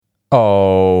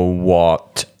Oh,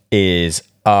 what is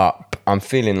up? I'm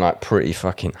feeling like pretty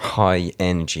fucking high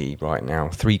energy right now.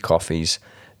 3 coffees,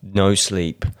 no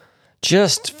sleep.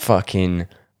 Just fucking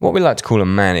what we like to call a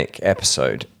manic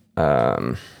episode.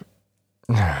 No,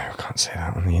 I can't say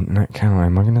that on the internet, can I?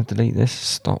 Am I going to delete this?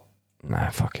 Stop. Nah,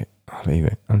 fuck it. I'll leave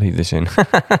it. I'll leave this in.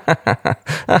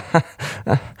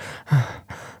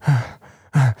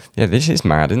 Yeah, this is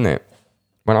mad, isn't it?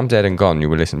 When I'm dead and gone, you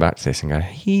will listen back to this and go,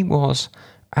 he was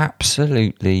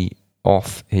absolutely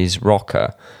off his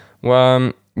rocker.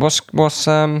 Well, what's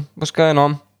going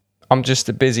on? I'm just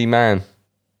a busy man.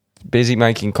 Busy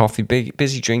making coffee,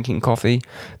 busy drinking coffee,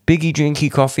 biggie drinky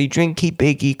coffee, drinky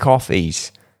biggie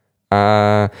coffees.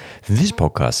 This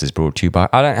podcast is brought to you by,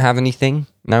 I don't have anything,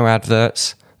 no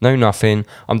adverts, no nothing.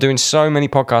 I'm doing so many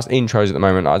podcast intros at the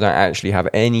moment, I don't actually have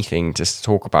anything to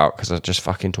talk about because I just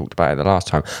fucking talked about it the last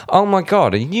time. Oh my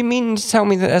God, you mean to tell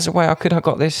me that there's a way I could have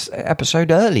got this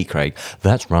episode early, Craig?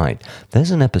 That's right.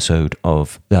 There's an episode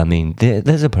of,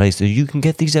 there's a place that you can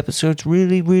get these episodes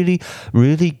really, really,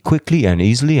 really quickly and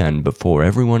easily and before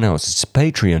everyone else. It's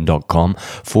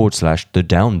patreon.com/the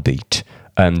downbeat.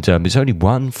 And it's only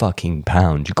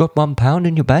 £1 You got £1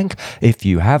 in your bank? If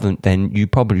you haven't, then you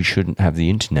probably shouldn't have the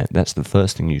internet. That's the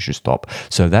first thing you should stop.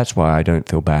 So that's why I don't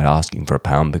feel bad asking for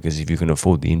 £1, because if you can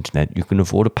afford the internet, you can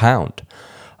afford £1.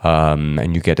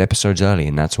 And you get episodes early,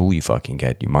 and that's all you fucking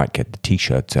get. You might get the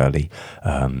t-shirts early,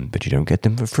 but you don't get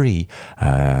them for free.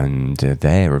 And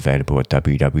they're available at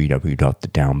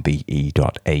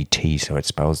www.thedownbeat.at, so it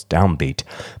spells downbeat.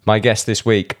 My guest this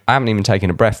week, I haven't even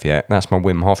taken a breath yet. That's my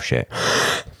Wim Hof shit.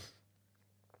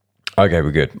 Okay,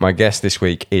 we're good. My guest this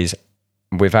week is,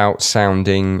 without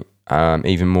sounding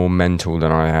even more mental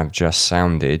than I have just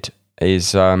sounded,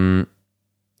 is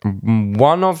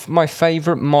one of my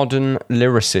favourite modern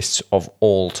lyricists of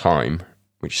all time,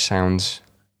 which sounds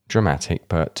dramatic,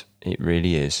 but it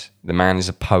really is. The man is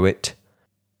a poet.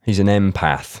 He's an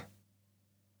empath.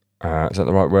 Is that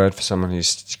the right word for someone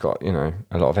who's got, a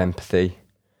lot of empathy?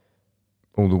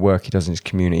 All the work he does in his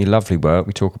community. Lovely work,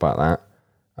 we talk about that.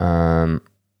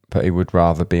 But he would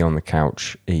rather be on the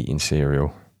couch eating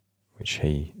cereal, which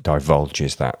he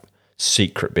divulges that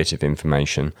secret bit of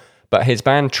information. But his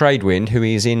band Tradewind, who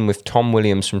he is in with Tom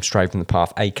Williams from Stray from the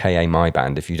Path, a.k.a. my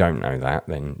band. If you don't know that,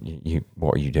 then you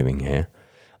what are you doing here?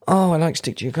 Oh, I like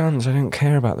Stick to Your Guns. I don't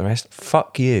care about the rest.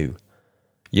 Fuck you.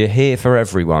 You're here for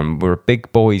everyone. We're a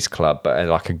big boys club, but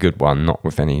like a good one, not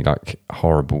with any like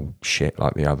horrible shit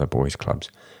like the other boys clubs.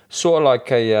 Sort of like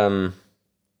a...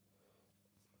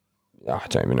 I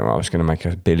don't even know. I was going to make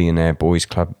a billionaire boys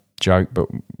club joke, but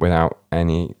without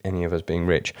any of us being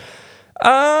rich.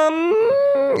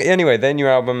 Anyway, their new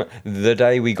album, The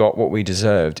Day We Got What We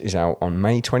Deserved, is out on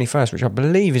May 21st, which I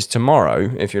believe is tomorrow,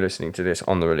 if you're listening to this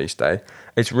on the release day.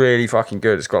 It's really fucking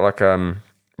good. It's got like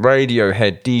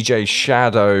Radiohead, DJ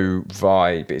Shadow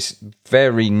vibe. It's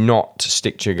very not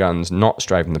Stick to Your Guns, not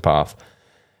Stray from the Path.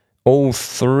 All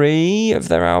 3 of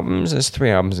their albums, there's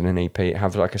 3 albums in an EP,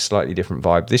 have like a slightly different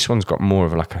vibe. This one's got more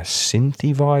of like a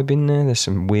synthy vibe in there. There's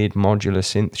some weird modular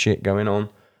synth shit going on.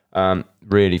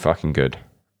 Really fucking good.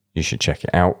 You should check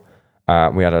it out.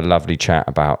 We had a lovely chat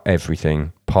about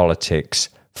everything, politics,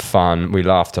 fun. We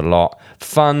laughed a lot.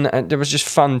 Fun, and there was just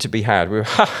fun to be had. It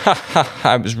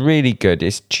was really good.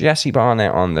 It's Jesse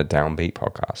Barnett on the Downbeat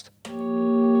podcast.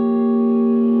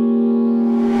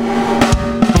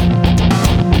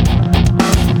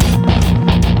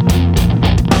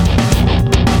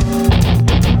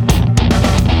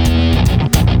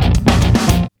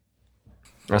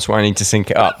 That's why I need to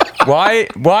sync it up. Why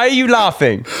are you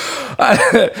laughing?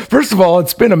 First of all,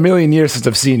 it's been a million years since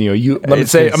I've seen you. I'm going to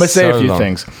say a few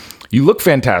things. You look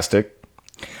fantastic.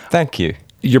 Thank you.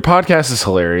 Your podcast is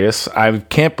hilarious. I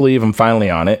can't believe I'm finally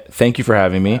on it. Thank you for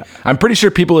having me. I'm pretty sure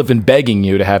people have been begging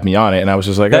you to have me on it, and I was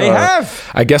just like, they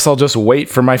have. I guess I'll just wait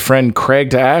for my friend Craig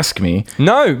to ask me.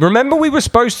 No, remember we were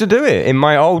supposed to do it in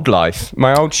my old life,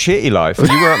 my old shitty life. You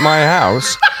were at my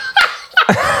house.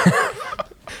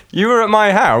 You were at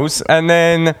my house, and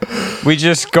then we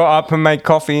just got up and made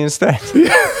coffee instead.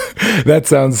 Yeah, that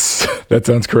sounds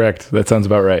correct. That sounds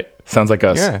about right. Sounds like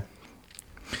us. Yeah,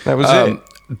 that was it.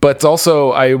 But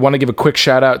also, I want to give a quick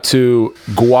shout out to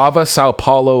Guava Sao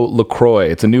Paulo LaCroix.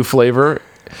 It's a new flavor.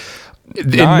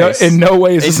 Nice. In no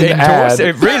way is this an ad.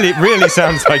 It really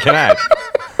sounds like an ad.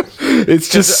 It's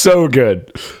just so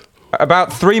good.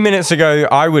 About 3 minutes ago,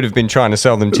 I would have been trying to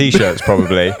sell them t-shirts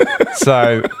probably.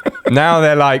 So now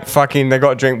they're like fucking, they got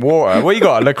to drink water. What you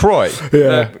got? LaCroix?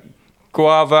 Yeah.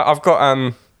 Guava. I've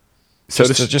got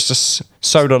just a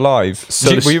Soda Live.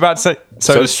 Were you about to say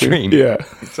Soda Stream? Yeah.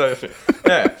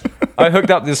 Yeah. I hooked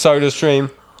up this Soda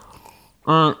Stream.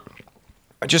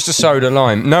 just a soda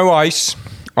lime. No ice.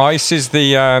 Ice is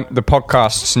the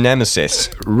podcast's nemesis.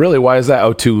 Really? Why is that?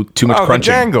 Oh, too much crunching. The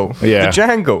jangle. Yeah. The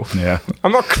jangle. Yeah.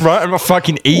 I'm not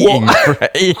fucking eating.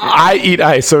 I eat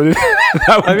ice, so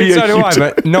that would be so do huge...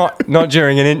 I, but not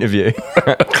during an interview.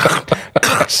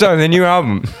 So the new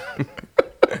album,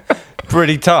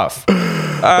 pretty tough.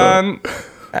 Where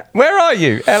are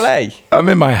you? LA. I'm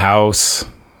in my house.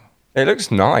 It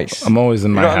looks nice. I'm always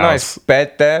in my house. Got a nice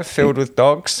bed there filled with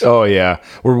dogs. Oh yeah,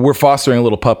 we're fostering a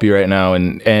little puppy right now,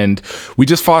 and we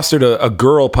just fostered a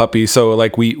girl puppy. So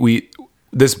like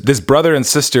this brother and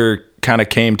sister kind of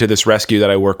came to this rescue that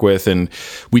I work with, and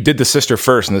we did the sister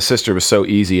first, and the sister was so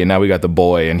easy, and now we got the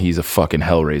boy, and he's a fucking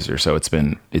hellraiser. So it's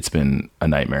been a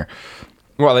nightmare.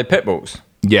 What are they, pit bulls?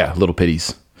 Yeah, little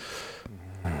pitties.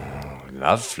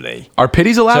 Lovely. Are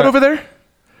pitties allowed over there?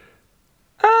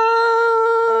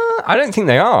 I don't think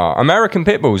they are. American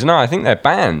pit bulls, no, I think they're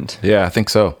banned. Yeah, I think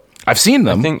so. I've seen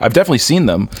them. I've definitely seen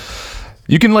them.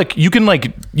 You can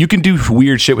do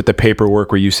weird shit with the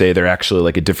paperwork where you say they're actually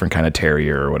like a different kind of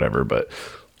terrier or whatever, but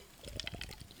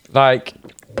like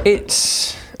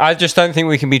I just don't think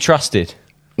we can be trusted.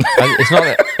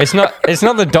 It's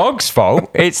not the dog's fault.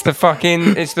 It's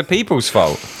the people's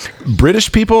fault.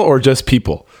 British people or just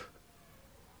people?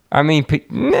 I mean,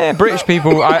 British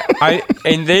people. I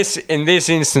in this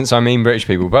instance, I mean British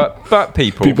people, but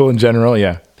people in general,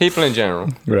 yeah. People in general,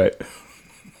 right?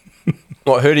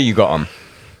 What hoodie you got on?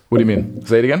 What do you mean?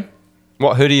 Say it again.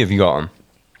 What hoodie have you got on?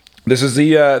 This is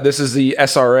the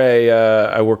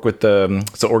SRA. I work with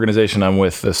it's an organization I'm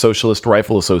with, the Socialist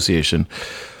Rifle Association.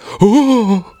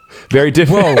 Ooh, very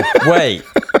different. Whoa,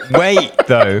 wait,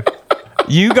 though.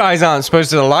 You guys aren't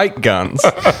supposed to like guns.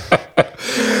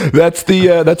 That's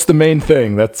the main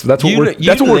thing. That's what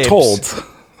we're told.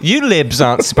 You libs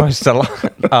aren't supposed to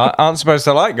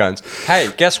like guns. Hey,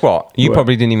 guess what? You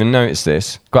probably didn't even notice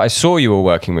this, but I saw you were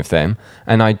working with them,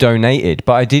 and I donated,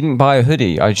 but I didn't buy a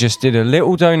hoodie. I just did a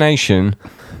little donation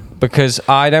because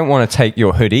I don't want to take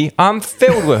your hoodie. I'm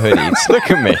filled with hoodies.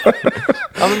 Look at me.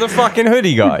 I'm the fucking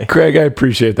hoodie guy. Craig, I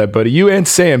appreciate that, buddy. You and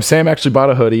Sam. Sam actually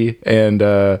bought a hoodie, and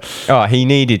he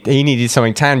needed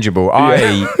something tangible.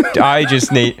 Yeah. I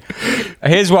just need.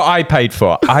 Here's what I paid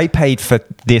for. I paid for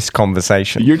this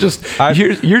conversation. You're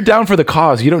down for the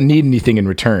cause. You don't need anything in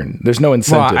return. There's no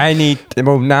incentive.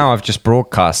 Well, now I've just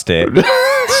broadcast it.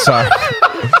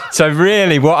 So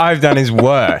really, what I've done is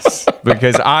worse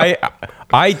because I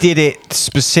did it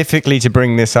specifically to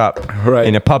bring this up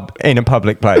in a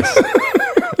public place.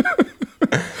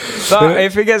 But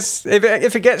if it gets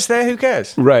there, who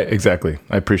cares? Right, exactly.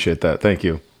 I appreciate that. Thank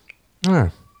you.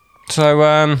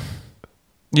 So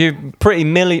you're pretty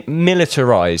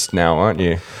militarized now, aren't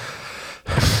you?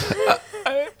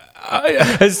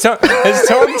 Has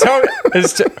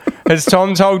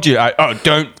Tom told you?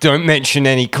 Don't mention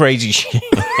any crazy shit.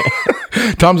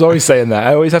 Tom's always saying that.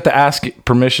 I always have to ask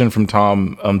permission from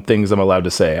Tom on things I'm allowed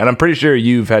to say, and I'm pretty sure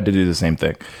you've had to do the same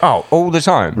thing. Oh, all the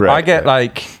time. Right, I get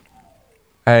like,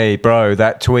 "Hey, bro,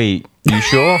 that tweet. You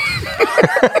sure?"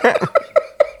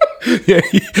 Yeah,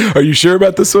 are you sure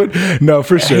about this one? No,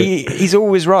 for sure. He's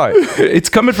always right. It's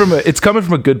coming from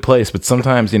a good place, but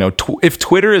sometimes if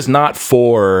Twitter is not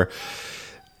for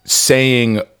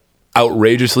saying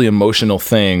outrageously emotional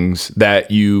things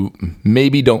that you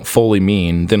maybe don't fully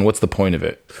mean, then what's the point of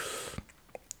it?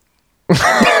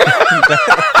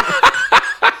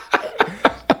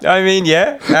 I mean,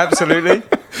 yeah, absolutely.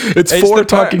 It's for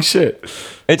talking shit.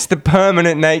 It's the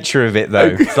permanent nature of it,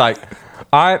 though. It's like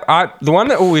the one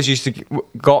that always used to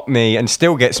got me and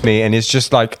still gets me, and is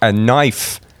just like a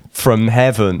knife from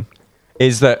heaven,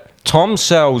 is that Tom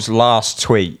Sell's last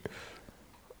tweet,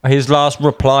 his last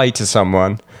reply to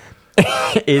someone,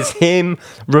 is him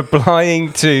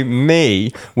replying to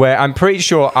me, where I'm pretty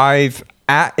sure I've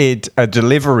added a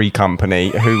delivery company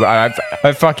who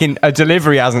a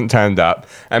delivery hasn't turned up,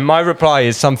 and my reply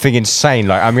is something insane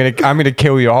like I'm gonna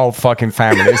kill your whole fucking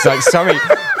family. It's like something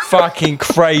fucking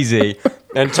crazy.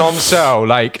 And Tom Sell,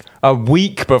 like a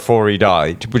week before he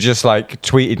died, was just like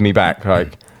tweeted me back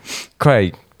like,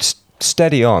 "Craig,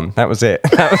 steady on." That was it.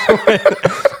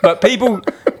 But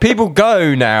people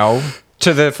go now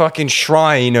to the fucking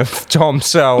shrine of Tom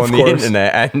Sell on the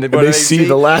internet, and they see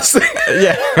the last thing.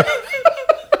 Yeah.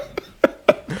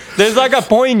 There's like a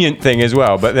poignant thing as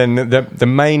well, but then the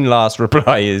main last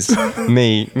reply is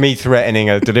me threatening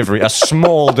a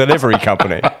small delivery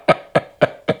company.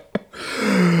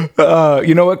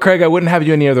 You know what, Craig? I wouldn't have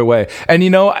you any other way. And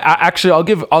I'll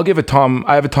give a Tom.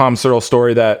 I have a Tom Searle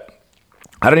story that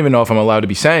I don't even know if I'm allowed to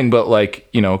be saying, but like,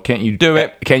 can't you do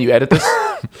it? Can't you edit this?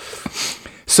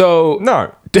 So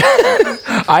no,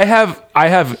 I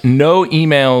have no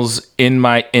emails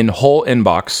in whole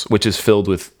inbox, which is filled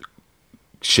with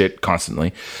shit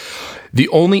constantly. The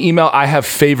only email I have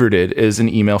favorited is an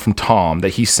email from Tom that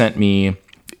he sent me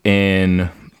in,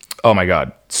 oh my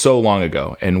God, so long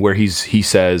ago. And where he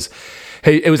says,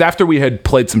 hey, it was after we had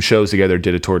played some shows together,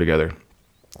 did a tour together.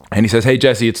 And he says, hey,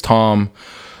 Jesse, it's Tom.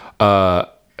 I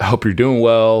hope you're doing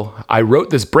well. I wrote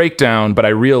this breakdown, but I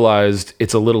realized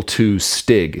it's a little too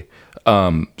stig.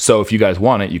 So if you guys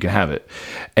want it, you can have it.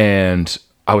 And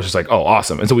I was just like, oh,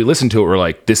 awesome. And so we listened to it. We're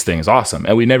like, this thing is awesome.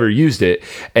 And we never used it.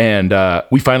 And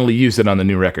we finally used it on the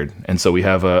new record. And so we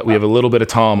have a little bit of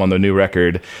Tom on the new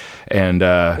record. And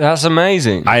that's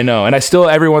amazing. I know. And I still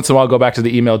every once in a while go back to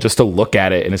the email just to look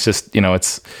at it. And it's just,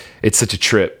 it's such a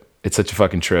trip. It's such a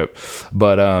fucking trip.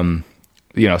 But,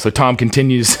 so Tom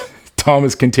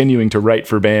is continuing to write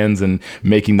for bands and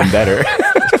making them better.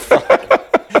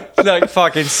 Like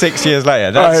fucking 6 years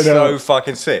later. That's so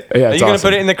fucking sick. Yeah, Are you going to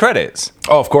put it in the credits?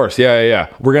 Oh, of course. Yeah.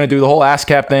 We're going to do the whole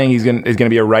ASCAP thing. He's going to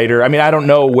be a writer. I mean, I don't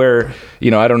know where,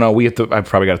 I don't know. I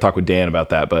probably got to talk with Dan about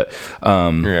that, but,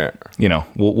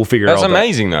 we'll figure out. That's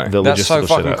amazing though. That's so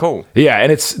fucking cool. Yeah.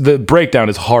 And the breakdown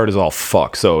is hard as all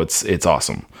fuck. So it's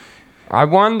awesome. I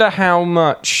wonder how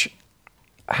much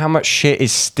shit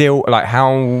is still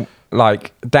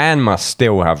like Dan must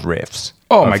still have riffs.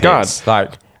 Oh my God.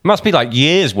 Like, must be like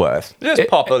years worth. Just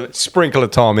pop a sprinkle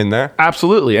of Tom in there.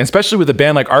 Absolutely, and especially with a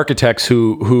band like Architects,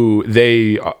 who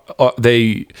they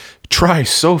try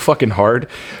so fucking hard.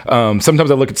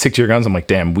 Sometimes I look at Stick to Your Guns, I'm like,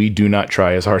 damn, we do not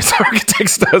try as hard as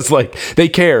Architects does. Like, they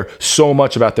care so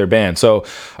much about their band. So,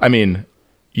 I mean,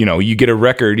 you get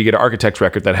an Architects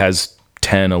record that has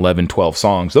 10, 11, 12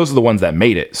 songs. Those are the ones that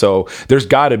made it. So there's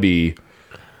got to be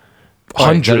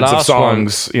hundreds of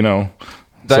songs,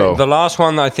 The last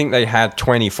one, I think they had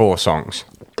 24 songs.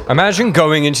 Imagine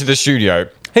going into the studio.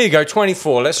 Here you go,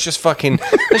 24. Let's just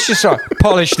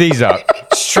polish these up.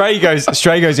 Stray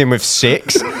goes in with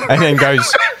 6 and then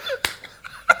goes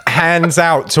hands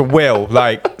out to Will.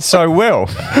 Like, so Will.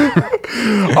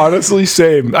 Honestly,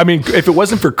 same. I mean, if it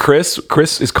wasn't for Chris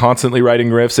is constantly writing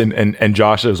riffs and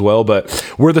Josh as well,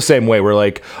 but we're the same way. We're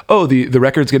like, oh, the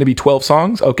record's going to be 12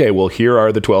 songs? Okay, well, here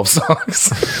are the 12 songs.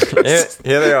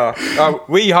 Here they are.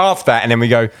 We half that, and then we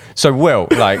go, so Will,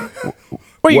 like,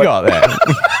 what you got there?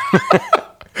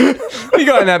 What you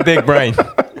got in that big brain?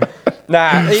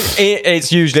 Nah,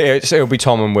 it's usually, it'll be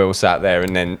Tom and Will sat there,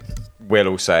 and then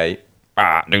Will will say,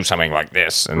 do something like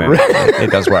this, and then it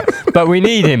does work. But we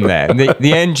need him there.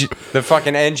 The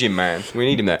fucking engine man. We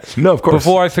need him there. No, of course.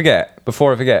 Before I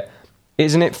forget,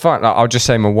 isn't it fun? Like, I'll just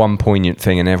say my one poignant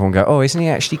thing, and everyone go, "Oh, isn't he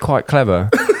actually quite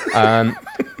clever?"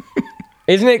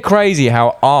 Isn't it crazy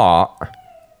how art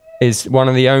is one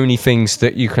of the only things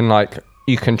that you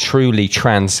can truly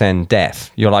transcend death?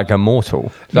 You're like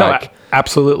immortal. Like,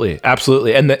 absolutely.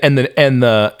 And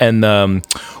the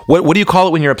what do you call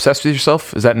it when you're obsessed with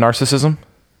yourself? Is that narcissism?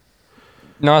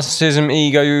 Narcissism,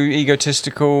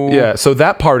 egotistical. Yeah. So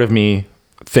that part of me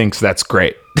thinks that's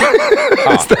great.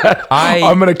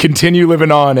 I'm going to continue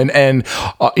living on, and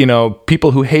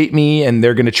people who hate me and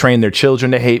they're going to train their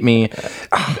children to hate me.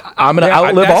 I'm going to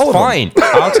outlive all of them. Fine.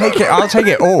 I'll take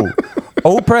it all.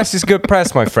 All press is good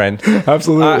press, my friend.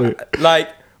 Absolutely.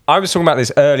 I was talking about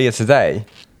this earlier today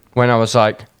when I was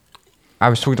talking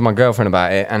to my girlfriend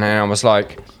about it, and then I was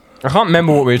like, I can't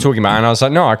remember what we were talking about, and I was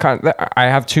like, no, I can't. I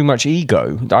have too much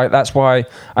ego. That's why.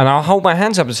 And I'll hold my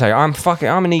hands up and say, I'm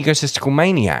an egotistical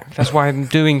maniac. That's why I'm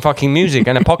doing fucking music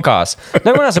and a podcast.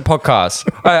 No one has a podcast.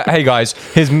 Hey guys,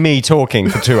 here's me talking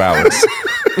for 2 hours.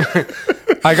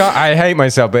 I hate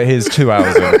myself, but here's 2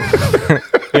 hours of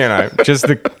it. Just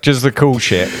the cool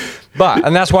shit.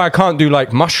 And that's why I can't do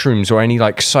like mushrooms or any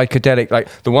like psychedelic, like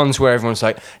the ones where everyone's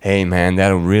like, hey man,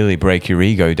 that'll really break your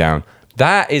ego down.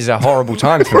 That is a horrible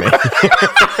time for me.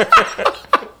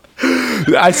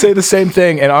 I say the same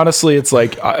thing, and honestly, it's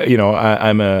like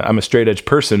I'm a straight edge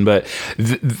person, but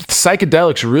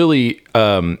psychedelics really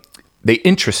they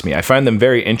interest me. I find them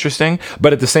very interesting,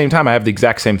 but at the same time, I have the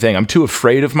exact same thing. I'm too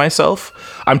afraid of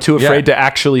myself. I'm too afraid to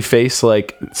actually face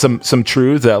like some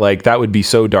truth that would be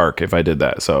so dark if I did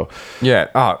that. So yeah,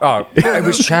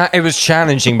 it was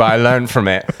challenging, but I learned from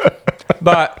it.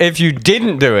 But if you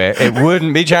didn't do it, it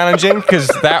wouldn't be challenging because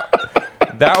that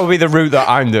would be the route that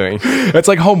I'm doing. It's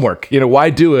like homework.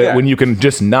 Why do it when you can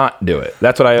just not do it?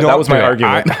 That's what that was my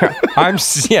argument. I'm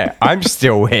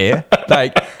still here.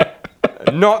 Like,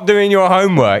 not doing your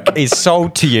homework is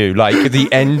sold to you like the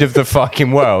end of the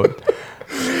fucking world.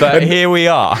 But here we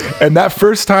are. And that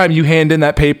first time you hand in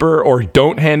that paper or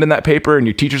don't hand in that paper and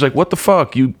your teacher's like, what the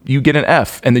fuck? You get an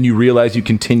F. And then you realize you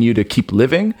continue to keep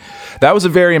living. That was a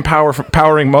very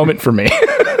empowering moment for me.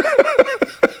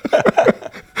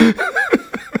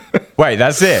 Wait,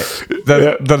 that's it.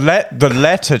 The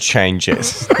letter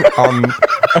changes on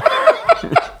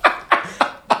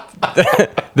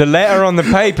the letter on the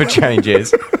paper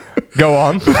changes. Go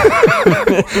on.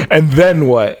 And then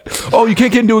what? Oh, you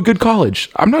can't get into a good college.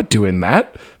 I'm not doing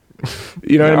that.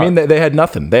 You know what I mean? They had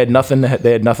nothing. They had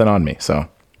nothing on me. So,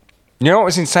 you know what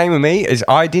was insane with me is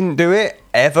I didn't do it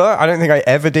ever. I don't think I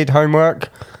ever did homework.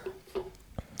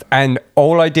 And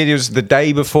all I did was the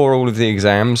day before all of the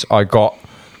exams,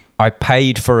 I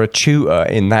paid for a tutor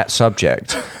in that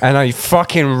subject, and I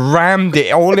fucking rammed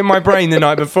it all in my brain the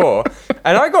night before,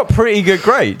 and I got pretty good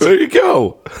grades. There you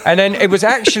go. And then it was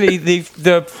actually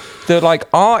the like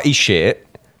arty shit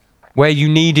where you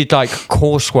needed like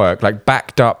coursework, like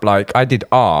backed up. Like I did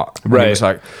art, right? It was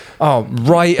like, oh,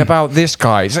 write about this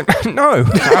guy. It's like, no,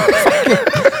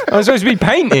 I was supposed to be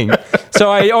painting. So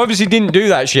I obviously didn't do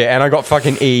that shit, and I got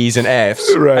fucking E's and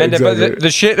F's. Right, and exactly. But the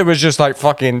shit that was just like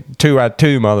fucking 2 out of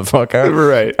 2, motherfucker.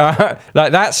 Right.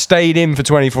 Like that stayed in for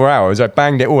 24 hours. I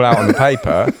banged it all out on the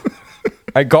paper.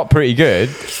 I got pretty good,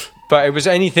 but it was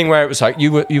anything where it was like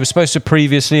you were supposed to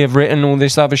previously have written all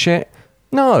this other shit.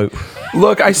 No.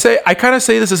 Look, I kind of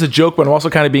say this as a joke, but I'm also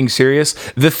kind of being serious.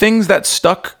 The things that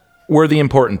stuck were the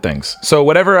important things. So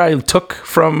whatever I took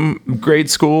from grade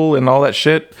school and all that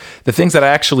shit, the things that I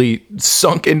actually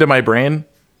sunk into my brain,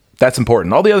 that's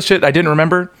important. All the other shit I didn't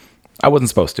remember, I wasn't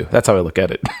supposed to. That's how I look at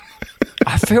it.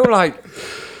 I feel like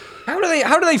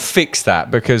how do they fix that?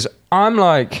 Because I'm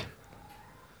like,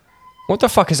 what the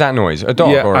fuck is that noise? A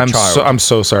dog or a child? I'm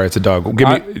so sorry. It's a dog. Give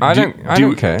me. I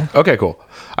don't care. Okay, cool.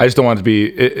 I just don't want it to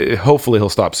be. Hopefully, he'll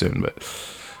stop soon. But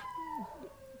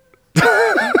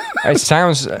it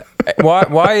sounds.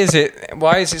 Why is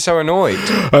it so annoyed?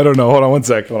 I don't know. Hold on one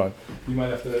sec. Hold on. You might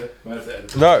have to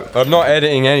edit. No, I'm not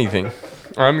editing anything.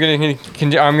 I'm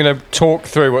gonna talk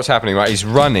through what's happening. Right, he's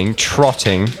running,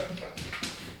 trotting.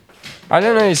 I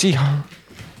don't know. Is he?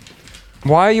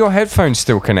 Why are your headphones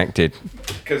still connected?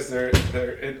 Because they're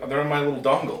on my little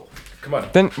dongle. Come on.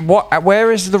 Then what?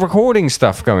 Where is the recording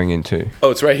stuff going into? Oh,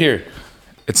 it's right here.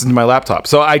 It's in my laptop.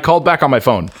 So I called back on my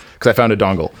phone because I found a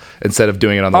dongle instead of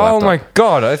doing it on the laptop. Oh my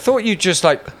god! I thought you just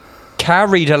like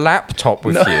carried a laptop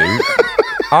with you.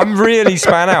 I'm really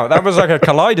span out. That was like a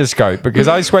kaleidoscope because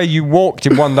I swear you walked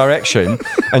in one direction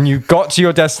and you got to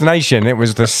your destination. It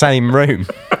was the same room.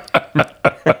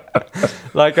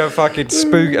 Like a fucking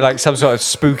spook, like some sort of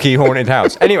spooky haunted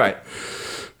house. Anyway,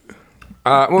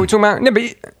 what were we talking about? No,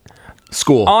 but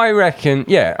school. I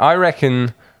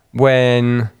reckon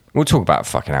when we'll talk about a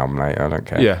fucking album later. I don't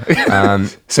care. Yeah.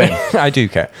 Same. I do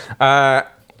care. I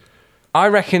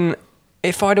reckon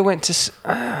if I'd have went to,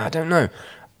 I don't know.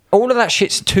 All of that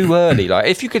shit's too early. Like,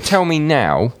 if you could tell me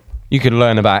now, you could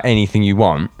learn about anything you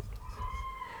want.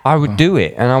 I would do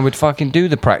it, and I would fucking do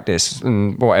the practice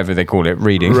and whatever they call it,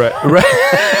 reading. Right.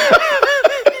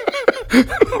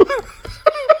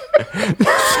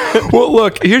 Well,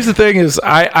 look, here's the thing is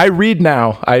I read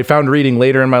now. I found reading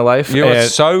later in my life. You're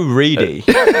so ready.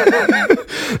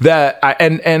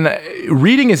 And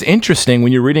reading is interesting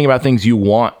when you're reading about things you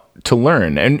want to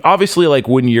learn. And obviously, like,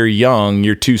 when you're young,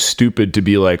 you're too stupid to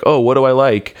be like, oh, what do I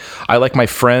like? I like my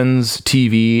friends,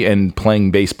 TV, and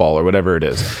playing baseball or whatever it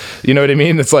is. You know what I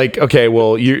mean? It's like, okay,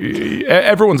 well,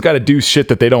 everyone's got to do shit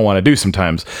that they don't want to do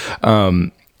sometimes.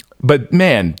 But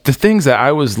man, the things that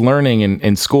I was learning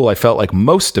in school, I felt like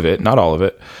most of it, not all of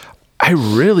it, I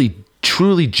really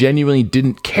truly genuinely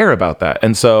didn't care about that.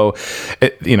 And so,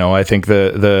 I think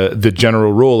the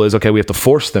general rule is, okay, we have to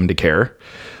force them to care.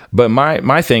 But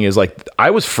my thing is, like, I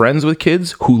was friends with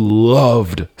kids who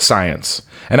loved science,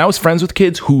 and I was friends with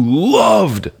kids who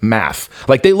loved math.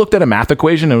 Like, they looked at a math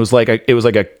equation and it was like a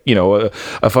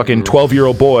fucking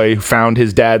 12-year-old boy who found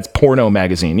his dad's porno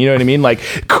magazine. You know what I mean? Like,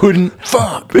 couldn't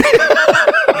fuck.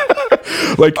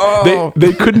 Like,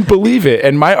 they couldn't believe it.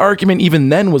 And my argument even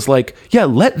then was like, yeah,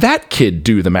 let that kid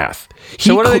do the math.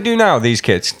 So what do they do now, these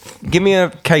kids? Give me a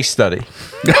case study.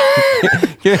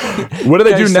 What do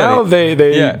they do now?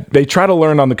 They try to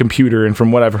learn on the computer, and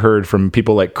from what I've heard from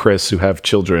people like Chris who have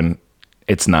children,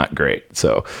 it's not great.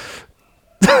 So,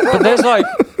 but there's like,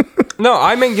 no,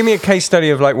 I mean, give me a case study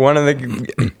of like one of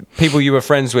the people you were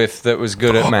friends with that was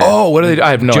good at math. Oh, what do they do?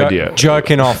 I have no idea.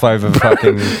 Jerking off over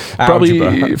fucking probably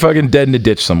algebra. Fucking dead in a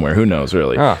ditch somewhere. Who knows,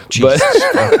 really? Oh, Jesus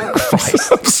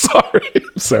Christ! I'm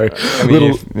sorry. I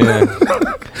mean,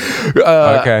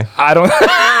 okay. I don't.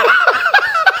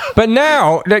 But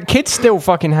now, the kids still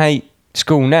fucking hate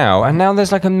school now, and now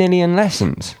there's like a million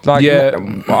lessons. Like,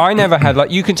 I never had,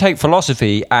 like, you can take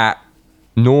philosophy at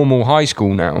normal high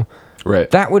school now. Right.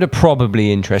 That would have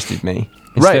probably interested me.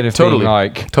 Instead of being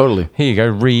like, here you go,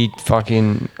 read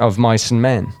fucking Of Mice and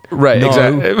Men. Right, no.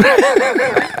 Exactly.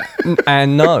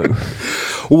 And no.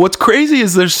 Well, what's crazy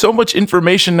is there's so much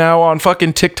information now on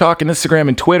fucking TikTok and Instagram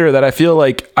and Twitter that I feel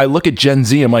like I look at Gen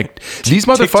Z, I'm like, these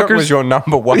motherfuckers... TikTok was your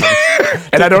number one.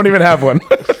 And I don't even have one.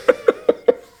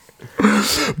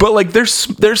 But like, they're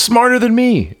smarter than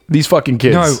me, these fucking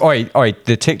kids. No,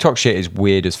 the TikTok shit is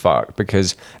weird as fuck,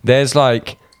 because there's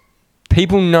like...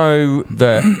 People know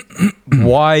that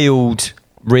wild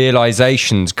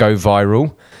realizations go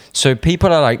viral. So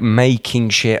people are like making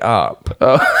shit up.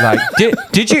 Like,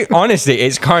 did you, honestly,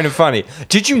 it's kind of funny.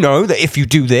 Did you know that if you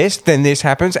do this, then this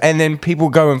happens? And then people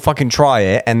go and fucking try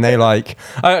it, and they like,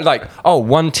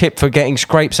 one tip for getting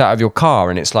scrapes out of your car.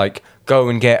 And it's like, go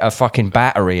and get a fucking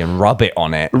battery and rub it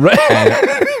on it. Right.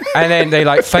 And then they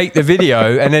like fake the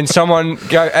video, and then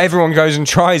everyone goes and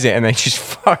tries it, and they just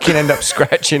fucking end up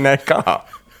scratching their car.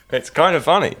 It's kind of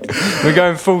funny. We're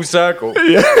going full circle.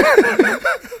 Yeah.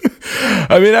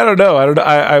 I mean, I don't know.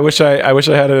 I wish I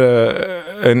had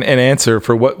an answer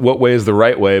for what way is the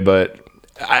right way, but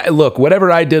look, whatever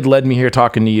I did led me here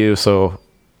talking to you. So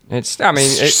it's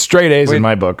straight A's in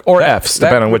my book, or F's,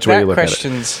 depending on which way you look at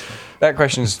it. That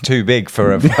question's too big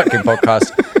for a fucking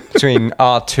podcast between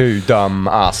our two dumb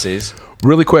asses.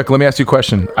 Really quick, let me ask you a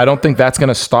question. I don't think that's going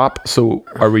to stop. So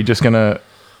are we just going to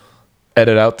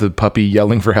edit out the puppy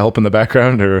yelling for help in the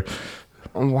background, or?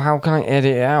 How can I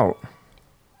edit it out?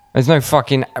 There's no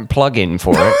fucking plug-in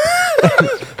for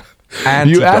it.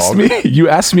 You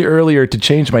asked me earlier to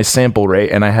change my sample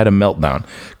rate, and I had a meltdown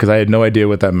because I had no idea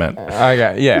what that meant.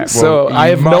 Okay, yeah. Well, so I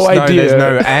have no idea. There's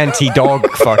no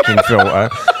anti-dog fucking filter.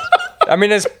 I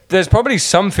mean, there's probably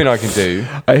something I can do.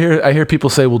 I hear people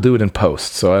say we'll do it in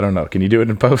post, so I don't know. Can you do it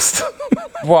in post?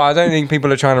 Well, I don't think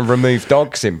people are trying to remove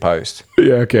dogs in post.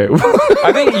 Yeah, okay.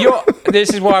 I think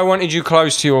this is why I wanted you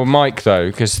close to your mic, though,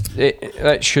 because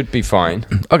that should be fine.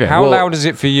 Okay. How loud is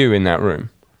it for you in that room?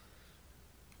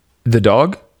 The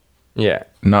dog? Yeah.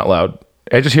 Not loud.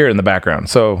 I just hear it in the background,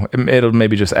 so it'll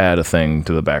maybe just add a thing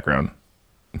to the background.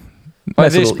 By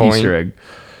nice this point, Easter egg.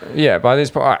 Yeah, by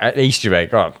this point, Easter egg.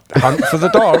 Hunt for the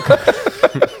dog.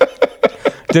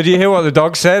 Did you hear what the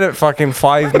dog said at fucking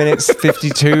 5 minutes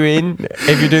 52 in?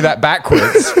 If you do that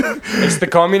backwards, it's the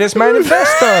Communist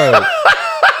Manifesto.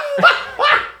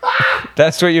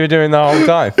 That's what you were doing the whole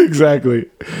time. Exactly.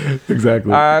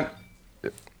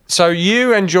 So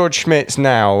you and George Schmitz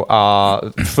now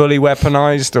are fully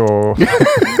weaponized, or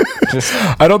just?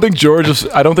 I don't think George is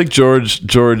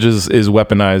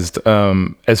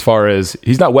weaponized as far as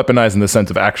he's not weaponized in the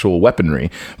sense of actual weaponry,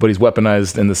 but he's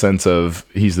weaponized in the sense of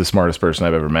he's the smartest person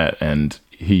I've ever met, and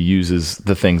he uses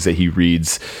the things that he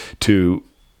reads to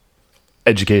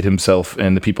educate himself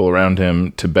and the people around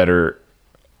him to better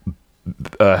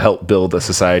help build a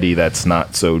society that's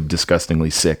not so disgustingly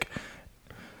sick.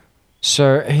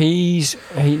 So he's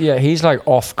like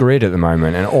off grid at the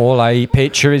moment, and all I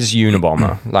picture is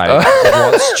Unabomber. Like,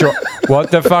 what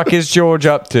the fuck is George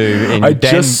up to in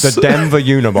the Denver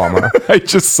Unabomber? I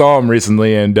just saw him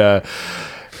recently, and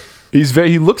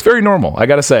he looks very normal. I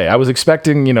gotta say, I was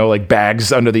expecting like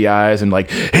bags under the eyes and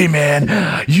like, hey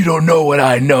man, you don't know what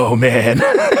I know, man.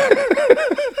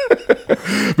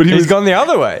 But he's gone the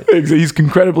other way. He's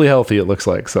incredibly healthy. It looks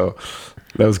like, so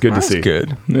that was good to see.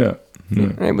 Good. Yeah.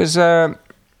 Yeah. It was.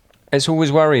 It's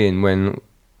always worrying when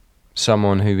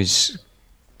someone who is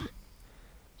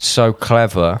so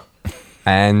clever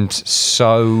and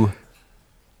so.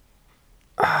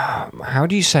 How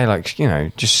do you say, like,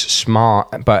 just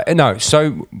smart, but no,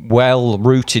 so well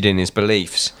rooted in his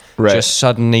beliefs, right, just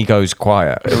suddenly goes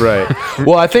quiet. Right.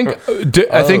 Well, I think.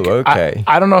 Okay.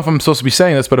 I don't know if I'm supposed to be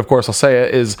saying this, but of course I'll say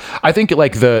it. I think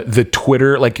like the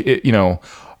Twitter, like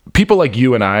people like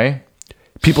you and I.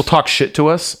 People talk shit to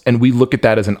us, and we look at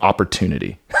that as an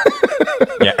opportunity.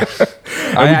 Yeah.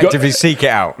 I actively seek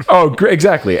it out. Oh, great,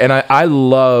 exactly. And I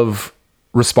love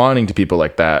responding to people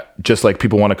like that. Just like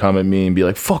people want to come at me and be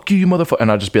like, fuck you motherfucker. And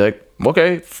I'll just be like,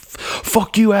 okay,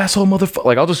 fuck you, asshole motherfucker.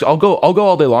 Like, I'll go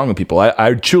all day long with people.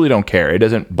 I truly don't care. It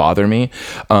doesn't bother me.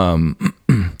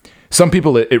 Some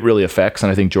people it really affects,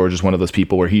 and I think George is one of those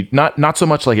people where he not so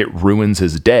much like it ruins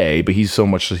his day, but he's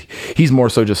more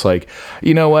so just like,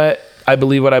 you know what? I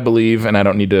believe what I believe, and I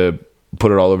don't need to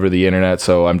put it all over the internet,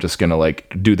 so I'm just gonna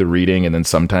like do the reading and then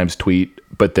sometimes tweet,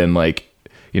 but then like,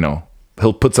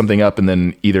 he'll put something up and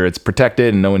then either it's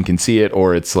protected and no one can see it,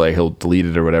 or it's like he'll delete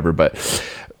it or whatever. But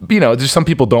there's some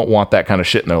people don't want that kind of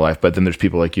shit in their life, but then there's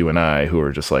people like you and I who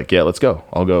are just like, yeah, let's go.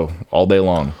 I'll go all day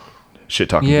long, shit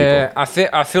talking people. Yeah,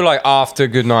 I feel like after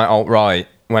Goodnight Alt-Right,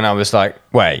 when I was like,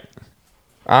 wait,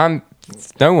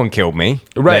 no one killed me.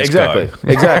 Right, exactly.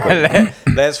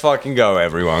 Let's fucking go,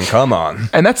 everyone. Come on.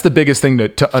 And that's the biggest thing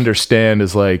to understand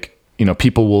is like,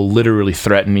 people will literally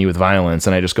threaten me with violence,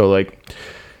 and I just go like,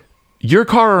 your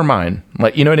car or mine?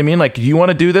 Like, you know what I mean? Like, you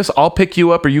want to do this? I'll pick you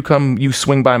up, or you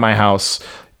swing by my house.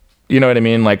 You know what I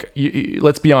mean? Like,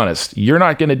 let's be honest. You're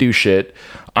not going to do shit.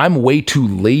 I'm way too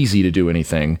lazy to do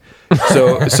anything.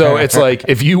 So it's like,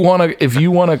 if you want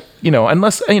to,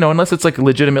 unless it's like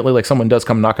legitimately like someone does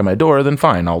come knock on my door, then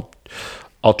fine.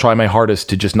 I'll try my hardest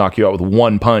to just knock you out with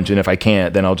one punch. And if I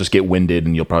can't, then I'll just get winded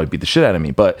and you'll probably beat the shit out of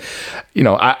me. But,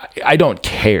 I don't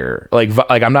care. Like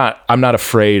I'm not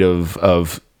afraid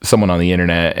of someone on the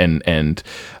internet and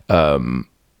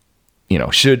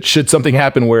should something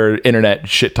happen where internet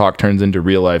shit talk turns into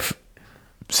real life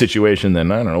situation,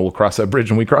 then I don't know, we'll cross that bridge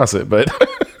when we cross it. But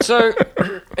so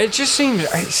it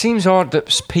seems odd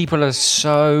that people are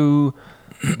so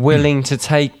willing to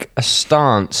take a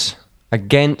stance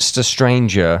against a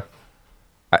stranger,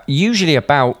 usually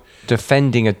about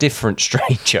defending a different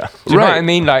stranger. Do you know what I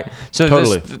mean? Like, so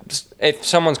totally. If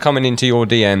someone's coming into your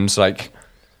DMs, like,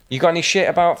 you got any shit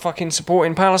about fucking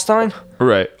supporting Palestine?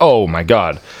 Right. Oh my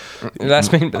God. That's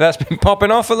been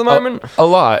popping off at the moment. A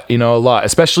lot.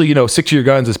 Especially, Stick to Your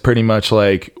Guns is pretty much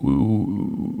like,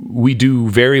 we do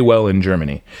very well in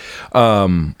Germany.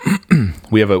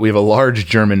 We have a large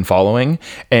German following,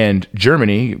 and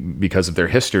Germany, because of their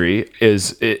history,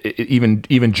 is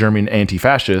even German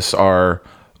anti-fascists are,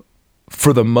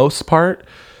 for the most part,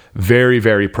 very,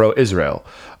 very pro-Israel.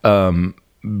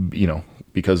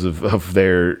 Because of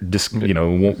their,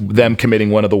 them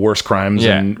committing one of the worst crimes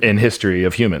in history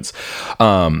of humans.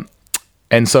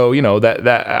 And so,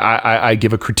 that I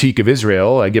give a critique of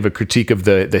Israel. I give a critique of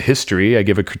the history. I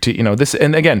give a critique, this.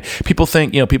 And again, people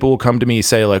think, people will come to me and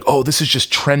say like, oh, this is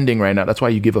just trending right now. That's why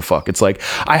you give a fuck. It's like,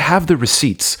 I have the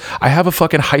receipts. I have a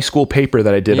fucking high school paper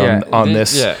that I did on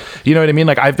this. Yeah. You know what I mean?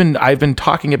 Like I've been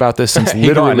talking about this since he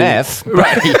literally. Got an F,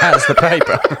 right? He has the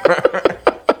paper.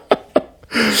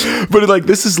 But like,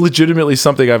 this is legitimately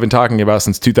something I've been talking about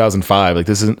since 2005. Like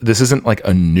this isn't like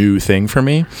a new thing for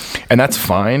me, and that's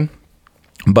fine.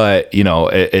 But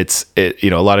it's a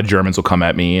lot of Germans will come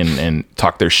at me and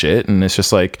talk their shit, and it's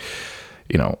just like,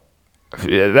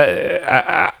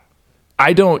 I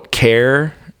don't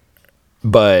care,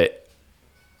 but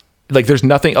like, there's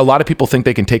nothing. A lot of people think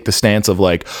they can take the stance of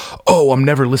like, oh, I'm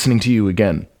never listening to you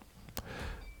again.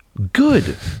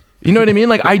 Good. You know what I mean?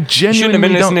 Like, I genuinely shouldn't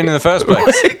have been listening in the first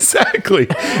place.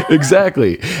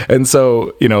 Exactly. And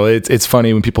so, it's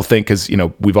funny when people think, because,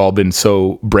 we've all been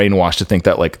so brainwashed to think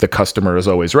that like the customer is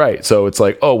always right. So it's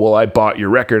like, oh, well, I bought your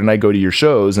record and I go to your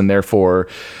shows, and therefore,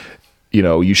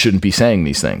 you shouldn't be saying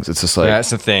these things. It's just like,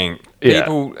 that's the thing.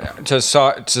 People, to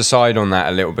side on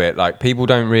that a little bit, like, people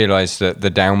don't realize that the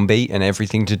downbeat and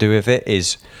everything to do with it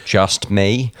is just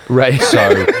me. Right.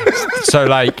 So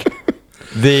like,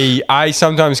 I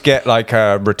sometimes get like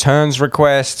a returns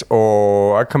request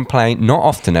or a complaint. Not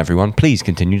often, everyone. Please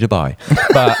continue to buy.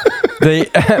 But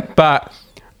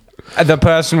the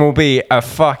person will be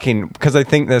because I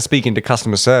think they're speaking to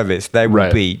customer service. They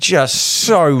will be just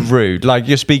so rude. Like,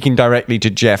 you're speaking directly to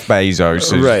Jeff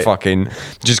Bezos, who's fucking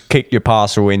just kick your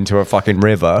parcel into a fucking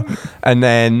river, and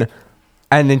then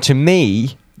to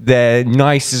me they're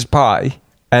nice as pie.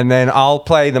 And then I'll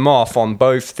play them off on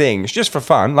both things just for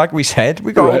fun. Like we said,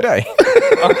 we got all day.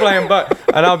 I'll play them both.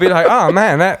 And I'll be like, oh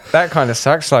man, that kind of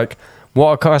sucks. Like, what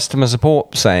are customer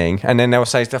support saying? And then they'll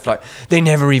say stuff like, they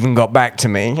never even got back to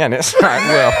me. And it's like,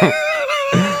 well,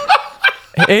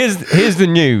 here's the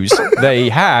news. They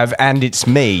have, and it's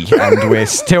me. And we're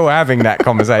still having that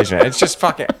conversation. It's just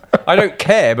fucking, I don't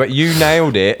care, but you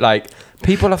nailed it. Like,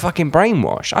 people are fucking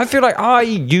brainwashed. I feel like I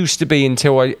used to be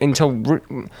until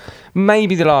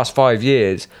maybe the last 5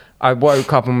 years. I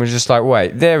woke up and was just like,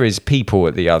 wait, there is people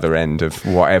at the other end of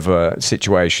whatever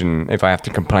situation if I have to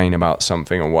complain about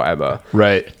something or whatever.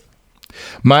 Right.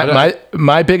 My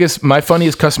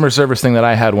funniest customer service thing that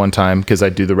I had one time, because I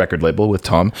do the record label with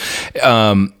Tom,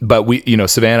 but we,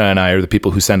 Savannah and I are the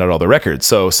people who send out all the records.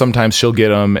 So sometimes she'll get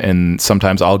them, and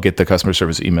sometimes I'll get the customer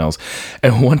service emails.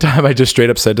 And one time I just straight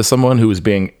up said to someone who was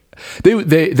being,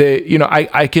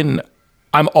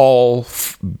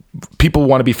 people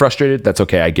want to be frustrated. That's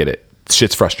okay. I get it.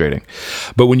 Shit's frustrating.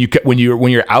 But when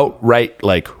you're outright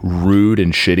like rude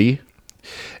and shitty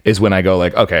is when I go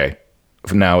like, okay,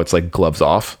 now it's like gloves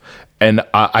off. And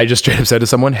I just straight up said to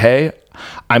someone, hey,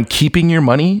 I'm keeping your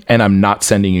money and I'm not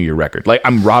sending you your record. Like,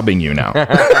 I'm robbing you now.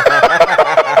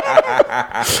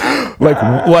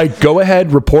 like go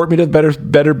ahead, report me to the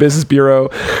Better Business Bureau,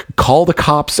 call the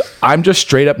cops. I'm just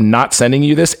straight up not sending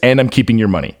you this and I'm keeping your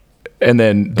money. And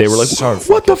then they were like,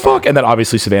 what the fuck? And then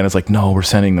obviously Savannah's like, no, we're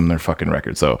sending them their fucking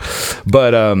record. So,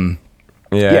 but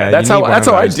that's how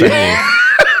I do.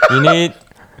 You need,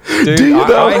 dude,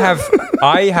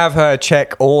 I have her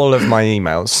check all of my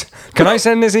emails. Can I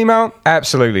send this email?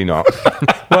 Absolutely not.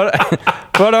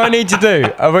 What do I need to do?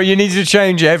 Well, you need to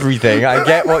change everything. I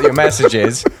get what your message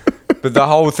is, but the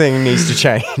whole thing needs to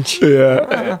change.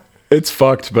 Yeah. It's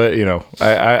fucked, but you know,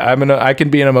 I can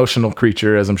be an emotional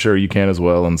creature, as I'm sure you can as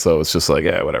well, and so it's just like,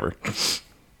 yeah, whatever.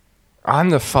 I'm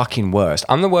the fucking worst.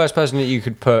 I'm the worst person that you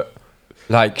could put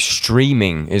like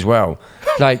streaming as well.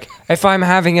 Like if I'm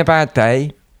having a bad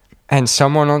day and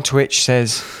someone on Twitch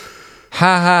says, "Ha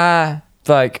ha,"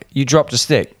 like you dropped a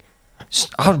stick,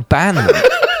 I'll ban them.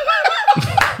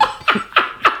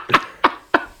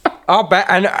 I'll ban,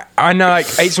 and I know like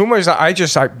it's almost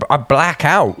like I black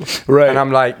out, right? And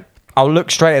I'm like, I'll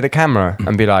look straight at the camera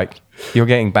and be like, "You're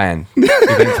getting banned. You're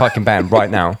getting fucking banned right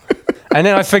now." And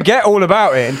then I forget all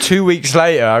about it, and 2 weeks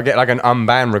later, I'll get like an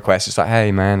unban request. It's like,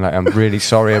 "Hey man, like I'm really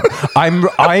sorry. I'm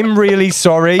really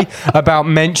sorry about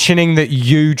mentioning that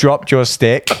you dropped your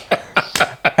stick."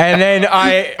 And then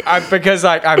I because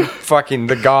like I'm fucking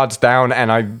the guard's down,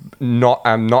 and I'm not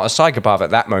a psychopath at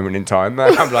that moment in time.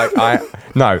 I'm like,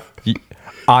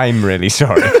 I'm really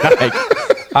sorry. Like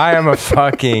I am a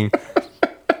fucking.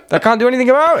 I can't do anything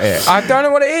about it. I don't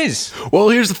know what it is. Well,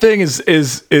 here's the thing: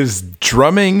 is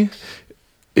drumming.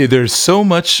 There's so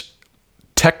much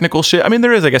technical shit. I mean,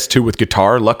 there is, I guess, too, with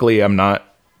guitar. Luckily, I'm not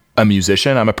a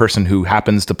musician. I'm a person who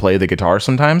happens to play the guitar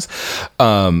sometimes.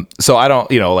 So I don't,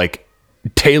 like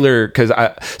Taylor, because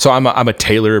I'm a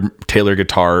Taylor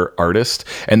guitar artist,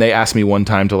 and they asked me one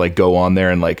time to like go on there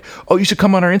and like, oh, you should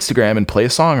come on our Instagram and play a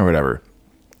song or whatever.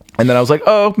 And then I was like,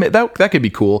 oh, that could be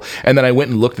cool. And then I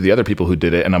went and looked at the other people who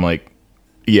did it, and I'm like,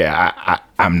 yeah,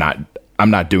 I'm not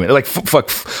doing it. Like fuck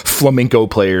flamenco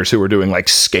players who are doing like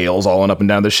scales all and up and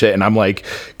down the shit, and I'm like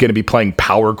gonna be playing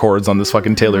power chords on this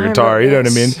fucking Taylor guitar. You know what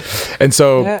I mean? And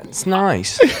so that's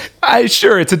nice.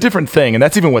 Sure, it's a different thing, and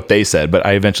that's even what they said. But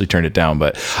I eventually turned it down.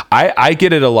 But I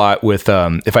get it a lot with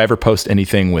if I ever post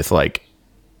anything with like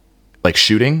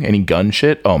shooting, any gun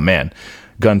shit. Oh man,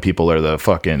 gun people are the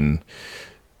fucking.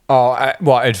 Oh,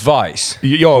 what advice?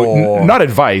 Not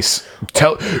advice.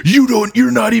 You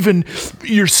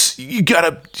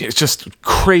gotta. It's just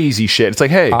crazy shit. It's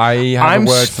like, hey, I'm a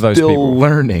word for those people. Still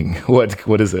learning.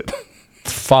 What is it?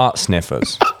 Fart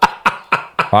sniffers.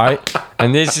 Right,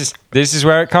 and this is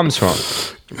where it comes from.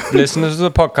 Listeners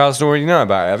of the podcast already know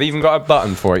about it. I've even got a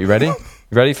button for it. You ready? You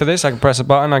ready for this? I can press a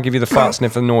button. I'll give you the fart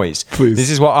sniffer noise. Please. This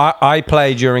is what I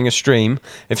play during a stream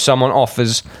if someone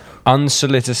offers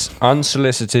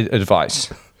unsolicited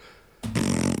advice.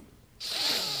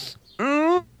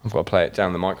 I've got to play it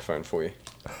down the microphone for you.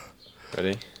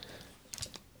 Ready?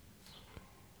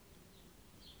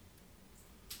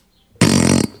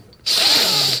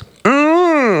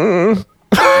 I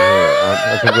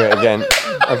can do it again.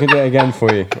 I can do it again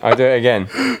for you. I'll do it again.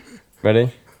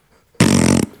 Ready?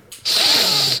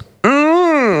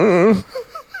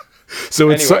 So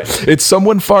it's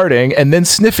someone farting and then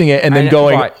sniffing it and then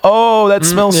going, right. Oh, that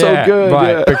smells so good.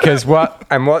 Right, yeah. Because what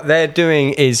they're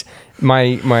doing is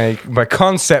my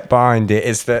concept behind it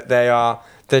is that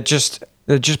they're just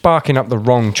barking up the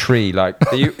wrong tree. Like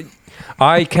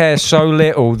I care so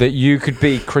little that you could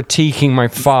be critiquing my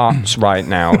farts right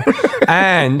now.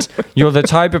 And you're the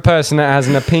type of person that has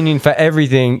an opinion for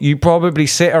everything. You probably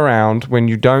sit around when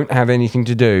you don't have anything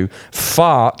to do,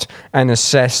 fart and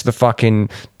assess the fucking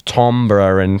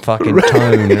timbre and fucking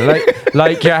tone.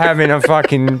 like you're having a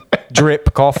fucking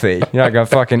drip coffee. You're like a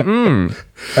fucking,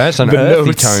 that's an earthy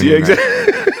notes. Tone. Yeah,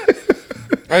 exactly.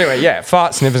 Anyway, yeah,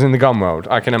 fart sniffers in the gun world.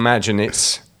 I can imagine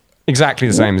it's exactly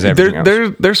the same as everything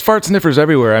else. There's fart sniffers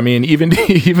everywhere. I mean, even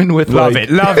with love it.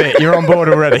 You're on board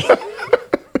already.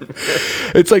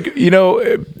 It's like,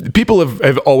 people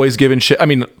have always given shit. I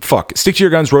mean, fuck. Stick to Your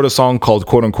Guns wrote a song called,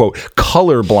 quote unquote,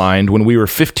 Colorblind when we were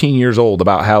 15 years old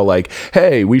about how, like,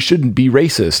 hey, we shouldn't be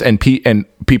racist. And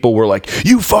people were like,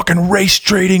 you fucking race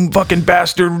trading fucking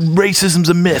bastard. Racism's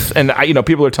a myth. And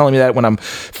people are telling me that when I'm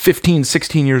 15,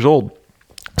 16 years old.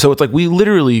 So it's like we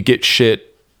literally get shit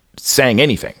saying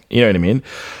anything. You know what I mean?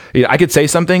 I could say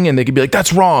something and they could be like,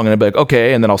 that's wrong. And I'd be like,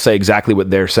 okay. And then I'll say exactly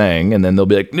what they're saying. And then they'll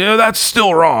be like, no, that's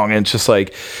still wrong. And it's just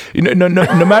like, no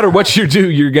matter what you do,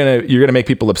 you're going to make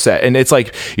people upset. And it's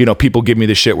like, people give me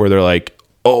the shit where they're like,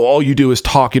 oh, all you do is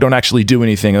talk, you don't actually do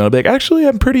anything. And I'll be like, actually,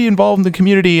 I'm pretty involved in the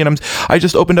community, and I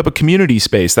just opened up a community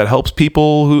space that helps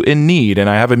people who in need, and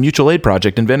I have a mutual aid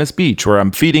project in Venice Beach where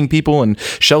I'm feeding people and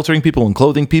sheltering people and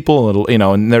clothing people, and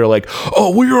and they're like,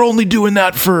 oh, well, you're only doing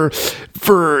that for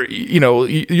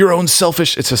your own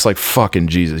selfish. It's just like, fucking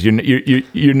Jesus,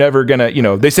 you're never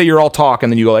gonna, they say you're all talk,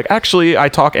 and then you go like, actually, I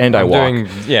talk and I walk,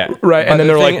 right, and then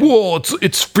they're like, whoa,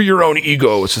 it's for your own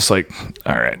ego. It's just like,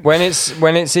 all right, when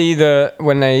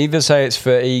they either say it's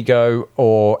for ego,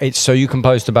 or it's so you can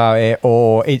post about it,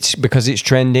 or it's because it's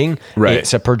trending, right.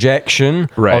 It's a projection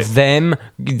right. of them.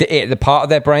 The part of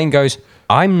their brain goes,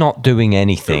 I'm not doing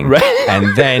anything, right.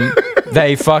 And then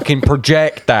they fucking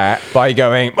project that by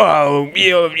going, oh,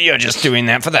 you're just doing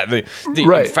that for that.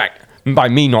 Right. In fact, by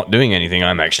me not doing anything,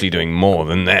 I'm actually doing more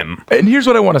than them. And here's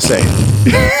what I want to say.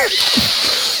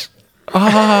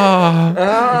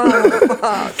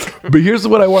 But here's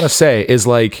what I want to say is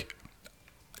like,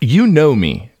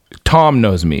 me. Tom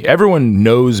knows me. Everyone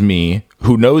knows me.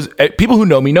 People who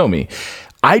know me.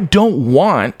 I don't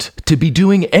want to be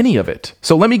doing any of it.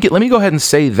 So let me go ahead and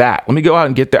say that. Let me go out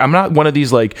and get there. I'm not one of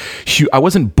these like, I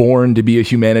wasn't born to be a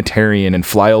humanitarian and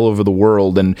fly all over the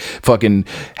world and fucking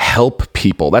help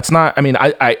people. That's not, I mean,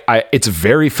 it's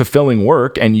very fulfilling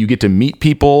work, and you get to meet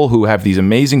people who have these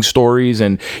amazing stories,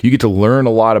 and you get to learn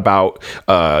a lot about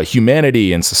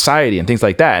humanity and society and things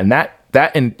like that. And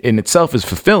that in itself is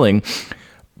fulfilling.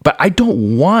 But I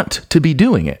don't want to be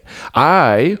doing it.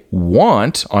 I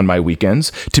want, on my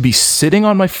weekends, to be sitting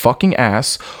on my fucking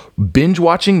ass, binge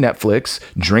watching Netflix,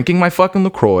 drinking my fucking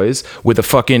LaCroix with a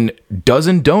fucking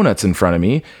dozen donuts in front of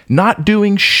me, not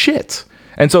doing shit.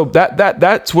 And so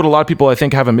that's what a lot of people, I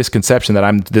think, have a misconception that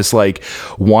I'm this like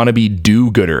wannabe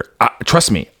do-gooder.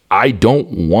 Trust me, I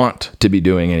don't want to be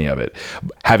doing any of it.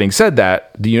 Having said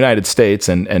that, the United States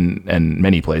and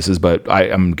many places, but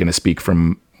I'm going to speak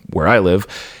from where I live,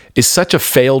 is such a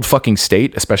failed fucking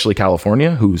state, especially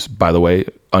California, who's, by the way,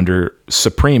 under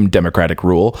supreme Democratic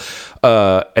rule,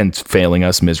 and failing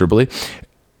us miserably.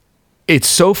 It's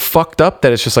so fucked up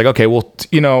that it's just like, okay, well,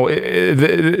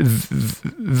 the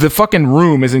fucking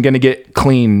room isn't going to get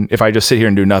clean if I just sit here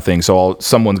and do nothing. So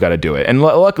someone's got to do it. And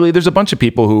luckily, there's a bunch of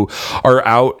people who are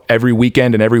out every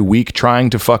weekend and every week trying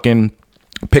to fucking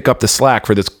pick up the slack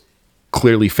for this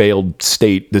clearly failed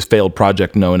state, this failed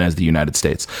project known as the United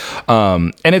States.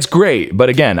 And it's great. But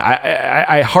again,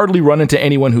 I hardly run into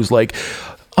anyone who's like,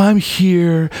 I'm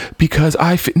here because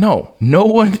no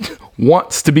one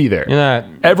wants to be there.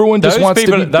 Everyone just wants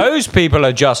to be. Those people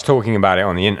are just talking about it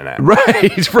on the internet.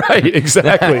 Right,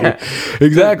 exactly.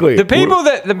 Exactly. The people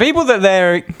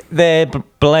that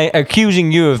they're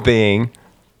accusing you of being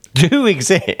do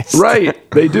exist, right?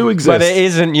 They do exist, but it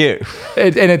isn't you,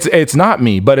 and it's not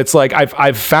me. But it's like I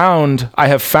have found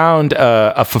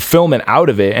a fulfillment out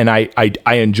of it, and I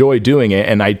enjoy doing it,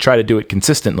 and I try to do it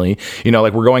consistently.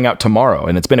 Like we're going out tomorrow,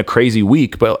 and it's been a crazy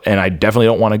week, and I definitely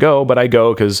don't want to go, but I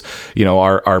go because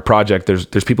our project.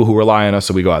 There's people who rely on us,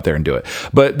 so we go out there and do it.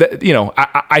 But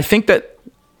I think that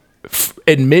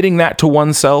admitting that to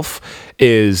oneself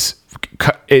is,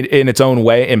 in its own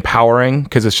way, empowering,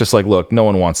 because it's just like, look, no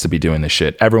one wants to be doing this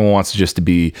shit. Everyone wants to just to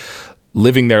be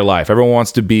living their life. Everyone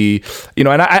wants to be, and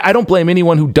I don't blame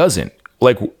anyone who doesn't.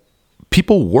 Like,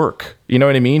 people work, you know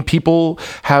what I mean? People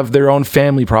have their own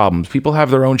family problems. People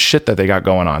have their own shit that they got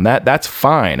going on. That's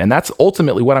fine. And that's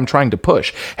ultimately what I'm trying to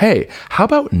push. Hey, how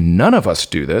about none of us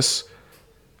do this?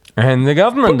 And the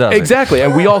government does exactly,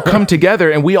 and we all come together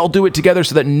and we all do it together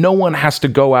so that no one has to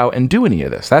go out and do any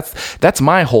of this. That's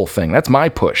my whole thing. That's my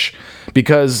push,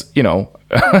 because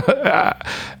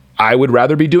I would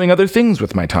rather be doing other things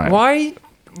with my time. Why?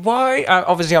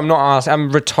 Obviously, I'm not asking.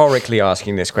 I'm rhetorically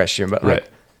asking this question, but right.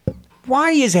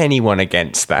 Why is anyone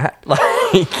against that?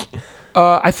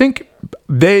 I think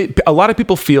a lot of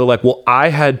people feel like, well, I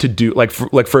had to do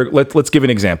let's give an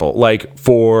example, like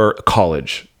for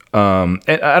college. And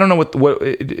I don't know what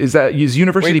is that? Is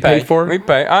university paid for? We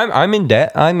pay. I'm in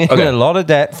debt. I'm in a lot of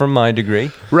debt from my degree.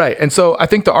 Right. And so I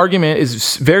think the argument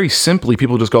is very simply,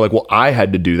 people just go like, well, I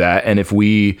had to do that, and if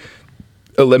we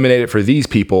eliminate it for these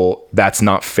people, that's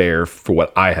not fair for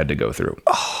what I had to go through.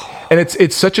 Oh. And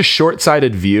it's such a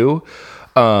short-sighted view.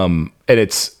 And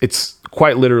it's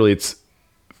quite literally, it's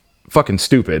fucking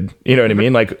stupid. You know what I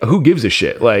mean? Like, who gives a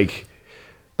shit? Like.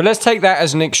 But let's take that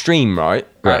as an extreme, right?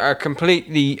 A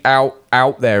completely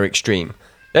out there extreme.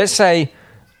 Let's say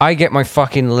I get my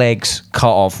fucking legs cut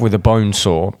off with a bone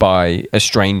saw by a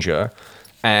stranger,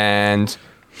 and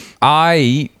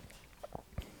that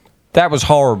was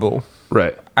horrible.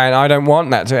 Right. And I don't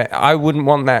want that I wouldn't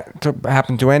want that to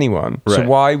happen to anyone. Right. So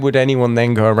why would anyone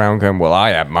then go around going, well, I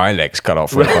had my legs cut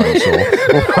off for a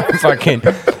dinosaur? Fucking.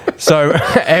 So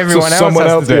everyone else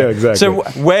has to do it. Yeah, exactly. So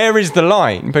where is the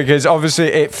line? Because obviously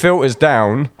it filters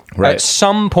down. Right. At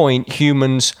some point,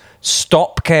 humans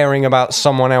stop caring about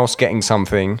someone else getting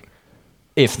something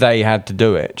if they had to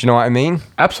do it. Do you know what I mean?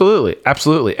 Absolutely.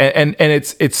 And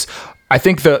it's I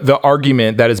think the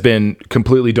argument that has been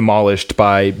completely demolished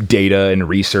by data and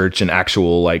research and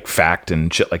actual like fact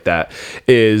and shit like that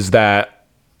is that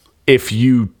if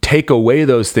you take away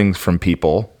those things from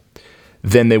people,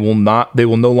 then they will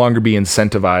no longer be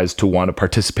incentivized to want to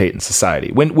participate in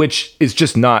society, which is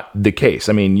just not the case.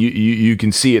 I mean, you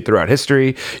can see it throughout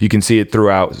history. You can see it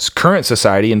throughout current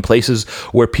society in places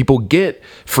where people get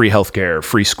free healthcare,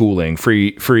 free schooling,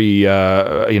 free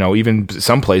even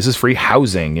some places free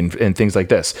housing and things like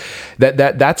this.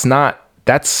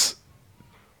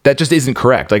 That just isn't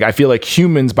correct. Like, I feel like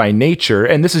humans by nature,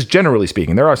 and this is generally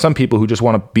speaking, there are some people who just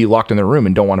want to be locked in their room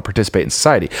and don't want to participate in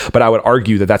society. But I would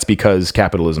argue that that's because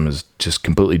capitalism has just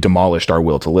completely demolished our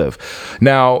will to live.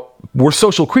 Now, we're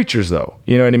social creatures, though.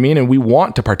 You know what I mean? And we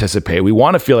want to participate. We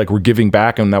want to feel like we're giving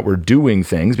back and that we're doing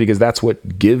things because that's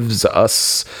what gives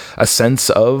us a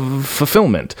sense of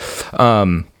fulfillment.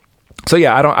 So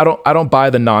yeah, I don't buy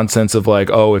the nonsense of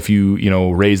like, oh, if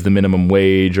you raise the minimum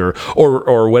wage or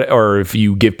if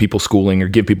you give people schooling or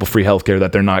give people free healthcare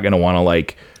that they're not going to want to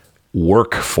like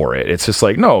work for it. It's just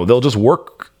like, no, they'll just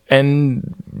work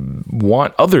and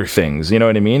want other things. You know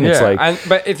what I mean? Yeah, it's like,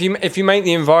 but if you make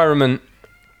the environment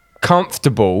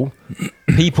comfortable,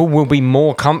 people will be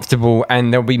more comfortable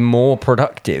and they'll be more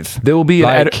productive. There will be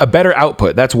a better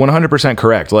output. That's 100%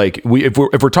 correct. Like if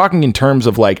we're talking in terms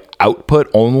of like output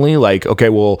only, like, okay,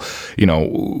 well,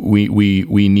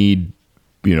 we need,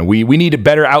 we need a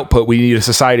better output. We need a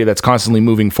society that's constantly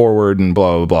moving forward and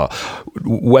blah, blah, blah.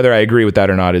 Whether I agree with that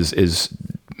or not is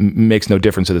makes no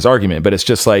difference to this argument, but it's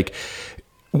just like,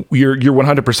 you're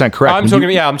 100% correct. I'm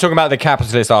talking about the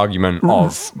capitalist argument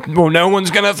of, well, no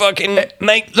one's gonna fucking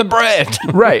make the bread.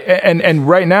 Right. And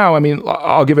right now, I mean,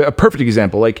 I'll give it a perfect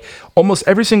example. Like almost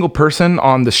every single person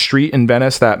on the street in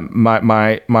Venice that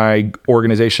my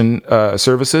organization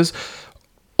services,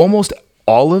 almost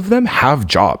all of them have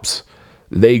jobs.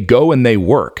 They go and they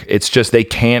work. It's just they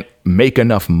can't make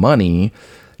enough money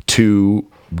to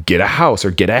get a house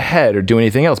or get ahead or do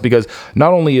anything else, because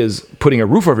not only is putting a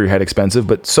roof over your head expensive,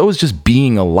 but so is just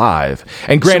being alive.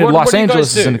 And granted, Los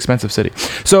Angeles is an expensive city.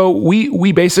 So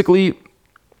we basically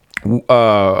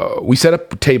we set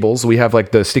up tables. We have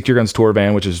like the Stick to Your Guns tour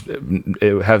van, which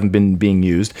it hasn't been being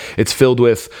used. It's filled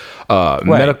with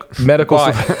medical.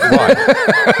 Why?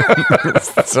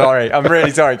 Sorry, I'm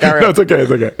really sorry. Carry on. No, it's okay.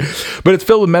 But it's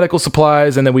filled with medical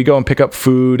supplies, and then we go and pick up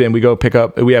food, and we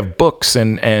have books,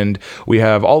 and we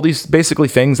have all these basically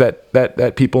things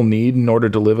that people need in order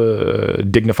to live a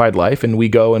dignified life. And we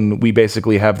go and we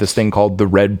basically have this thing called the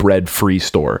Red Bread Free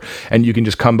Store, and you can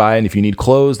just come by, and if you need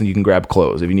clothes, then you can grab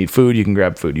clothes. If you need food, you can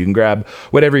grab food. You can grab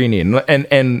whatever you need.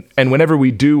 And whenever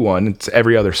we do one, it's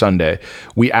every other Sunday,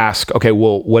 we ask, okay,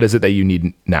 well, what is it that you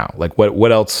need now? Like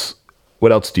what else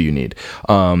do you need?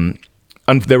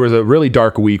 There was a really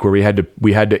dark week where we had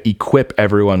to equip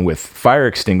everyone with fire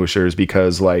extinguishers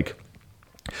because like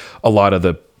a lot of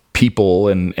the people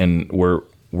and were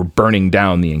burning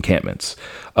down the encampments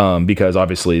because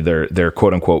obviously they're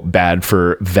quote unquote bad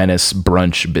for Venice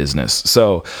brunch business.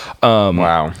 So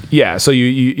wow, yeah. So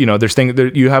you know there's things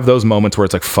you have those moments where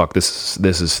it's like fuck this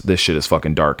shit is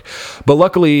fucking dark, but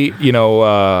luckily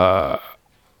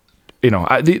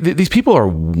these people are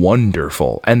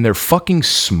wonderful and they're fucking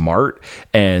smart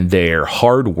and they're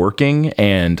hardworking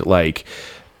and like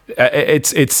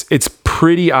it's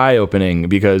pretty eye opening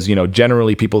because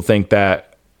generally people think that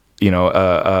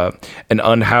an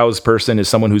unhoused person is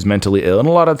someone who's mentally ill, and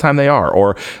a lot of the time they are,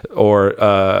 or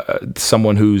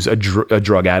someone who's a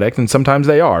drug addict, and sometimes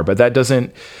they are. But that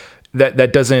doesn't mean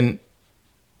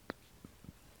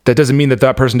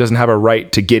that person doesn't have a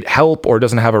right to get help or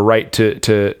doesn't have a right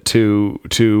to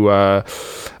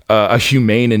a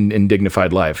humane and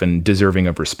dignified life and deserving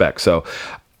of respect. So,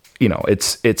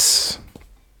 it's an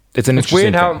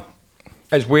interesting thing.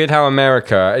 It's weird how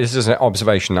America, this is an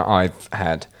observation that I've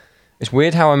had. It's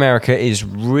weird how America is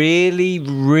really,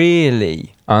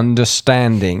 really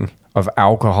understanding of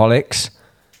alcoholics.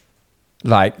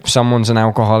 Like someone's an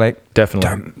alcoholic.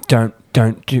 Definitely. Don't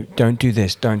do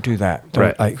this. Don't do that.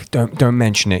 Don't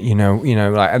mention it.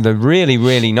 Like they're really,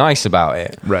 really nice about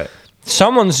it. Right.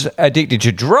 Someone's addicted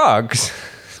to drugs.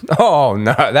 Oh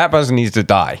no, that person needs to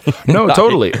die. No,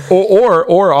 totally.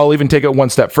 Or I'll even take it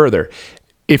one step further.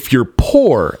 if you're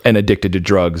poor and addicted to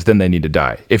drugs, then they need to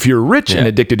die. If you're rich and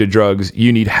addicted to drugs,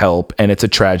 you need help, and it's a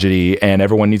tragedy, and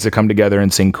everyone needs to come together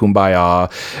and sing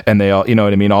Kumbaya, and they all, you know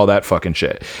what I mean, all that fucking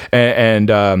shit. And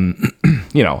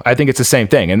you know, I think it's the same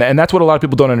thing, and that's what a lot of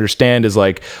people don't understand is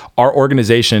like our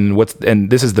organization. And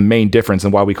this is the main difference,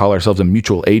 and why we call ourselves a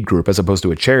mutual aid group as opposed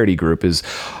to a charity group is,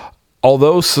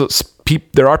 although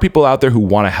there are people out there who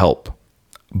want to help,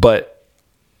 but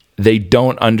they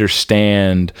don't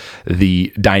understand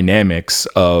the dynamics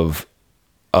of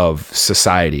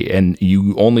society. And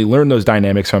you only learn those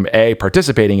dynamics from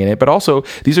participating in it, but also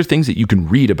these are things that you can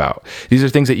read about. These are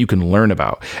things that you can learn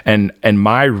about. And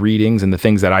my readings and the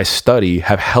things that I study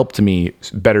have helped me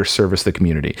better service the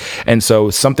community. And so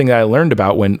something that I learned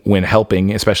about when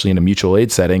helping, especially in a mutual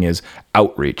aid setting, is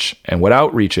outreach. And what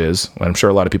outreach is, I'm sure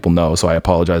a lot of people know, so I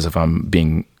apologize if I'm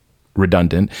being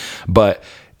redundant, but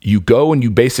you go and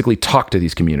you basically talk to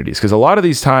these communities, because a lot of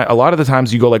the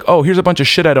times you go like, oh, here's a bunch of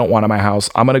shit I don't want in my house,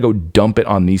 I'm gonna go dump it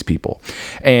on these people.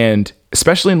 And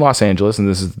especially in Los Angeles, and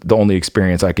this is the only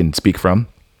experience I can speak from,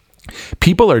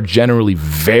 people are generally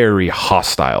very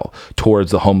hostile towards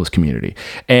the homeless community.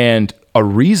 And a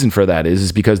reason for that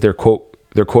is because they're quote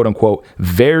unquote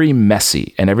very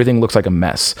messy and everything looks like a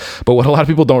mess. But what a lot of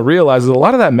people don't realize is a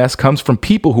lot of that mess comes from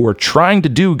people who are trying to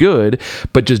do good,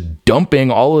 but just dumping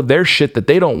all of their shit that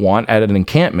they don't want at an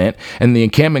encampment. And the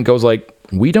encampment goes like,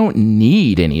 we don't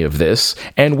need any of this,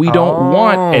 and we don't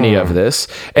want any of this.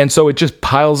 And so it just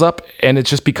piles up, and it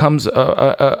just becomes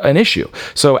an issue.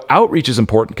 So outreach is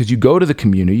important, because you go to the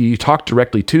community, you talk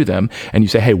directly to them, and you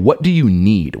say, hey, what do you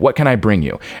need? What can I bring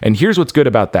you? And here's what's good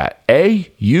about that.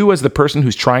 You as the person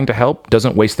who's trying to help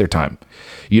doesn't waste their time.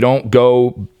 You don't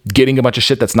go getting a bunch of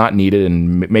shit that's not needed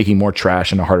and making more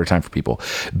trash and a harder time for people.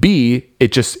 B,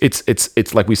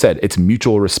 it's like we said, it's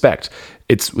mutual respect.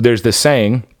 There's this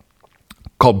saying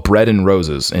called bread and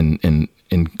roses in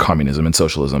communism and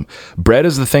socialism. Bread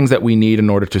is the things that we need in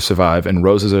order to survive, and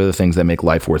roses are the things that make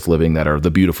life worth living, that are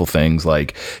the beautiful things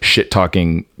like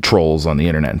shit-talking trolls on the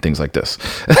internet and things like this.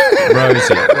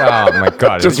 Rosie. Oh my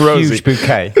God. Just rosy. Huge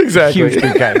bouquet. Exactly. Huge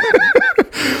bouquet.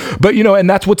 But, you know, and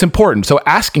that's what's important. So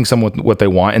asking someone what they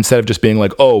want, instead of just being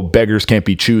like, oh, beggars can't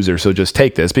be choosers, so just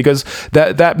take this, because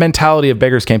that mentality of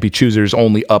beggars can't be choosers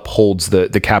only upholds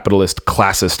the capitalist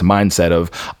classist mindset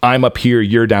of, I'm up here,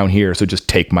 you're down here, so just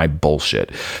take my bullshit.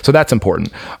 So that's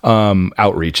important.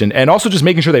 Outreach and also just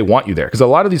making sure they want you there, because a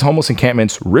lot of these homeless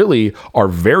encampments really are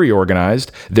very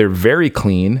organized. They're very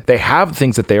clean. They have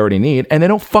things that they already need, and they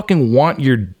don't fucking want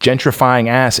your gentrifying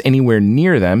ass anywhere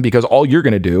near them, because all you're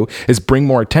going to do is bring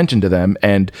more attention to them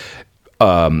and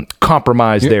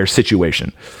compromise their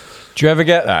situation. Do you ever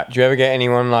get that? Do you ever get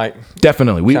anyone like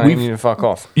definitely we need to fuck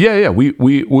off? Yeah. We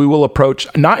will approach,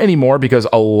 not anymore, because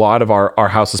a lot of our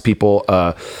houseless people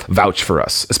vouch for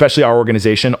us, especially our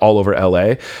organization all over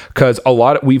LA, because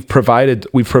we've provided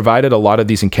a lot of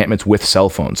these encampments with cell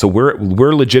phones, so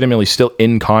we're legitimately still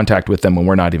in contact with them when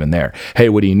we're not even there. Hey,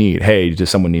 what do you need? Hey, does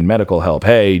someone need medical help?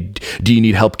 Hey, do you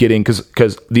need help getting,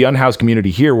 because the unhoused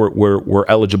community here, we're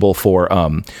eligible for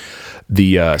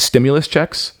the stimulus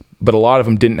checks, but a lot of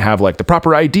them didn't have like the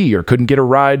proper ID or couldn't get a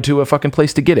ride to a fucking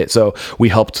place to get it. So we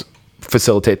helped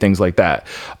facilitate things like that.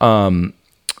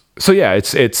 So yeah,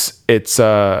 it's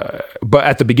but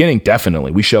at the beginning,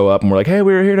 definitely we show up and we're like, hey,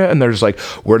 we're here to, and they're just like,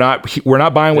 we're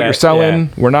not buying what you're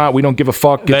selling. Yeah. We don't give a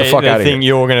fuck. Get the fuck out of here. They think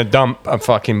you're going to dump a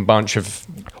fucking bunch of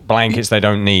blankets they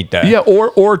don't need there. Yeah.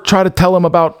 Or try to tell them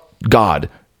about God.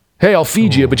 Hey, I'll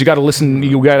feed you, but you got to listen.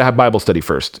 You got to have Bible study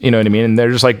first. You know what I mean? And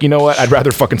they're just like, you know what? I'd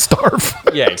rather fucking starve.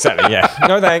 Yeah, exactly. Yeah.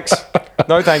 No, thanks.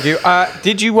 No, thank you.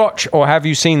 Did you watch or have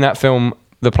you seen that film,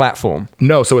 The Platform?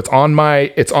 No. So it's on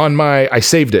my, I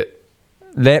saved it.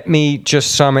 Let me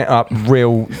just sum it up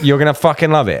real. You're going to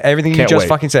fucking love it. Everything you just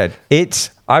fucking said.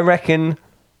 I reckon,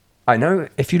 I know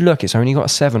if you look, it's only got a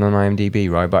 7 on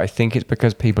IMDb, right? But I think it's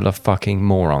because people are fucking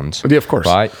morons. Yeah, of course.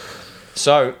 Right?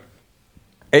 So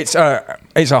it's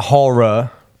a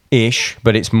horror-ish,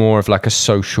 but it's more of like a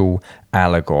social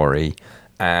allegory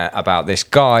about this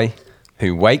guy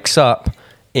who wakes up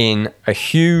in a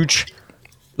huge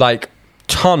like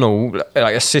tunnel,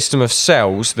 like a system of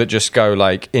cells that just go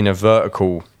like in a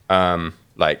vertical,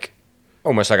 like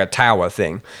almost like a tower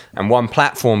thing, and one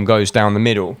platform goes down the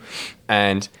middle,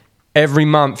 and every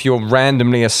month you're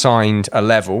randomly assigned a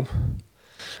level.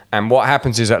 And what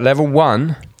happens is at level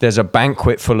 1, there's a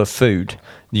banquet full of food.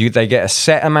 They get a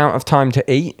set amount of time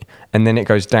to eat, and then it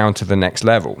goes down to the next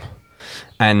level.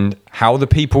 And how the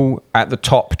people at the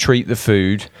top treat the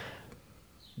food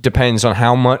depends on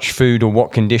how much food or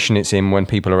what condition it's in when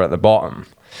people are at the bottom.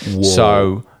 Whoa.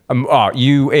 So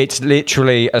It's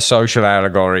literally a social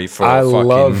allegory for. I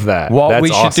love that. What That's we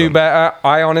should awesome. do better.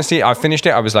 I finished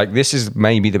it. I was like, this is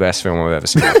maybe the best film I've ever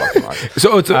seen in my fucking life.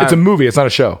 So it's a movie. It's not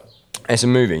a show. It's a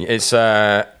movie. It's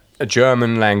a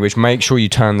German language. Make sure you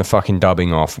turn the fucking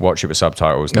dubbing off. Watch it with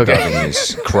subtitles. The dubbing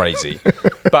is crazy.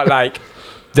 But like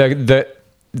the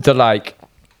like.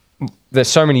 There's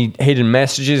so many hidden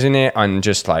messages in it and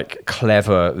just like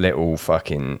clever little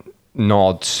fucking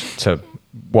nods to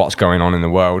what's going on in the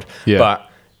world. Yeah. But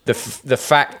the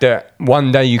fact that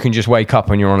one day you can just wake up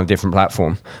and you're on a different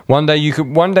platform. One day you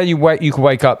could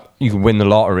wake up, you could win the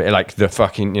lottery, like the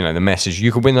fucking, the message.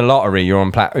 You could win the lottery, you're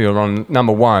on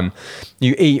number one.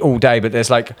 You eat all day, but there's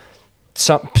like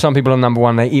some people on number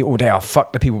one, they eat all day.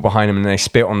 Fuck the people behind them and they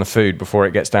spit on the food before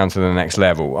it gets down to the next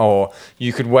level. Or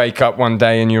you could wake up one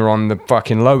day and you're on the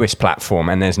fucking lowest platform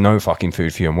and there's no fucking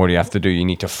food for you. And what do you have to do? You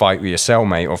need to fight with your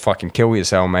cellmate or fucking kill your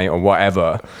cellmate or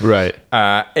whatever. Right.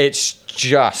 It's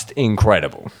just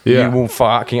incredible. Yeah. You will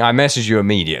fucking... I messaged you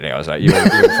immediately. I was like, you'll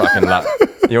fucking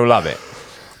you'll love it.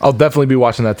 I'll definitely be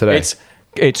watching that today.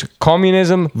 It's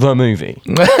Communism, the movie.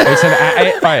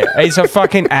 It's a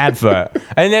fucking advert.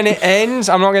 And then it ends.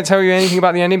 I'm not going to tell you anything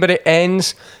about the ending, but it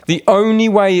ends the only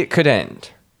way it could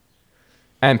end.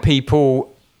 And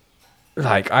people,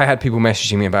 like, I had people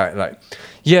messaging me about it, like,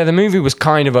 yeah, the movie was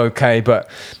kind of okay, but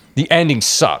the ending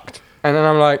sucked. And then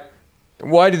I'm like,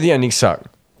 why did the ending suck?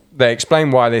 They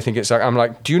explain why they think it sucked. I'm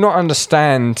like, do you not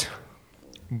understand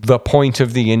the point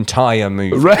of the entire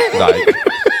movie? Right. Like...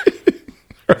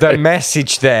 The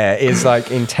message there is like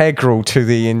integral to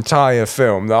the entire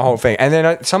film, the whole thing. And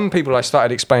then some people I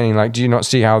started explaining, like, do you not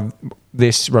see how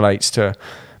this relates to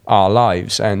our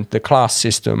lives and the class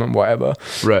system and whatever?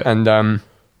 Right. And a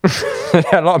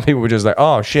lot of people were just like,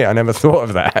 oh shit, I never thought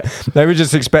of that. They were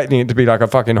just expecting it to be like a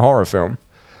fucking horror film.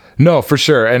 No, for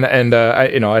sure, and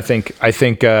I think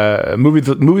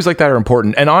movies like that are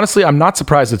important. And honestly, I'm not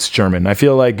surprised it's German. I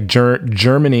feel like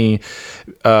Germany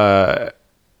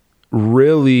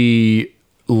really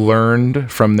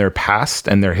learned from their past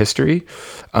and their history.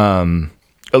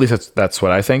 At least that's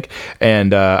what I think.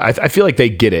 And I feel like they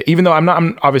get it, even though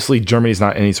I'm obviously Germany's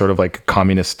not any sort of like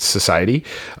communist society.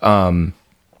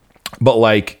 But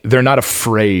like, they're not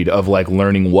afraid of like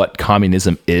learning what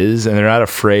communism is. And they're not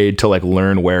afraid to like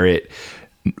learn where it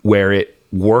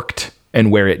worked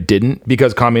and where it didn't,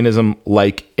 because communism,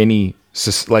 like any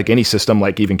system,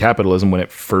 like even capitalism, when it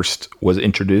first was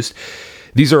introduced,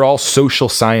 these are all social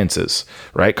sciences,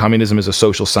 right? Communism is a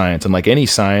social science, and like any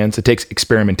science, it takes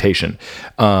experimentation.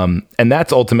 And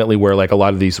that's ultimately where like a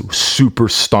lot of these super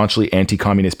staunchly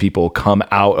anti-communist people come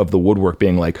out of the woodwork,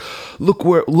 being like, look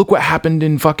what happened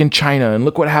in fucking China, and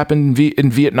look what happened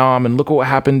in Vietnam, and look what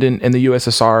happened in the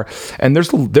USSR. And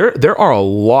there are a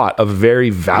lot of very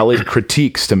valid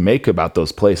critiques to make about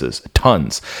those places,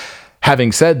 tons.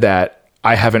 Having said that,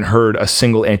 I haven't heard a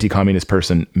single anti-communist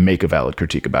person make a valid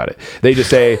critique about it. They just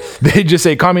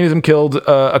say communism killed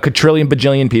a quadrillion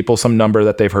bajillion people, some number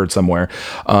that they've heard somewhere.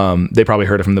 They probably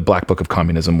heard it from the Black Book of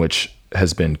Communism, which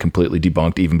has been completely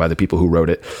debunked even by the people who wrote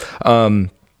it.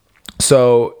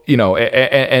 So,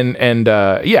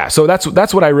 so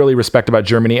that's what I really respect about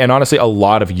Germany, and honestly, a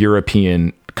lot of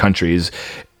European countries.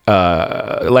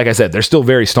 Like I said, they're still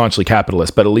very staunchly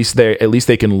capitalist, but at least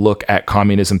they can look at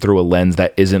communism through a lens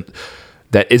that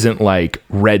isn't like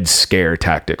Red Scare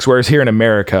tactics. Whereas here in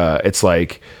America, it's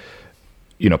like,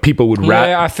 people would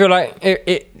I feel like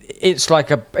it's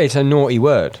like it's a naughty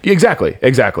word. Exactly.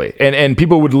 And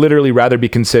people would literally rather be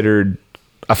considered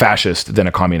a fascist than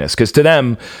a communist, because to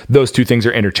them, those two things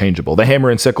are interchangeable. The hammer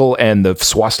and sickle and the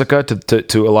swastika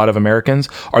to a lot of Americans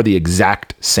are the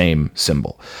exact same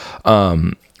symbol.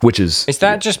 Is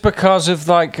that just because of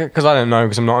like, because I don't know,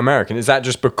 because I'm not American, is that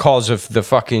just because of the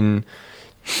fucking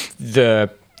the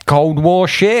Cold War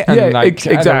shit and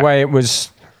the way it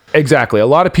was? Exactly. A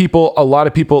lot of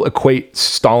people equate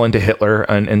Stalin to Hitler,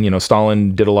 and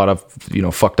Stalin did a lot of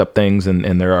fucked up things,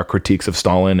 and there are critiques of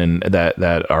Stalin and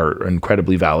that are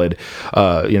incredibly valid.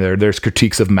 There's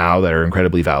critiques of Mao that are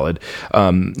incredibly valid.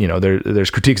 There's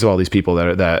critiques of all these people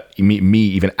that me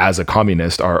even as a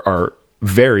communist are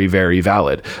very, very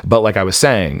valid. But like I was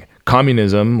saying,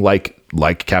 communism, like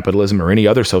capitalism or any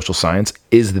other social science,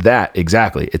 is that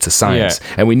exactly. It's a science,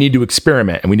 and we need to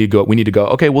experiment, and we need to go.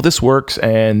 Okay, well, this works,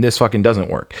 and this fucking doesn't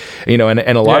work. And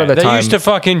a lot of the time, they used to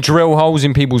fucking drill holes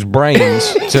in people's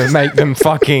brains to make them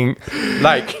fucking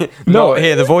not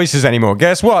hear the voices anymore.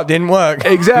 Guess what? Didn't work.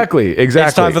 Exactly.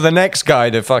 It's time for the next guy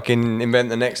to fucking invent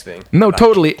the next thing. No,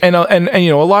 totally. And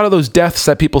a lot of those deaths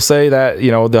that people say that the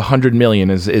 100 million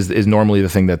is normally the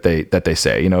thing that they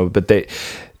say. But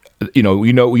you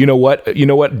know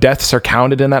what deaths are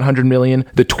counted in that 100 million?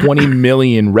 The 20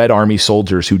 million Red Army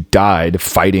soldiers who died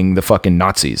fighting the fucking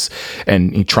Nazis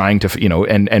and trying to,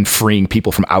 and freeing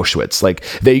people from Auschwitz. Like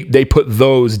they put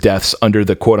those deaths under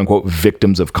the quote unquote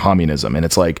victims of communism. And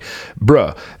it's like,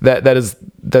 bruh,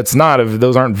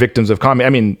 those aren't victims of communism. I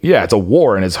mean, yeah, it's a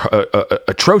war and it's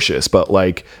atrocious, but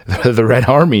like the Red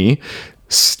Army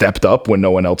stepped up when no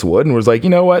one else would and was like, you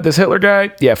know what, this Hitler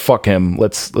guy, yeah, fuck him.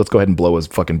 Let's go ahead and blow his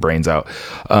fucking brains out.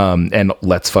 And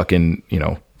let's fucking,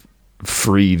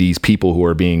 free these people who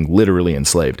are being literally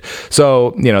enslaved.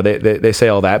 So, they say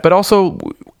all that, but also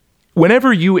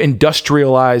whenever you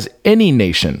industrialize any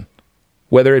nation,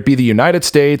 whether it be the United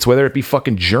States, whether it be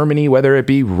fucking Germany, whether it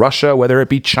be Russia, whether it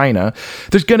be China,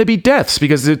 there's going to be deaths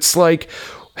because it's like,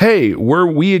 hey,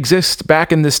 we exist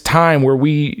back in this time where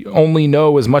we only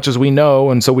know as much as we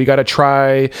know. And so we got to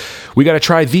try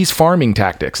these farming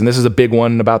tactics. And this is a big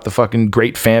one about the fucking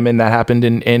Great Famine that happened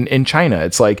in China.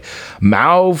 It's like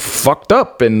Mao fucked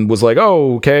up and was like,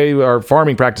 oh, okay, our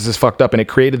farming practices fucked up. And it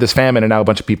created this famine and now a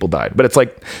bunch of people died. But it's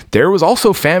like, there was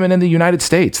also famine in the United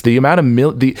States. The amount of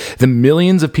the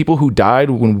millions of people who died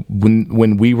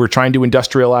when we were trying to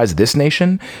industrialize this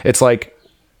nation, it's like,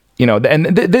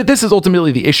 this is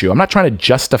ultimately the issue. I'm not trying to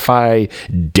justify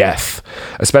death,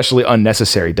 especially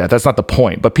unnecessary death. That's not the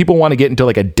point. But people want to get into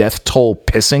like a death toll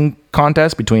pissing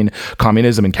contest between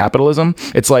communism and capitalism.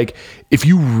 It's like, if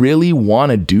you really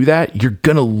want to do that, you're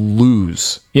going to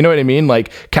lose. You know what I mean?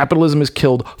 Like, capitalism has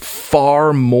killed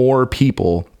far more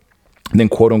people than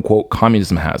quote unquote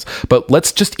communism has. But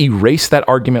let's just erase that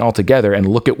argument altogether and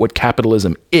look at what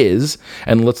capitalism is,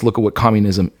 and let's look at what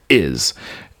communism is.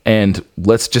 And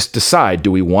let's just decide, do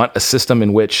we want a system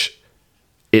in which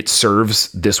it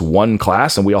serves this one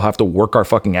class and we all have to work our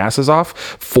fucking asses off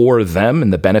for them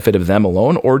and the benefit of them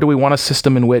alone? Or do we want a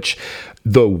system in which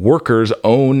the workers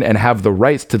own and have the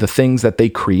rights to the things that they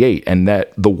create, and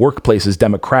that the workplace is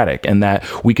democratic, and that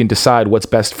we can decide what's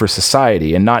best for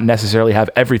society and not necessarily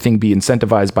have everything be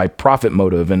incentivized by profit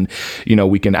motive? And,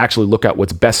 we can actually look at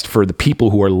what's best for the people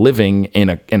who are living in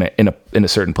a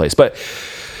certain place. But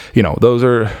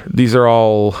these are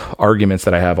all arguments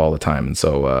that I have all the time. And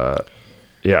so,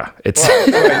 it's.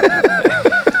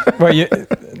 Well,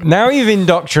 now you've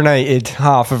indoctrinated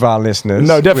half of our listeners.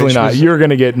 No, definitely not. You're going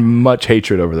to get much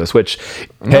hatred over this, which,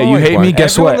 hey, you hate me,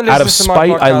 guess what? Out of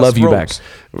spite, I love you back.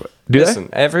 Listen,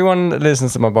 everyone that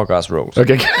listens to my podcast rules.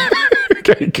 Okay.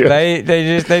 Okay,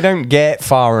 good. They don't get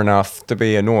far enough to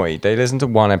be annoyed. They listen to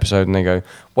one episode and they go,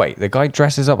 wait, the guy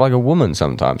dresses up like a woman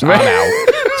sometimes. I'm out.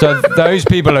 So those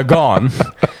people are gone.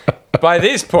 By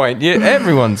this point,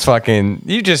 everyone's fucking.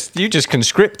 You just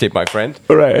conscripted, my friend.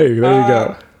 All right, hey, there you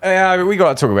go. Yeah, we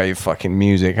got to talk about your fucking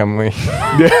music, haven't we?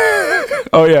 Yeah.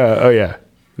 Oh yeah.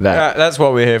 That's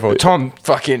what we're here for.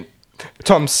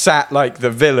 Tom sat like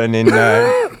the villain in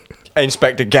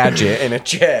Inspector Gadget in a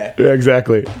chair. Yeah,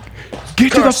 exactly.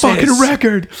 Get to the fucking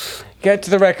record. Get to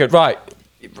the record, right?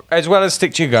 As well as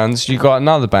Stick to Your Guns, you got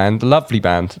another band, a lovely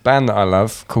band that I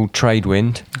love, called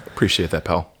Tradewind. Appreciate that,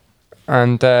 pal.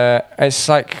 And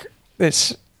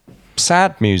it's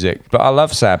sad music, but I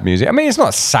love sad music. I mean, it's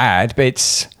not sad, but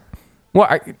it's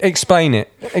what? Explain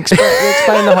it.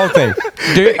 Explain the whole thing.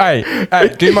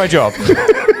 Do my job.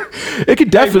 It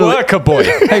could definitely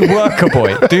Hey, worker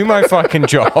boy, do my fucking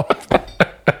job.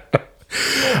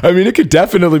 I mean, it could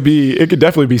definitely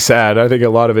be sad. I think a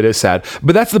lot of it is sad,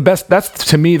 but that's the best. That's,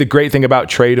 to me, the great thing about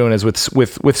Tradewind is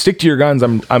with Stick to Your Guns.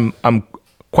 I'm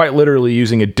quite literally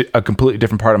using a completely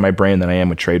different part of my brain than I am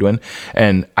with Tradewind,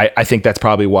 and I think that's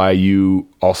probably why you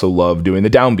also love doing the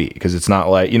downbeat, because it's not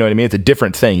like, you know what I mean. It's a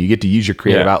different thing. You get to use your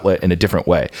creative outlet in a different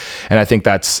way, and I think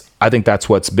that's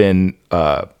what's been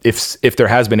if there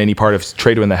has been any part of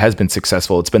Tradewind that has been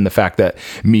successful, it's been the fact that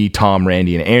me, Tom,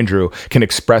 Randy, and Andrew can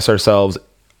express ourselves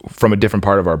from a different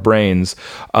part of our brains,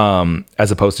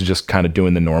 as opposed to just kind of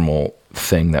doing the normal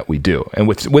thing that we do. And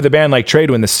with a band like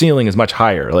Tradewind, the ceiling is much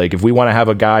higher. Like, if we want to have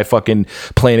a guy fucking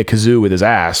playing a kazoo with his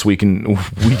ass, we can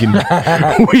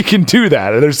we can do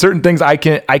that. And there's certain things I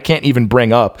can't even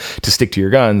bring up to Stick to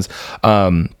Your Guns,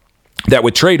 that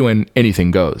with Tradewind anything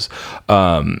goes.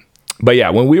 But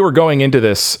yeah, when we were going into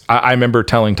this, I remember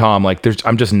telling Tom, like,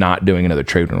 I'm just not doing another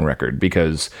Tradewind record,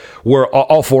 because we're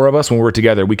all four of us, when we're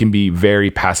together, we can be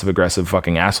very passive aggressive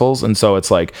fucking assholes. And so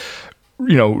it's like,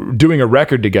 doing a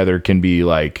record together can be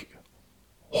like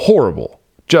horrible,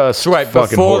 Just So wait, fucking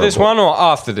before horrible. this one or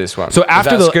after this one? So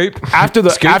after Is the that a scoop? after the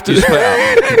Scoop? after You split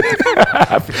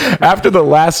up. after the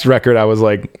last record, I was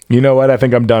like, you know what? I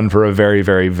think I'm done for a very,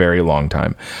 very, very long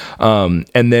time.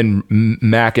 And then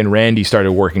Mac and Randy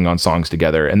started working on songs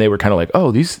together, and they were kind of like,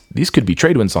 oh, these could be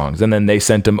Tradewind songs. And then they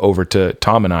sent them over to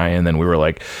Tom and I, and then we were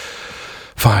like,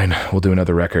 fine, we'll do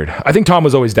another record. I think Tom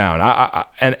was always down.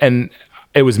 And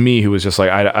it was me who was just like,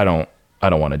 I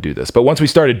don't want to do this. But once we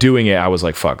started doing it, I was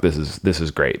like, fuck, this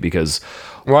is great, because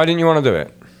Why didn't you want to do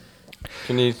it?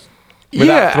 Can you,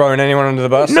 without throwing anyone under the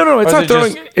bus? No, it's Or not is it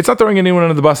throwing it's not throwing anyone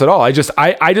under the bus at all. I just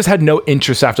had no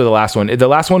interest after the last one. The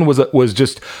last one was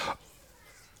just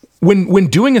when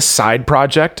doing a side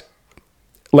project,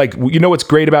 like, you know what's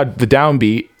great about the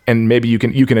Downbeat, and maybe you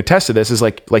can attest to this, is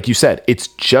like you said, it's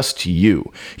just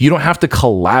you. You don't have to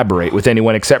collaborate with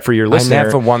anyone except for your listener.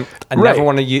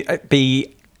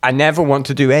 I never want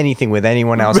to do anything with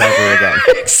anyone else ever again.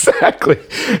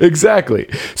 Exactly.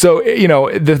 So, you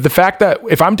know, the fact that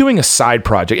if I'm doing a side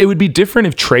project, it would be different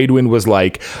if Tradewind was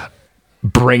like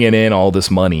bringing in all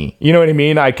this money. You know what I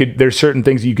mean? There's certain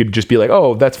things you could just be like,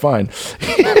 oh, that's fine.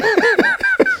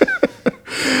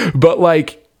 But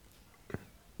like,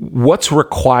 what's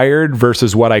required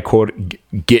versus what I quote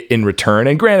get in return.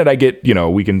 And granted, I get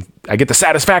the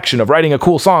satisfaction of writing a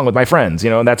cool song with my friends,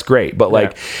 and that's great. But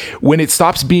like, when it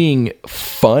stops being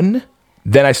fun,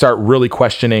 then I start really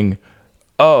questioning,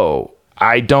 oh,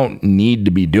 I don't need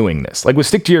to be doing this. Like with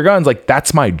Stick to Your Guns, like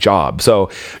that's my job.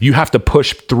 So you have to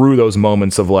push through those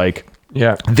moments of like,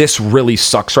 this really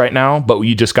sucks right now, but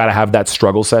you just got to have that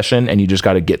struggle session and you just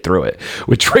got to get through it.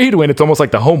 With Tradewind, it's almost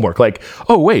like the homework. Like,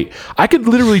 oh wait, I could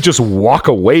literally just walk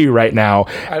away right now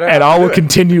and I will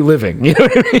continue living. You know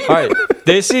what I mean? Right.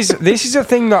 This is a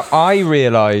thing that I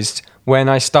realized when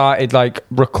I started like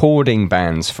recording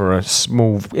bands for a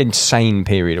small, insane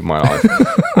period of my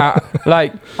life.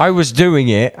 Like I was doing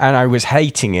it and I was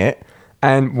hating it.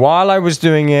 And while I was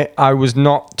doing it, I was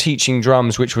not teaching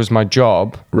drums, which was my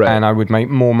job, and I would make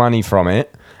more money from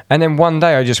it. And then one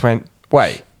day I just went,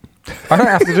 wait, I don't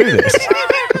have to do this.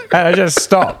 And I just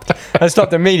stopped. I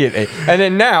stopped immediately. And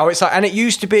then now it's like, and it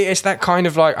used to be, it's that kind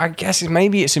of like, I guess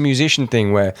maybe it's a musician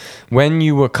thing where when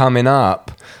you were coming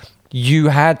up, you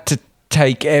had to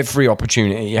take every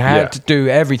opportunity. You had to do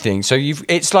everything. So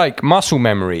it's like muscle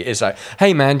memory. It's like,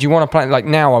 hey man, do you want to play? Like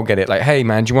now I'll get it. Like, hey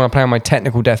man, do you want to play on my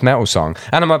technical death metal song?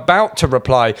 And I'm about to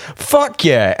reply, fuck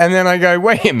yeah. And then I go,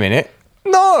 wait a minute.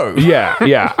 No. Yeah.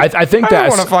 I think I don't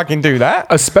want to fucking do that.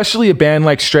 Especially a band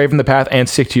like Stray from the Path and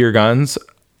Stick to Your Guns.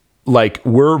 Like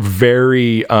we're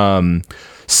very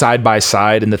side by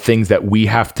side in the things that we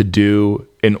have to do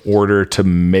in order to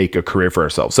make a career for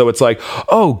ourselves. So it's like,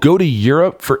 oh, go to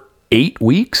Europe for 8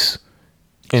 weeks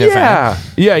in a van.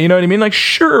 Yeah, you know what I mean? Like,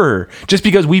 sure. Just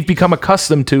because we've become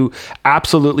accustomed to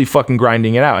absolutely fucking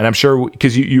grinding it out. And I'm sure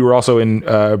because you were also in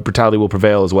Brutality Will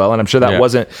Prevail as well. And I'm sure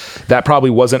that probably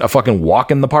wasn't a fucking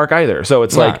walk in the park either. So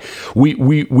it's like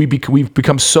we've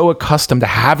become so accustomed to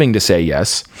having to say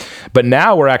yes. But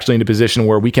now we're actually in a position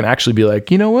where we can actually be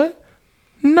like, you know what?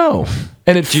 No.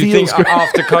 And it feels think good.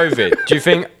 After COVID,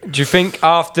 do you think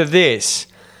after this,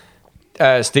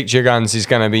 Stick to Your Guns is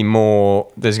going to be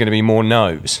more, there's going to be more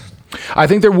no's? I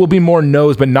think there will be more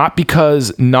no's, but not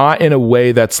in a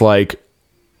way that's like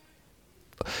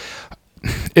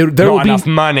not enough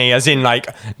money, as in like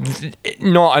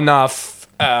not enough.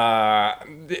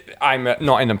 I'm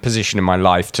not in a position in my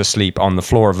life to sleep on the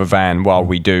floor of a van while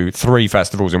we do 3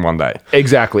 festivals in one day.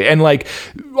 Exactly. And like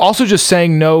also just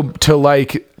saying no to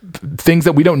like things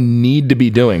that we don't need to be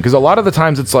doing, because a lot of the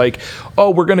times it's like, oh,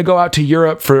 we're going to go out to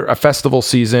Europe for a festival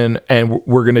season and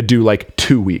we're going to do like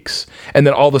 2 weeks, and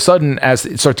then all of a sudden as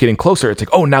it starts getting closer, it's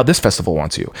like, oh, now this festival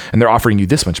wants you and they're offering you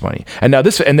this much money, and now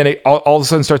this, and then it all of a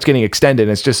sudden starts getting extended.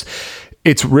 And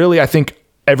it's really, I think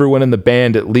everyone in the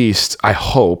band, at least I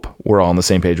hope we're all on the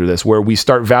same page with this, where we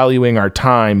start valuing our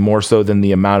time more so than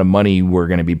the amount of money we're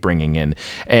going to be bringing in.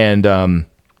 And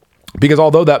because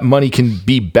although that money can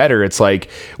be better, it's like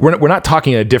we're not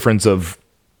talking a difference of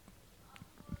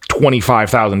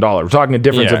 $25,000. We're talking a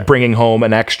difference of bringing home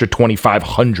an extra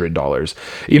 $2,500,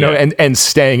 you know, and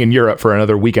staying in Europe for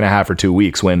another week and a half or 2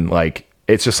 weeks when like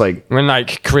it's just like when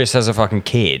like Chris has a fucking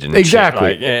kid and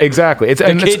exactly. It's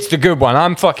the kid's the good one.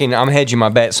 I'm hedging my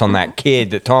bets on that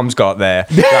kid that Tom's got there.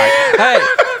 Like, hey.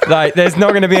 Like, there's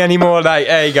not going to be any more like,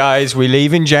 hey guys, we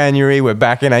leave in January, we're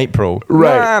back in April.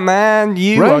 Right. Nah, man,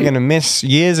 you are going to miss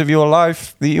years of your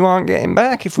life that you aren't getting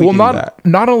back if we do that.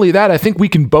 Not only that, I think we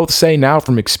can both say now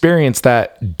from experience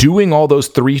that doing all those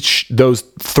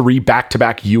three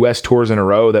back-to-back US tours in a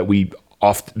row that we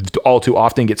all too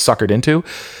often get suckered into,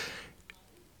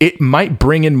 it might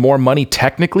bring in more money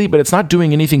technically, but it's not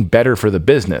doing anything better for the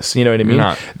business. You know what I mean?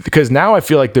 No. Because now I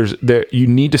feel like you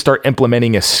need to start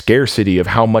implementing a scarcity of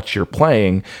how much you're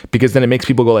playing, because then it makes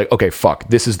people go like, okay, fuck,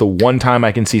 this is the one time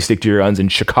I can see Stick to Your Guns in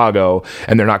Chicago,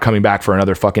 and they're not coming back for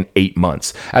another fucking 8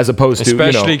 months, as opposed to,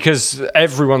 especially because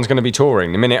everyone's going to be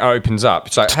touring the minute it opens up.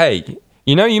 It's like, hey,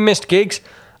 you missed gigs.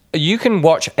 You can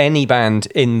watch any band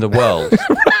in the world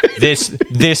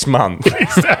this month.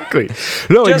 Exactly.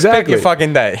 No, Just exactly. pick your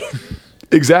fucking day.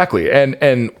 Exactly.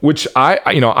 And which I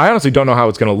honestly don't know how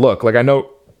it's going to look. Like, I know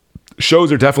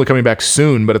shows are definitely coming back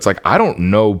soon, but it's like, I don't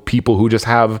know people who just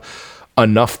have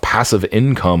enough passive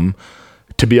income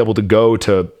to be able to go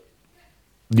to,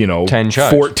 10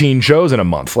 shows. 14 shows in a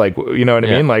month. Like, you know what I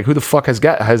mean? Like, who the fuck has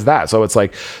that? So it's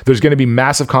like, there's going to be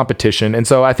massive competition. And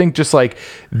so I think just like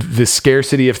the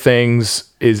scarcity of things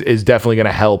is definitely going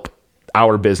to help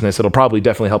our business. It'll probably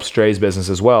definitely help Stray's business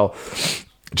as well,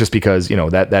 just because,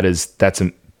 that's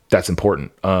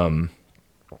important. And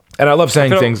I love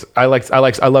saying things. I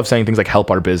love saying things like help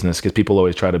our business, because people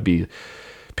always try to be,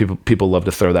 people love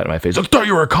to throw that in my face. I thought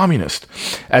you were a communist,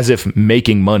 as if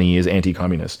making money is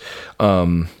anti-communist.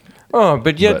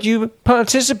 But yet you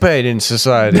participate in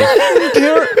society.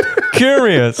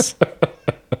 Curious.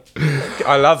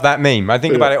 I love that meme. I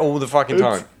think about it all the fucking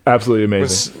time. It's absolutely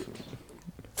amazing.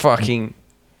 Fucking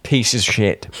pieces of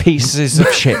shit.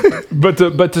 But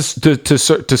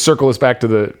to circle us back to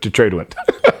Tradewind.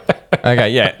 Okay,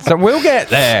 yeah. So we'll get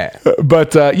there.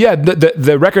 But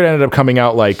the record ended up coming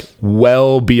out like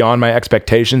well beyond my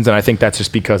expectations, and I think that's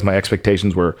just because my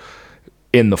expectations were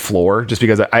in the floor, just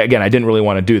because I didn't really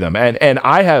want to do them, and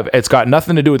it's got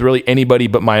nothing to do with really anybody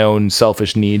but my own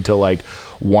selfish need to like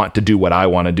want to do what I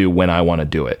want to do when I want to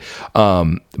do it.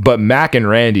 But Mac and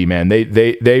Randy, man,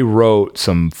 they wrote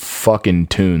some fucking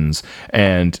tunes,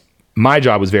 and my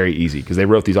job was very easy because they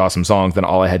wrote these awesome songs. Then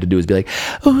all I had to do was be like,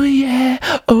 oh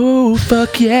yeah, oh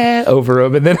fuck yeah, over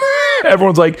them, and then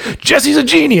everyone's like, Jesse's a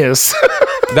genius.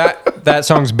 That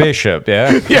song's Bishop,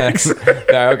 yeah? Yes.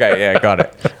 Okay, yeah, got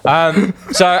it.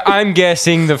 So I'm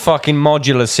guessing the fucking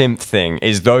modular synth thing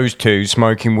is those two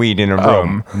smoking weed in a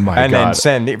room, God. then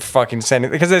send it,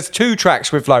 because there's 2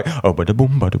 tracks with like, oh, bada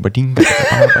boom, bada ba-ding.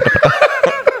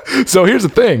 So here's the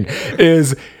thing: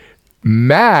 is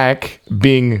Mac,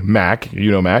 being Mac,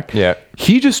 Mac, yeah,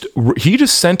 he just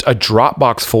sent a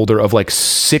Dropbox folder of like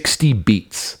 60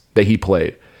 beats that he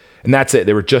played. And that's it.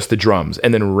 They were just the drums.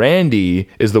 And then Randy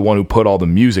is the one who put all the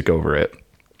music over it.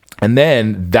 And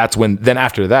then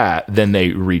after that,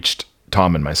 they reached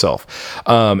Tom and myself.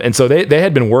 And so they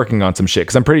had been working on some shit,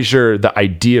 because I'm pretty sure the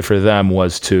idea for them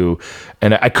was to,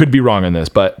 and I could be wrong on this,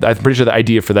 but I'm pretty sure the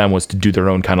idea for them was to do their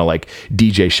own kind of like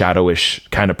DJ Shadowish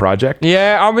kind of project.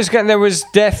 Yeah, I was getting, there's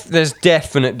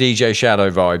definite DJ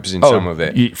Shadow vibes in some of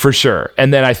it. For sure.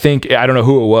 And then I don't know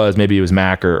who it was, maybe it was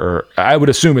Mac, or I would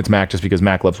assume it's Mac, just because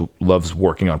Mac loves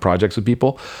working on projects with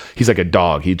people. He's like a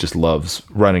dog. He just loves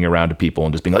running around to people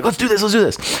and just being like, let's do this.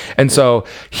 And so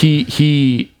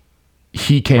he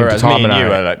came to Tom and I.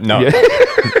 Were like, no. Yeah.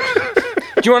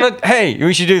 Do you want to? Hey,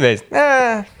 we should do this.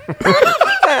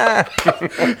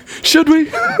 Should we?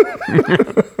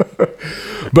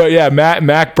 But yeah,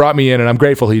 Mac brought me in, and I'm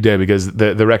grateful he did, because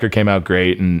the record came out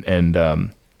great, and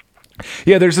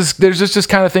there's this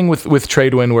kind of thing with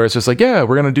Tradewind where it's just like, yeah,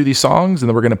 we're gonna do these songs, and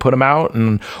then we're gonna put them out,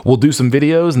 and we'll do some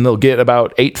videos, and they'll get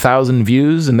about 8,000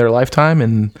 views in their lifetime,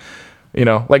 and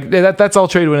like that's all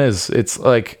Tradewind is. It's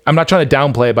like, I'm not trying to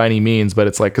downplay it by any means, but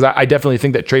it's like, because I definitely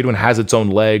think that Tradewind has its own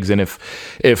legs, and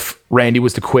if Randy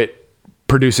was to quit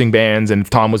producing bands, and if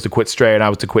Tom was to quit Stray, and I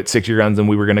was to quit Stick to Your Guns, and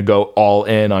we were going to go all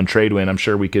in on Tradewind, I'm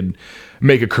sure we could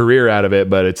make a career out of it.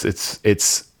 But it's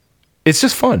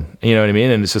just fun, you know what I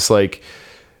mean? And it's just like,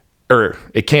 or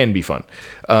it can be fun.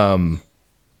 From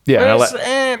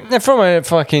a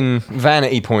fucking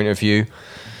vanity point of view,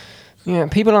 yeah,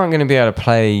 people aren't going to be able to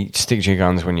play Stick to Your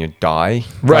Guns when you die.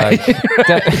 Right.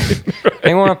 Like,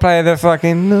 they want to play the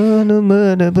fucking...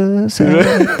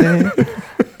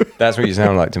 That's what you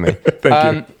sound like to me.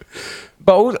 Thank you.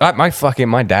 But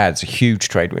my dad's a huge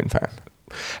Tradewind fan.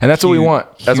 And that's what we want.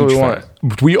 That's what we want.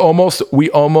 We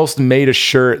almost made a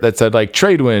shirt that said like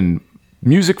Tradewind,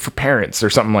 music for parents,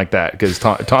 or something like that, because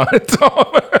Tom's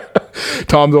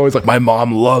always like, my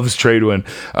mom loves Tradewind,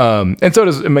 and so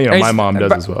does my mom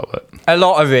does as well. But a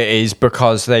lot of it is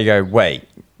because they go, wait,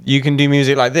 you can do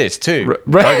music like this too.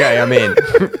 Right. Okay, I'm in.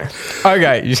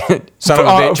 Okay, son of a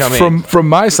bitch, I'm in. From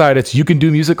my side, it's, you can do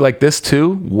music like this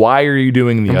too. Why are you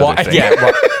doing the other thing?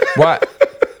 Yeah.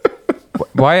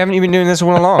 Why haven't you been doing this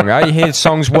all along? I hear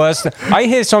songs worse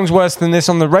than this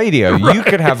on the radio. You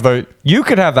could have that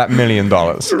 $1 million.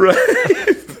 Right.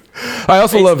 I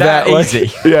also love that.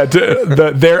 Easy.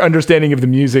 Their understanding of the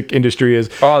music industry is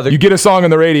you get a song on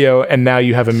the radio and now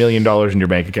you have $1 million in your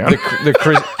bank account.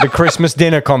 The Christmas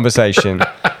dinner conversation.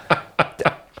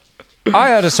 I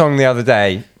heard a song the other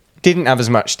day. Didn't have as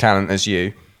much talent as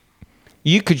you.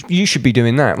 You should be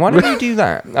doing that. Why don't you do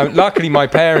that? Luckily, my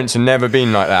parents have never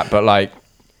been like that. But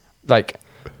like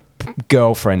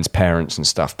girlfriends' parents and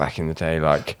stuff back in the day.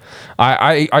 Like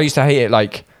I used to hate it.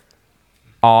 Like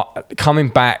coming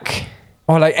back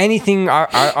or like anything.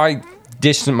 I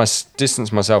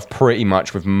distance myself pretty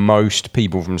much with most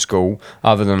people from school,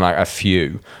 other than like a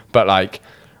few. But like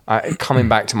coming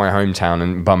back to my hometown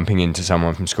and bumping into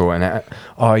someone from school and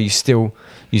you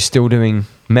still doing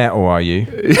metal, are you?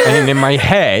 And in my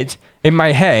head,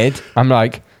 I'm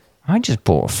like, I just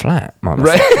bought a flat, motherfucker.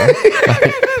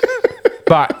 Right.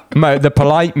 But the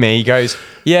polite me goes,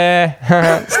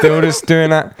 yeah, still just doing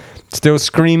that, still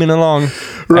screaming along.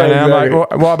 Right, and I'm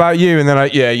like, what about you? And they're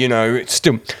like, yeah, it's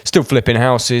still flipping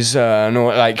houses,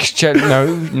 no, like,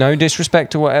 no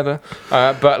disrespect or whatever.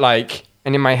 But like,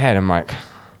 and in my head, I'm like,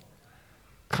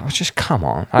 just come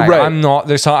on. I'm not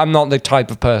the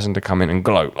type of person to come in and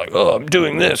gloat like, oh, I'm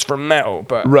doing this from metal.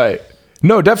 But right.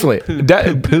 No, definitely.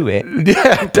 Poo it.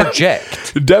 Yeah,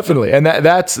 project. Definitely. And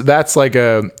that's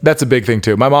a big thing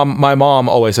too. My mom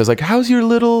always says like, how's your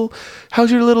little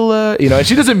and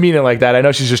she doesn't mean it like that. I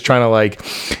know she's just trying to like,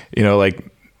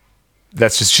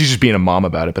 she's just being a mom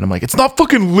about it. But I'm like, it's not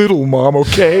fucking little, Mom,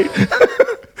 okay?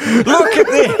 Look at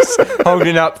this.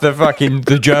 Holding up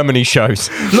the Germany shows.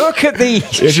 Look at these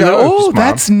shows. Like, oh,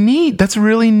 that's neat. That's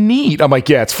really neat. I'm like,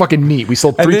 yeah, it's fucking neat. We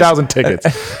sold 3,000 tickets.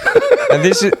 And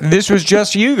this was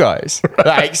just you guys.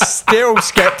 Like, still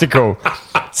skeptical.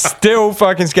 Still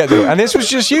fucking skeptical. And this was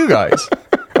just you guys.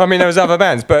 I mean, there was other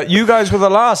bands, but you guys were the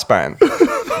last band.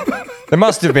 There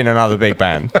must have been another big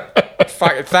band.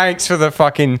 Thanks for the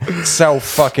fucking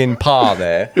self-fucking par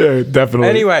there. Yeah, definitely.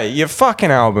 Anyway, your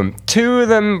fucking album. 2 of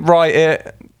them write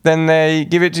it, then they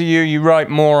give it to you, you write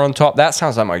more on top. That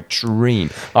sounds like my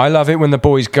dream. I love it when the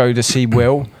boys go to see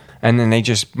Will, and then they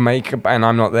just and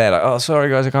I'm not there, like, oh, sorry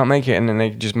guys, I can't make it. And then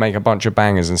they just make a bunch of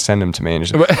bangers and send them to me and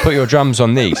just put your drums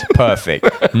on these.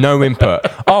 Perfect. No input.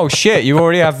 Oh shit, you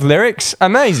already have lyrics?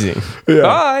 Amazing. Yeah,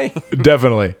 bye.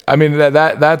 Definitely. I mean,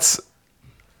 that's...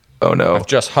 Oh no. I've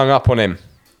just hung up on him.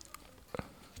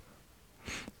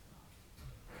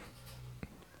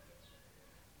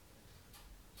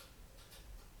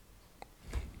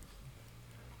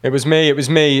 It was me.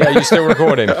 Are you still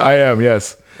recording? I am,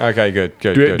 yes. Okay, good.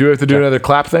 Do we have to do another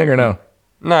clap thing or no?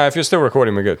 No, if you're still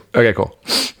recording, we're good. Okay, cool.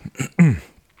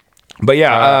 But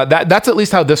yeah, that's at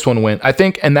least how this one went, I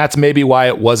think, and that's maybe why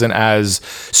it wasn't as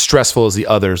stressful as the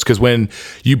others. Because when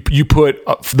you put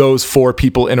those 4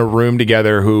 people in a room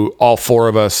together, who all 4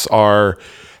 of us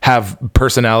have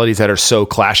personalities that are so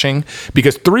clashing,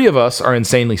 because 3 of us are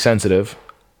insanely sensitive,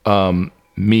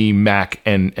 me, Mac,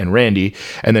 and Randy,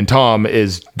 and then Tom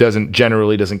doesn't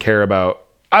care about.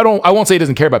 I won't say he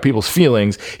doesn't care about people's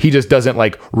feelings. He just doesn't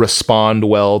like respond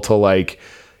well to like.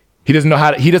 He doesn't know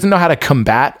how to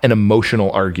combat an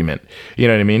emotional argument. You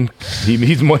know what I mean?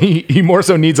 He more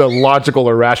so needs a logical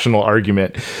or rational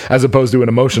argument as opposed to an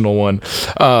emotional one.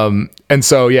 And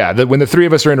so yeah, when the 3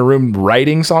 of us are in a room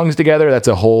writing songs together, that's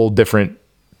a whole different.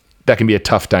 That can be a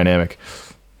tough dynamic.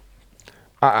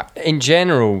 In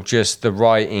general, just the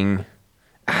writing.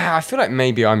 I feel like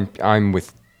maybe I'm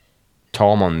with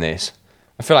Tom on this.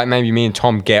 I feel like maybe me and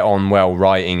Tom get on well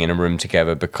writing in a room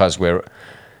together because we're.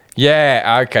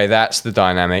 Yeah, okay, that's the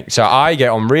dynamic. So I get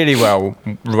on really well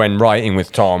when writing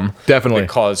with Tom. Definitely.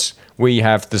 Because we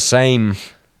have the same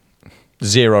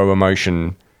zero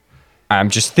emotion. I'm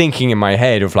just thinking in my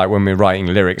head of like when we're writing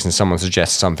lyrics and someone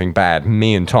suggests something bad,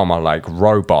 me and Tom are like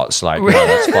robots. Like, no,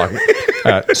 that's fucking...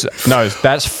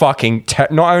 that's fucking...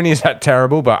 not only is that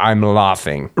terrible, but I'm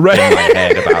laughing in my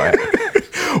head about it.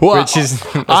 Well, which is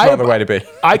not the way to be.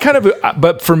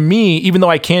 But for me, even though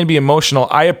I can be emotional,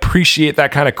 I appreciate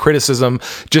that kind of criticism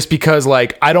just because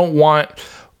like I don't want,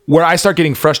 where I start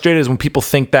getting frustrated is when people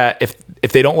think that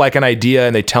if they don't like an idea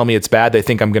and they tell me it's bad, they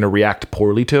think I'm going to react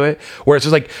poorly to it. Where it's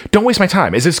just like, don't waste my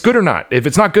time. Is this good or not? If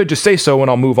it's not good, just say so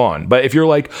and I'll move on. But if you're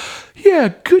like, yeah,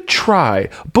 good try,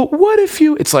 but what if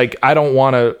it's like, I don't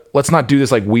want to, let's not do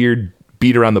this like weird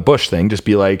beat around the bush thing. Just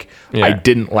be like, yeah. I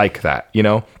didn't like that,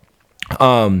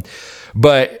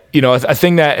 But a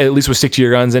thing that at least would stick to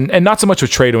your guns, and not so much with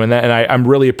Tradewind, and I'm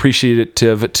really appreciative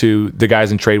to the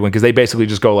guys in Tradewind because they basically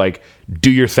just go like,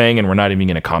 do your thing, and we're not even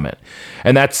going to comment,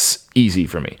 and that's easy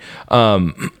for me.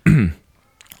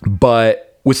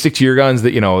 But with Stick to Your Guns,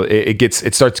 that, you know,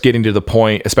 it starts getting to the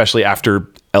point, especially after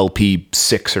LP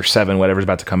 6 or 7, whatever's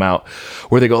about to come out,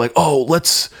 where they go like, oh,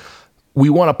 we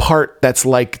want a part that's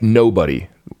like Nobody,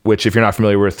 which, if you're not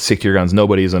familiar with Stick to Your Guns,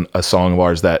 Nobody is a song of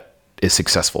ours that is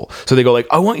successful. So they go like,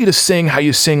 I want you to sing how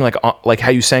you sing, like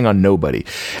how you sang on Nobody.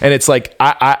 And it's like,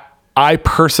 I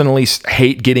personally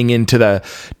hate getting into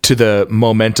the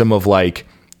momentum of like,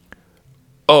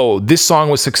 oh, this song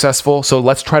was successful, so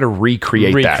let's try to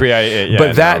recreate that. It, yeah.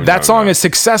 But that song is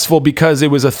successful because it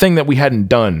was a thing that we hadn't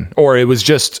done, or it was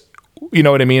just, you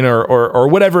know what I mean, or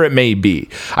whatever it may be.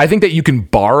 I think that you can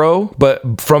borrow,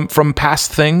 but from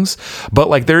past things, but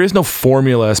like there is no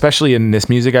formula, especially in this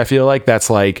music. I feel like that's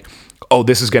like, oh,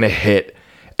 this is gonna hit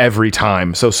every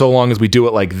time. So long as we do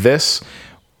it like this,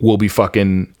 we'll be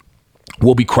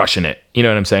crushing it. You know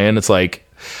what I'm saying? It's like,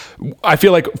 I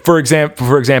feel like, for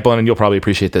example, and you'll probably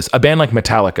appreciate this, a band like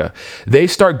Metallica, they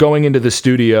start going into the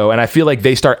studio, and I feel like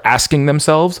they start asking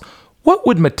themselves, what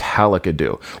would Metallica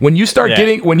do? When you start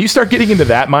getting into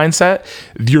that mindset,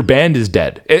 your band is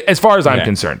dead, as far as I'm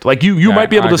concerned. Like you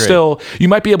might be able to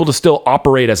still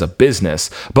operate as a business,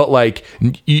 but like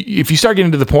if you start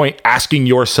getting to the point asking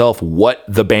yourself what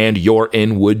the band you're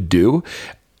in would do,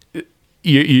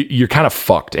 you're kind of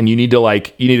fucked, and you need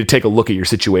to take a look at your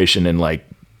situation and, like,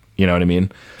 you know what I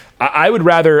mean? I would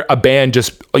rather a band like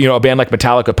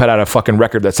Metallica put out a fucking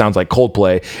record that sounds like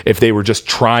Coldplay if they were just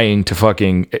trying to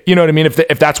fucking, you know what I mean?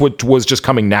 If that's what was just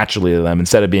coming naturally to them,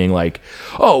 instead of being like,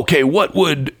 oh, okay, what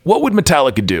would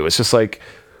Metallica do? It's just like,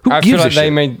 who gives a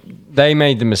shit? They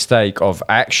made the mistake of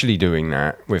actually doing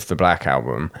that with the Black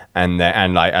Album, and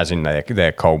like as in their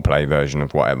Coldplay version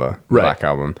of whatever, Black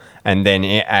Album, and then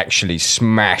it actually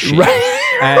smashing,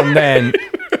 and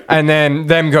then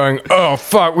them going, oh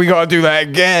fuck, we gotta do that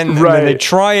again. And then they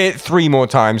try it 3 more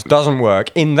times, doesn't work.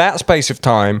 In that space of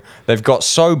time, they've got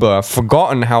sober,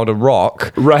 forgotten how to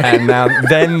rock, and now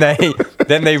then they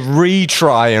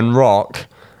retry and rock.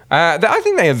 I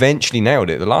think they eventually nailed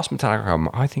it. The last Metallica album,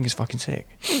 I think, is fucking sick.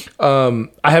 I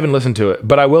haven't listened to it,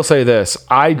 but I will say this: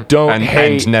 I don't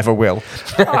hate. And never will.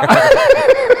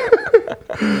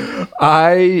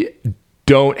 I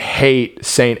don't hate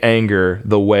Saint Anger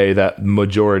the way that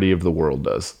majority of the world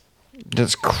does.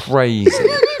 That's crazy.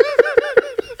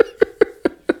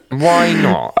 Why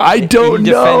not? I don't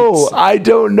know.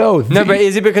 No, but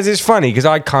is it because it's funny? Because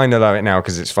I kind of love it now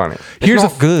because it's funny. It's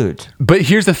not good. But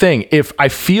here's the thing. If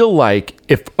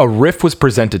a riff was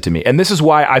presented to me, and this is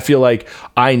why I feel like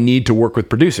I need to work with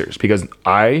producers, because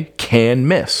I can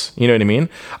miss. You know what I mean?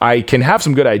 I can have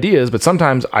some good ideas, but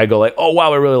sometimes I go like, oh,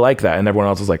 wow, I really like that. And everyone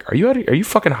else is like, are you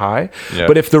fucking high? Yeah.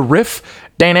 But if the riff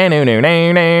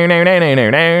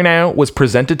was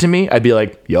presented to me, I'd be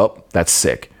like, yup, that's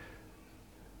sick.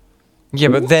 Yeah,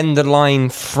 but then the line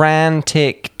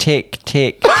frantic, tick,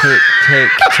 tick, tick, tick,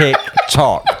 tick,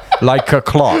 tock, like a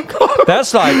clock.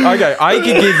 That's like, okay, I could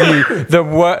give you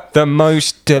the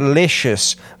most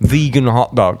delicious vegan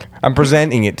hot dog. I'm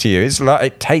presenting it to you. It's like,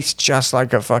 it tastes just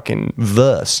like a fucking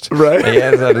Wurst. Right. It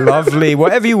has a lovely,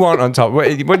 whatever you want on top. What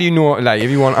do you know? Like, if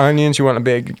you want onions, you want a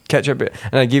bit of ketchup,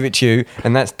 and I give it to you,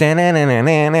 and that's and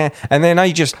then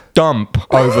I just dump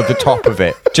over the top of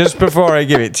it just before I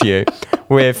give it to you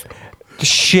with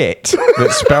shit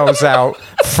that spells out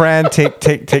frantic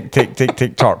tick tick tick tick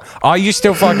tick tock. Are you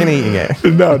still fucking eating it?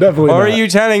 No, definitely not. Or are you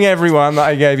telling everyone that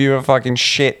I gave you a fucking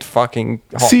shit fucking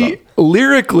hot dog?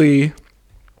 Lyrically,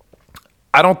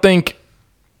 I don't think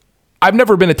I've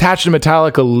never been attached to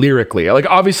Metallica lyrically. Like,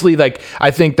 obviously, like, I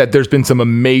think that there's been some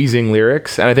amazing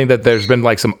lyrics, and I think that there's been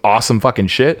like some awesome fucking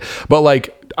shit, but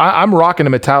like I'm rocking to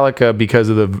Metallica because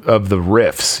of the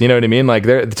riffs. You know what I mean? Like,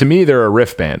 to me, they're a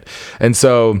riff band, and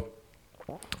so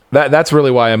that's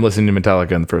really why I'm listening to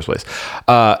Metallica in the first place.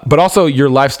 But also, your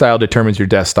lifestyle determines your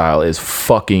death style is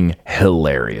fucking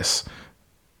hilarious.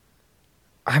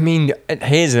 I mean,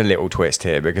 here's a little twist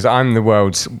here, because I'm the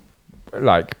world's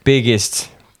like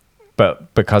biggest,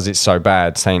 but because it's so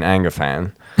bad, Saint Anger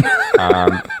fan.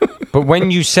 But when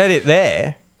you said it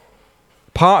there,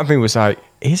 part of me was like,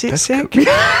 is it sick?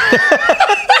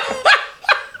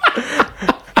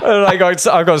 Like,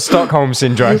 I've got Stockholm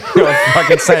syndrome. I've got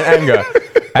fucking Saint Anger.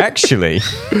 Actually,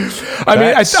 I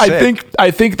mean,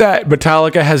 I think that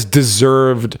Metallica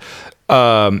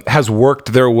has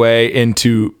worked their way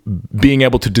into being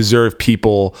able to deserve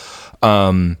people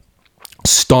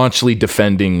staunchly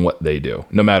defending what they do,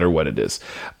 no matter what it is.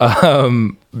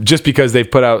 Just because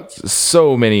they've put out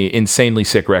so many insanely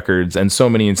sick records and so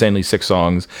many insanely sick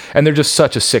songs, and they're just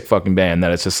such a sick fucking band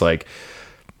that it's just like,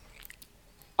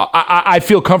 I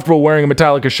feel comfortable wearing a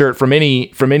Metallica shirt from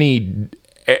any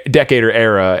decade or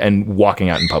era and walking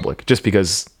out in public just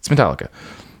because it's Metallica.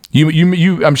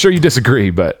 You I'm sure you disagree,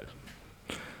 but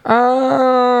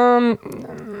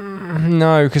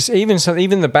no, because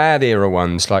even the bad era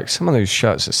ones, like some of those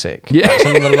shirts are sick. Yeah.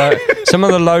 Like some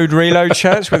of the load reload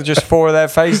shirts with just 4 of their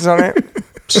faces on it.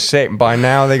 Sick. By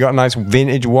now they got a nice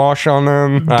vintage wash on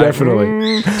them. Like,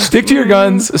 definitely. Stick to your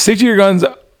guns. Stick to your guns.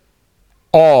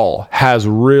 All has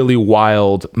really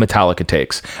wild Metallica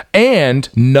takes, and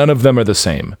none of them are the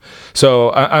same.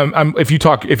 So if you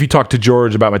talk to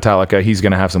George about Metallica, he's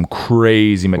gonna have some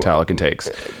crazy Metallica takes.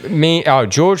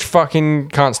 George fucking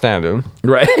can't stand him.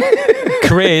 Right.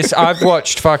 Chris, I've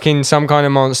watched fucking Some Kind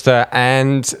of Monster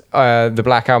and the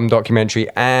Black Album documentary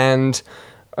and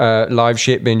live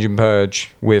shit binge and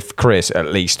purge with Chris at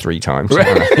least 3 times.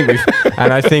 Right.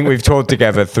 And I think we've toured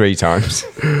together 3 times.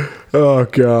 Oh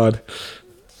God.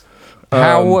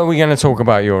 How are we going to talk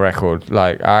about your record?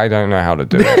 Like, I don't know how to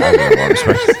do it. I don't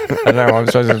know what I'm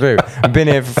supposed to do. I've been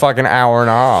here for fucking hour and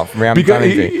a half. We haven't done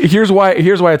anything. Here's why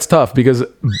it's tough, because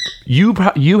you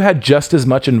had just as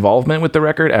much involvement with the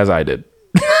record as I did.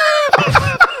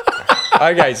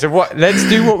 Okay, so let's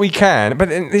do what we can. But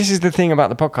this is the thing about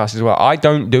the podcast as well. I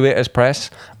don't do it as press.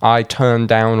 I turn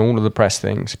down all of the press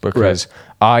things because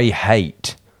I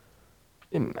hate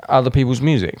other people's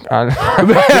music. I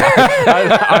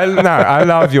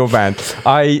love your band.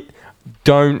 I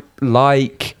don't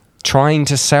like trying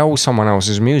to sell someone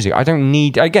else's music. I don't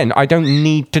need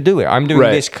to do it. I'm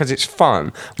doing this because it's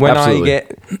fun. When Absolutely. I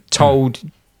get told, do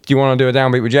you want to do a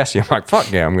downbeat with Jesse? I'm like, fuck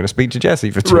yeah, I'm going to speak to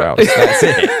Jesse for 2 hours. That's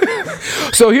it.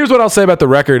 So here's what I'll say about the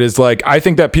record is, like, I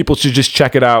think that people should just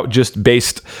check it out just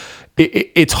based...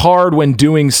 It's hard when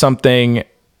doing something...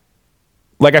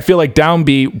 Like, I feel like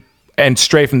Downbeat and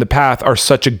Stray from the Path are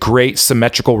such a great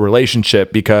symmetrical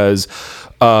relationship because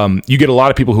you get a lot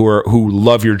of people who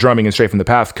love your drumming and Stray from the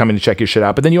Path coming to check your shit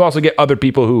out, but then you also get other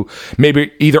people who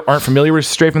maybe either aren't familiar with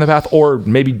Stray from the Path or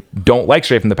maybe don't like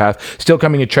Stray from the Path still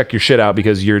coming to check your shit out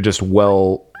because you're just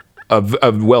a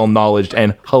well-knowledged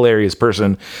and hilarious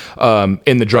person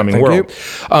in the drumming world.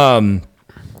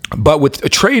 But with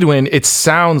Tradewind, it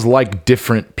sounds like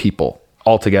different people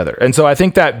altogether. And so I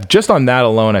think that just on that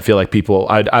alone, I feel like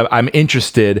I'm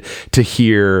interested to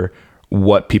hear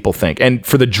what people think. And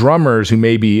for the drummers who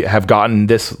maybe have gotten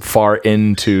this far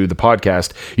into the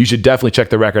podcast, you should definitely check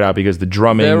the record out because the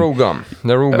drumming... They're all gone.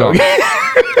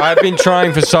 I've been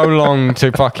trying for so long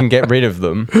to fucking get rid of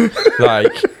them.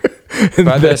 Like...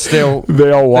 But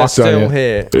they all walked on you.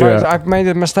 Here. Yeah. I've made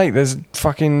a mistake. There's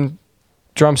fucking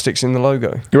drumsticks in the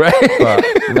logo. Right. But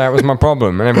that was my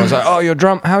problem. And everyone's like, oh,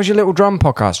 how's your little drum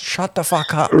podcast? Shut the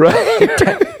fuck up. Right.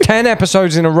 10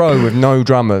 episodes in a row with no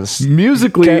drummers.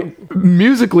 Musically,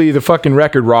 the fucking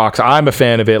record rocks. I'm a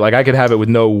fan of it. Like, I could have it with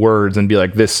no words and be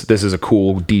like, this is a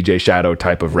cool DJ Shadow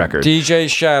type of record. DJ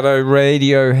Shadow,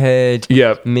 Radiohead,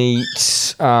 yep.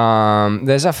 meets,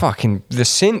 there's the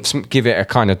synths give it a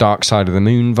kind of Dark Side of the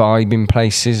Moon vibe in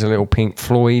places, a little Pink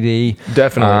Floyd-y.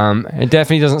 Definitely. It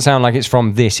definitely doesn't sound like it's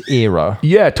from this era.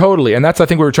 Yeah, totally. And that's, I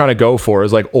think, what we're trying to go for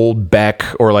is like old Beck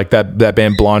or like that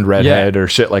band Blonde Redhead or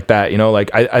shit like that. You know,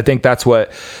 like I think that's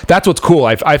what's cool.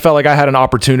 I felt like I had an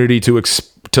opportunity to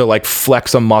like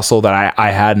flex a muscle that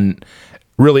I hadn't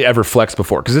really ever flexed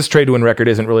before, because this Tradewind record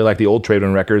isn't really like the old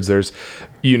Tradewind records. There's,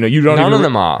 you don't none of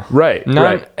them are right.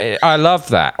 I love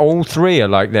that all 3 are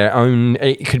like their own.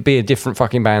 It could be a different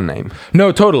fucking band name.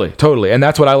 No, totally, and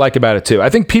that's what I like about it too. I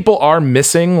think people are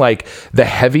missing like the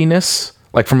heaviness,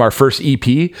 like from our first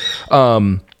EP,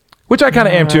 which I kind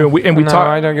of am too. And we talk.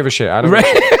 I don't give a shit. I don't.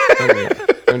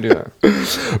 Don't do that.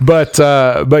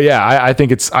 But yeah, I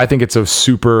think it's a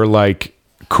super like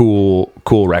cool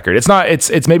record. It's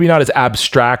maybe not as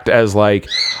abstract as like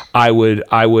I would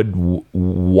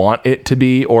want it to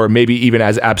be, or maybe even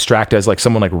as abstract as like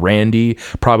someone like Randy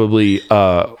probably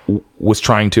was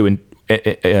trying to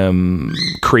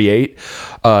create.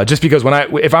 Just because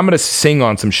if I'm gonna sing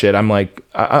on some shit, I'm like,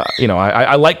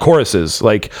 I like choruses.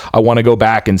 Like, I want to go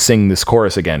back and sing this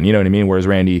chorus again. You know what I mean? Whereas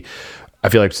Randy, I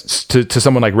feel like to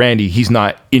someone like Randy, he's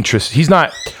not interested.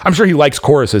 I'm sure he likes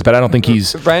choruses, but I don't think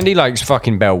Randy likes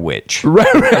fucking Bell Witch.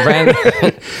 Randy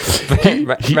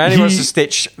wants to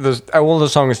stitch all the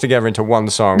songs together into one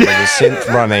song with a synth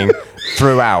running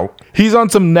throughout. He's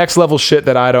on some next level shit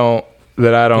that I don't.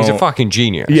 He's a fucking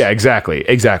genius. Yeah, exactly.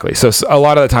 So a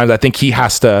lot of the times I think he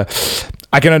has to...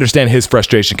 I can understand his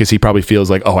frustration because he probably feels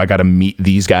like, oh, I got to meet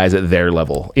these guys at their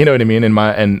level. You know what I mean? And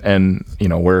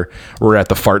we're at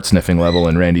the fart sniffing level,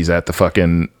 and Randy's at the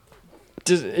fucking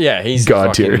he's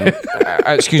god tier.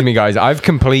 Excuse me, guys. I've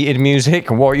completed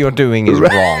music. What you're doing is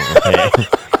wrong.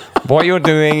 What you're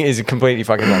doing is completely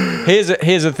fucking wrong.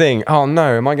 Here's a thing. Oh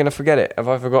no, am I going to forget it? Have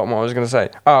I forgotten what I was going to say?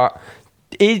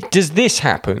 Does this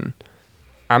happen?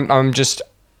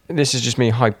 This is just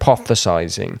me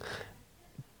hypothesizing.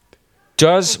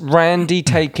 Does Randy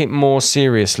take it more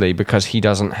seriously because he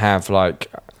doesn't have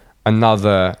like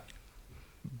another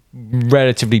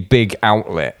relatively big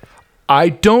outlet? I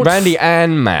don't. Randy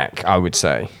and Mac, I would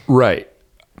say. Right.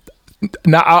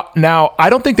 Now, I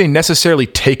don't think they necessarily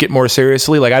take it more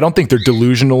seriously. Like, I don't think they're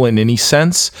delusional in any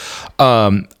sense.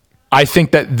 I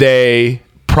think that they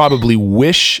probably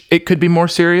wish it could be more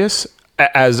serious,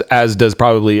 as does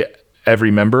probably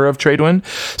every member of Tradewind.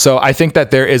 So I think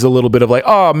that there is a little bit of like,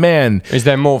 oh man, is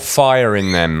there more fire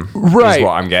in them? Right, is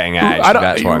what I'm getting at.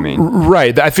 That's what I mean.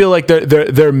 Right. I feel like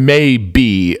there may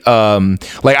be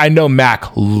like, I know Mac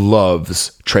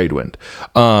loves Tradewind.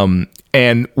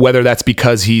 And whether that's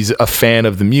because he's a fan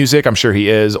of the music, I'm sure he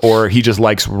is, or he just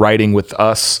likes writing with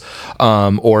us,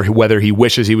 or whether he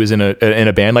wishes he was in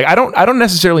a band. Like, I don't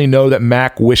necessarily know that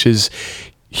Mac wishes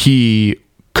he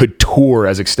could tour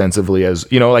as extensively as,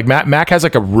 you know, like Mac has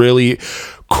like a really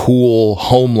cool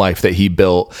home life that he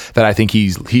built that I think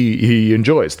he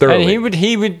enjoys thoroughly. And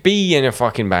he would be in a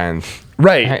fucking band.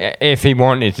 Right. If he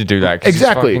wanted to do that.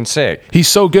 Exactly. He's fucking sick. He's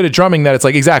so good at drumming that it's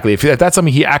like, exactly. If that's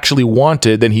something he actually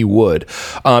wanted, then he would.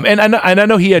 And I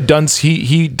know he had done,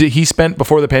 he spent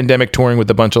before the pandemic touring with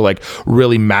a bunch of like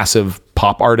really massive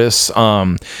pop artists.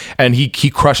 And he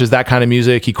crushes that kind of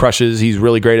music. He's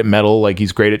really great at metal. Like,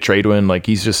 he's great at Tradewind. Like,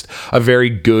 he's just a very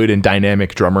good and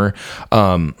dynamic drummer.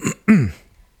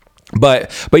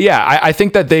 But yeah, I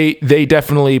think that they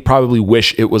definitely probably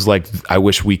wish it was like, I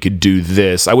wish we could do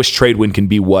this. I wish Tradewind can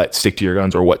be what Stick to Your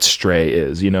Guns or what Stray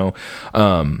is, you know?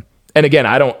 And again,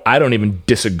 I don't even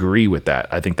disagree with that.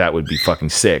 I think that would be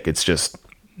fucking sick. It's just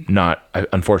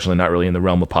unfortunately not really in the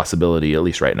realm of possibility, at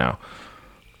least right now.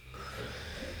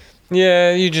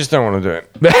 Yeah, you just don't want to do it.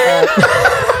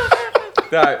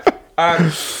 No.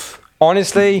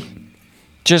 Honestly,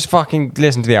 just fucking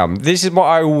listen to the album. This is what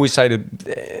I always say to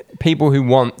people who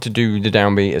want to do the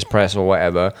Downbeat as press or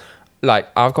whatever. Like,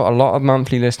 I've got a lot of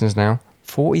monthly listeners now.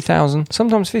 40,000,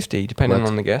 sometimes 50, depending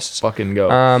on the guests. Fucking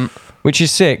go. Which is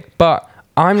sick. But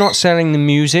I'm not selling the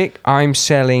music. I'm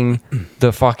selling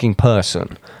the fucking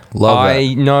person.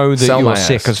 I know that you're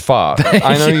sick as fuck.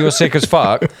 I know you're sick as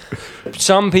fuck.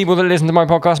 Some people that listen to my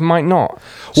podcast might not.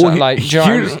 So, well, like,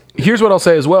 here's what I'll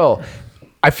say as well.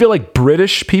 I feel like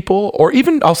British people, or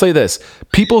even, I'll say this,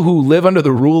 people who live under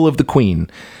the rule of the Queen,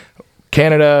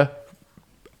 Canada,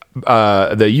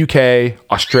 the UK,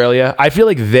 Australia, I feel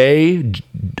like they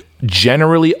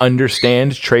generally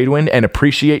understand Tradewind and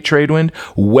appreciate Tradewind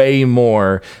way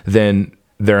more than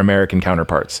their American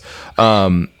counterparts.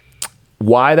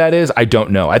 Why that is, I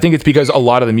don't know. I think it's because a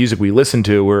lot of the music we listen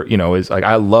to, is like,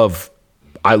 I love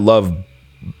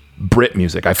Brit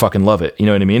music. I fucking love it. You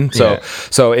know what I mean? So, yeah.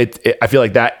 So I feel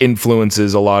like that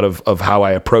influences a lot of how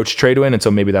I approach Tradewind. And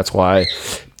so maybe that's why,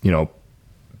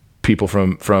 people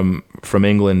from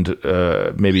England,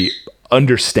 maybe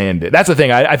understand it. That's the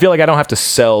thing. I feel like I don't have to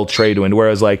sell Tradewind.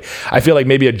 Whereas like, I feel like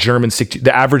maybe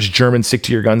the average German Stick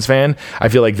to Your Guns fan, I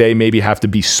feel like they maybe have to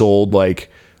be sold like,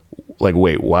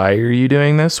 wait, why are you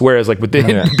doing this? Whereas like with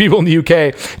the people in the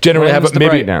UK generally have maybe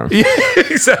breakdown. Yeah,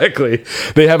 exactly.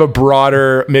 They have a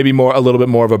broader, maybe a little bit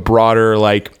more of a broader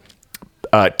like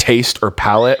taste or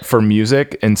palette for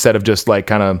music instead of just like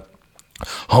kind of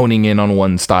honing in on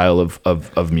one style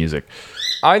of music.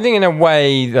 I think in a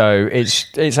way though,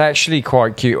 it's actually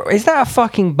quite cute. Is that a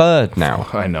fucking bird now?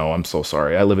 I know. I'm so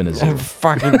sorry. I live in a zoo.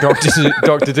 Fucking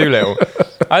Dr. Dolittle.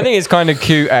 I think it's kind of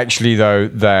cute actually though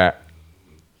that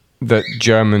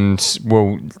Germans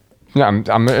will.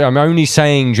 I'm only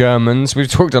saying Germans. We've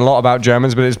talked a lot about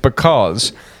Germans, but it's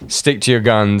because Stick to Your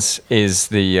Guns is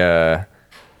the.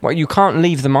 Well, you can't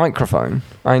leave the microphone.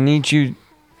 I need you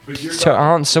to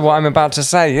answer what I'm about to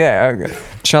say. Yeah, okay.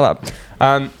 Shut up.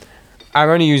 I'm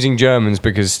only using Germans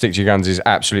because Stick to Your Guns is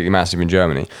absolutely massive in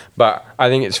Germany. But I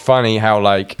think it's funny how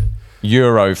like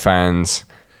Euro fans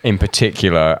in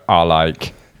particular are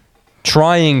like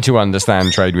trying to understand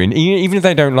Tradewind, even if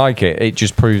they don't like it. It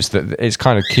just proves that it's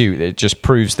kind of cute. It just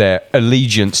proves their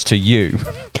allegiance to you.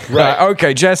 Right.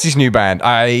 Okay, Jesse's new band.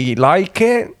 I like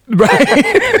it. Right.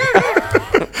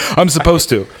 I'm supposed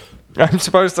to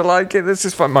like it. This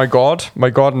is fun. My God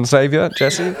and Savior,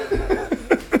 Jesse.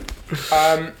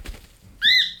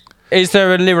 Is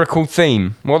there a lyrical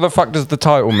theme? What the fuck does the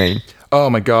title mean? Oh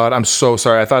my God, I'm so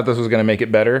sorry. I thought this was going to make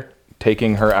it better,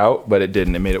 taking her out, but it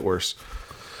didn't. It made it worse.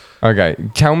 Okay,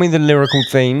 tell me the lyrical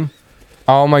theme.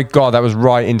 Oh my God, that was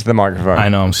right into the microphone. I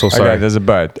know, I'm so sorry. Okay, there's a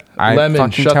bird.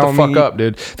 Lemon, shut the fuck up,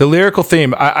 dude. The lyrical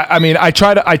theme. I mean, I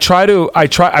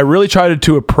really tried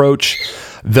to approach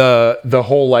the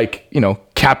whole, like, you know,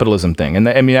 capitalism thing. And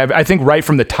I mean, I think right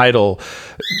from the title,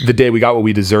 The Day We Got What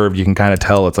We Deserved, you can kind of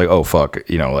tell it's like, oh fuck,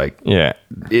 you know, like, yeah,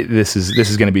 this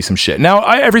is going to be some shit. Now,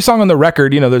 every song on the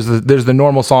record, you know, there's the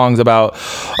normal songs about,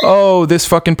 oh, this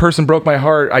fucking person broke my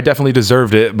heart. I definitely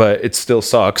deserved it, but it still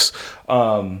sucks.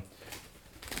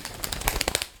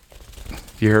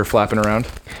 You hear her flapping around?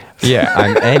 Yeah,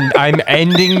 I'm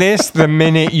ending this the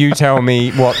minute you tell me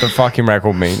what the fucking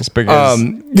record means, because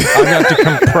I'm going to have to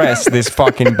compress this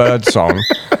fucking bird song.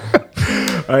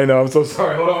 I know, I'm so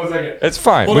sorry. Hold on 1 second. It's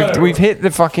fine. We've hit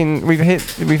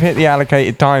the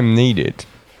allocated time needed.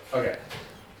 Okay.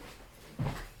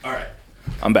 All right.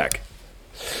 I'm back.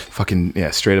 Fucking,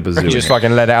 yeah, straight up a zoo. You just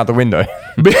fucking let it out the window.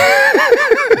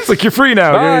 It's like, you're free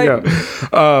now. Bye. Here you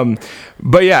go.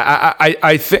 But yeah,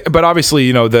 I think, but obviously,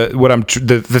 you know,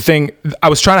 the thing, I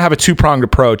was trying to have a 2-pronged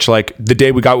approach, like The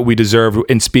Day We Got What We Deserve,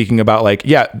 in speaking about, like,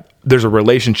 yeah, there's a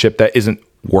relationship that isn't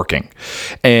working,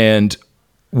 and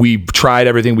we tried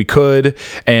everything we could.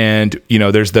 And, you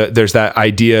know, there's that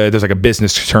idea, there's like a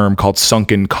business term called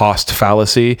sunken cost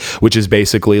fallacy, which is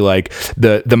basically like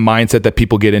the mindset that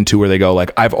people get into where they go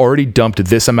like, I've already dumped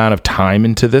this amount of time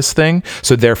into this thing,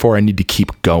 so therefore I need to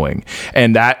keep going.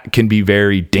 And that can be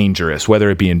very dangerous, whether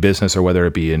it be in business or whether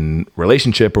it be in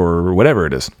relationship or whatever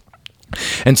it is.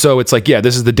 And so it's like, yeah,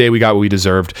 this is the day we got what we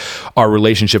deserved. Our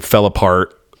relationship fell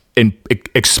apart and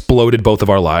exploded both of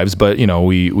our lives. But, you know,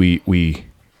 we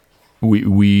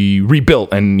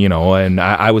rebuilt, and, you know, and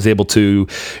I was able to,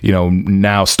 you know,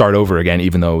 now start over again,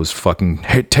 even though it was fucking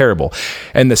terrible.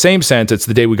 In the same sense, it's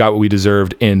the day we got what we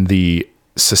deserved in the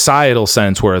societal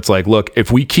sense, where it's like, look,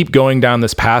 if we keep going down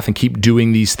this path and keep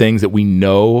doing these things that we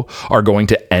know are going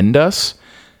to end us,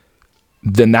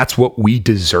 then that's what we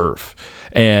deserve.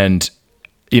 And,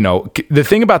 you know, the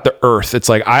thing about the earth, it's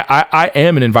like, I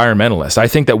am an environmentalist. I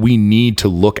think that we need to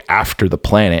look after the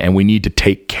planet and we need to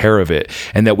take care of it,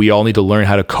 and that we all need to learn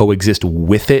how to coexist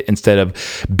with it instead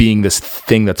of being this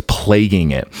thing that's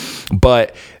plaguing it.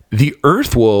 But the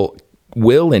earth will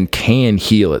and can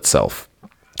heal itself.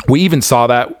 We even saw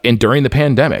that during the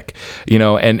pandemic, you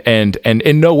know, and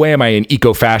in no way am I an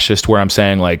eco-fascist where I'm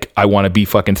saying like, I want to be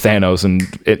fucking Thanos, and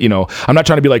you know, I'm not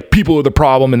trying to be like, people are the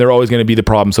problem and they're always going to be the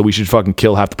problem, so we should fucking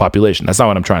kill half the population. That's not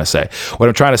what I'm trying to say. What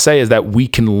I'm trying to say is that we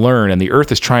can learn, and the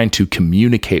earth is trying to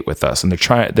communicate with us, and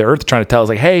the earth is trying to tell us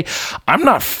like, hey, I'm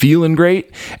not feeling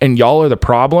great and y'all are the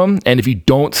problem. And if you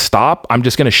don't stop, I'm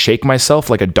just going to shake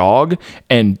myself like a dog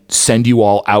and send you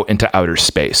all out into outer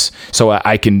space so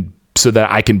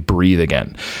that I can breathe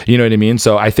again. You know what I mean?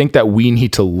 So I think that we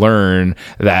need to learn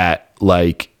that,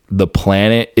 like, the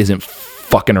planet isn't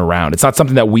fucking around. It's not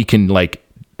something that we can like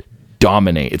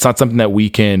dominate. It's not something that we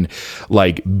can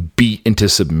like beat into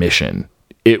submission.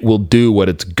 It will do what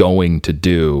it's going to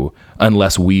do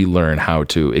unless we learn how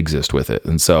to exist with it.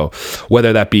 And so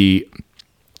whether that be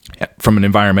from an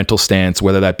environmental stance,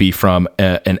 whether that be from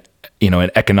an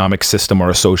economic system or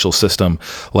a social system,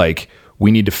 like, we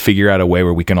need to figure out a way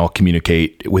where we can all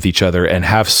communicate with each other and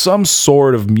have some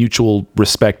sort of mutual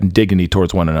respect and dignity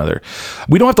towards one another.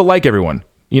 We don't have to like everyone.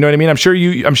 You know what I mean? I'm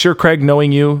sure Craig,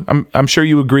 knowing you, I'm sure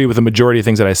you agree with the majority of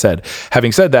things that I said.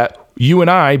 Having said that, you and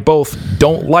I both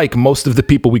don't like most of the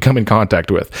people we come in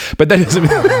contact with, but that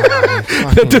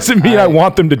doesn't mean I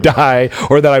want them to die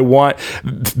or that I want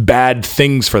bad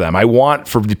things for them. I want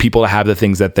for the people to have the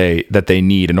things that they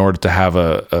need in order to have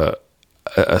a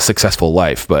successful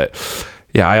life. But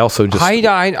yeah, I also just I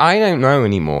don't know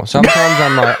anymore. Sometimes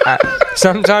I'm like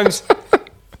sometimes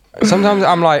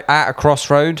I'm like at a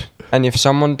crossroad, and if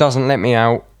someone doesn't let me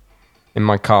out in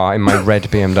my car, in my red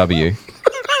BMW,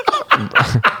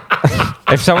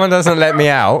 if someone doesn't let me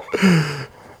out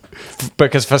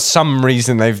because for some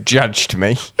reason they've judged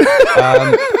me,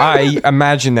 I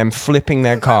imagine them flipping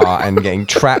their car and getting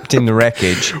trapped in the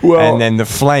wreckage, and then the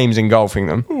flames engulfing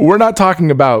them. We're not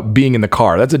talking about being in the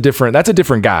car. That's a different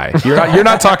guy. You're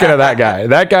not talking to that guy.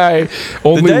 That guy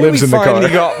only lives in the car. We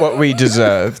finally got what we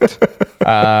deserved,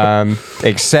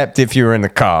 except if you were in the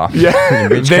car. Yeah,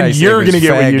 then you're going to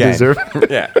get what you deserve.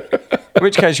 Yeah, in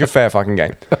which case you're fair fucking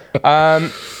game.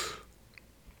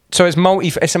 So it's a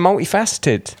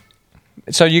multifaceted.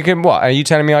 So you can, what are you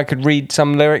telling me? I could read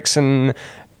some lyrics and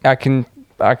I can.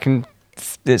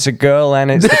 It's a girl and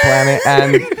it's the planet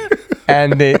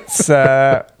and it's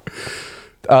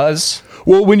us.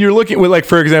 Well, when you're looking with, like,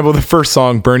 for example, the first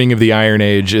song, "Burning of the Iron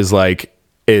Age," is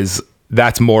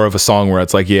that's more of a song where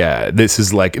it's like, yeah, this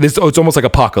is like this. It's almost like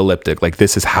apocalyptic. Like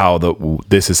this is how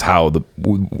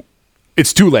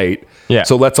it's too late. Yeah.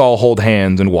 So let's all hold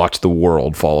hands and watch the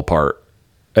world fall apart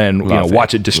and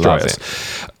watch it destroy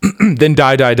us. Then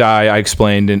Die I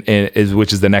explained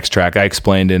which is the next track. I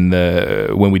explained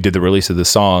when we did the release of the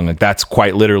song, like that's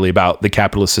quite literally about the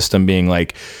capitalist system being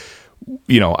like,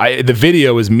 the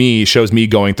video shows me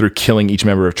going through killing each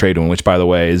member of Tradewind, which by the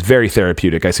way is very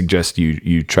therapeutic. I suggest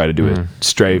you try to do a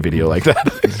stray video like that.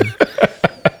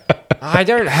 I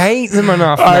don't hate them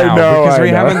enough now because we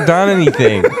haven't done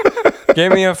anything.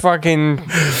 Give me a fucking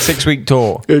 6-week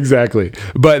tour. Exactly.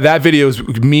 But that video is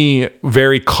me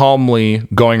very calmly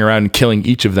going around and killing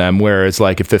each of them, where it's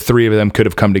like if the three of them could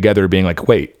have come together being like,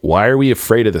 wait, why are we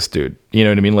afraid of this dude? You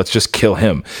know what I mean? Let's just kill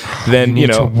him. Then, you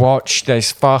need to watch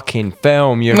this fucking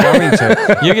film. You're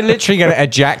literally going to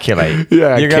ejaculate.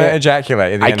 Yeah. You're going to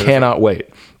ejaculate. At the I end cannot wait.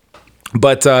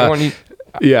 But,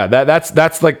 yeah,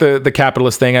 that's like the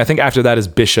capitalist thing. I think after that is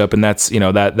Bishop, and that's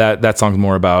that song's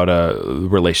more about a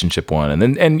relationship one,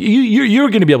 and you're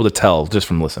going to be able to tell just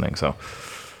from listening. So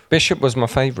Bishop was my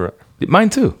favorite. Mine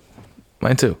too.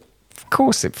 Of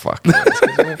course it fucking is.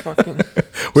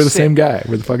 We're the same guy.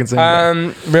 We're the fucking same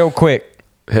guy. Real quick,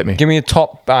 hit me. Give me a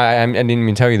top. I didn't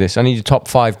even tell you this. I need your top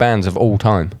 5 bands of all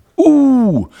time.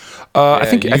 Ooh, I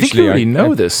think you already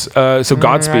know this. So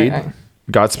Godspeed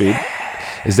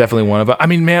is definitely one of them. I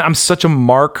mean, man, I'm such a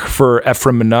mark for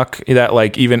Ephraim Minogue that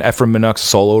like even Ephraim Minogue's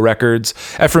solo records.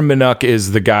 Ephraim Minogue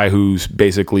is the guy who's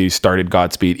basically started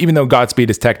Godspeed, even though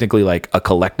Godspeed is technically like a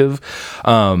collective.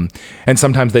 And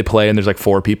sometimes they play and there's like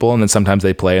 4 people, and then sometimes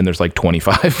they play and there's like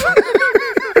 25.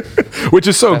 Which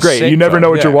is so great. You never know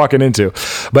what you're walking into.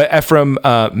 But Ephraim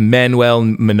Manuel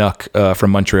Minogue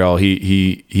from Montreal,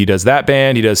 he does that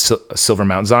band. He does Silver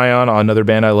Mount Zion, another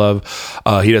band I love.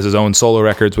 He does his own solo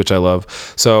records, which I love.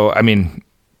 So, I mean,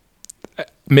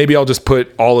 maybe I'll just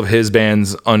put all of his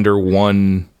bands under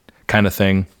one kind of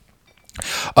thing.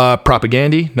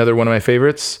 Propagandy, another one of my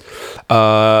favorites.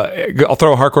 I'll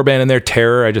throw a hardcore band in there.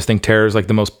 Terror. I just think Terror is like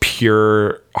the most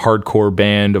pure hardcore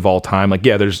band of all time. Like,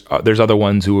 yeah, there's other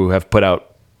ones who have put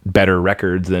out better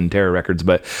records than Terror records,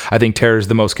 but I think Terror is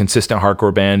the most consistent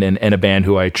hardcore band and a band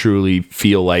who I truly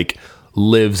feel like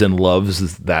lives and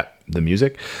loves the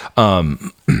music. Trying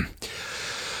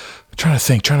to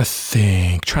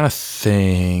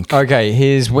think. Okay,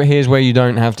 here's where you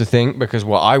don't have to think, because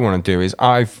what I want to do is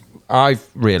I've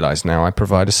realised now I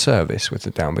provide a service with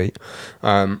the Downbeat,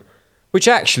 which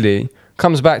actually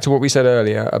comes back to what we said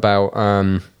earlier about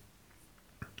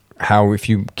how if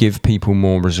you give people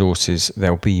more resources,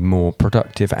 they'll be more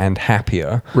productive and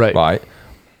happier. Right?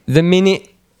 The minute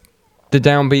the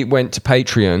Downbeat went to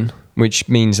Patreon, which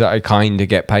means that I kind of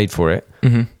get paid for it,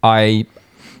 I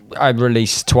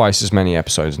release twice as many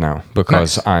episodes now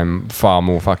because I'm far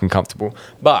more fucking comfortable.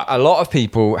 But a lot of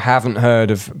people haven't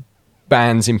heard of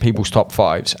bands in people's top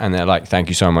 5s, and they're like, thank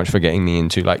you so much for getting me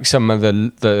into like some of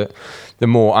the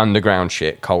more underground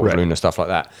shit, Cult of Luna, stuff like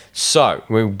that. So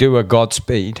we'll do a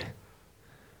Godspeed.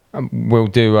 We'll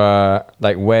do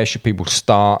like, where should people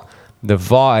start? The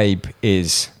vibe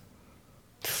is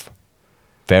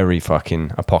very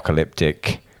fucking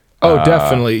apocalyptic. Oh,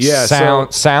 definitely, yeah.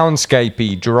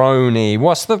 Soundscapey, droney.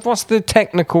 What's the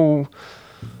technical?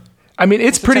 I mean,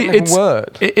 it's pretty. It's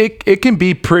word. It can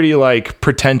be pretty like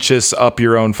pretentious, up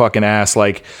your own fucking ass,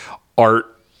 like art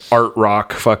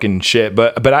rock fucking shit.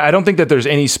 But I don't think that there's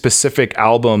any specific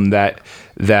album that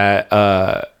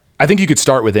I think you could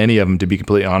start with any of them, to be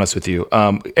completely honest with you.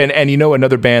 And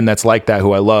another band that's like that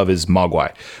who I love is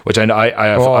Mogwai, which I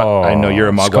know you're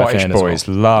a Mogwai Scottish fan boys as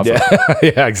well. Love them.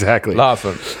 Yeah, exactly. Love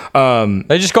them.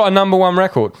 They just got a number 1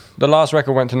 record. The last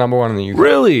record went to number 1 in the UK.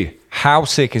 Really? How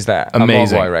sick is that?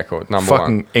 Amazing. A Mogwai record, number 1.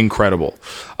 Fucking incredible.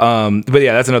 But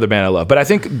yeah, that's another band I love. But I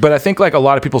think like a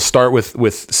lot of people start with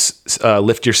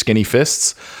Lift Your Skinny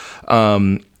Fists.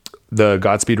 The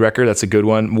Godspeed record, that's a good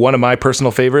one. One of my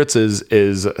personal favorites is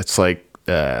it's like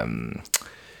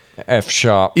F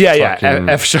sharp. Yeah,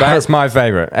 F sharp. That's my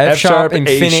favorite. F sharp,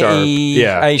 Infinity,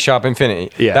 A sharp,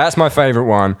 Infinity. Yeah, that's my favorite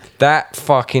one. That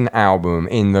fucking album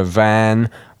in the van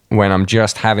when I'm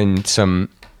just having some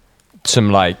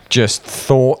like just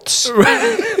thoughts.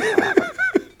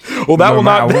 Well, that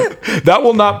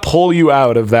will not pull you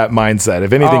out of that mindset.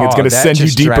 If anything, it's going to send you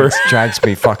deeper. Drags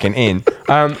me fucking in.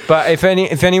 But if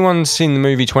anyone's seen the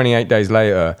movie 28 Days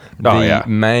Later, the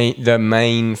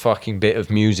main fucking bit of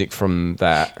music from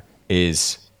that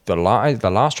is the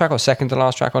last track or second to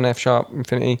last track on F sharp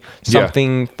Infinity.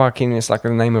 Something fucking, it's like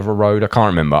the name of a road. I can't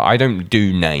remember. I don't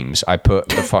do names. I put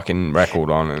the fucking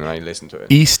record on and I listen to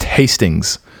it. East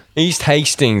Hastings.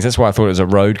 That's why I thought it was a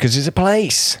road, because it's a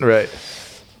place. Right.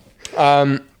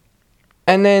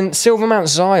 And then Silver Mount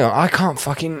Zion. I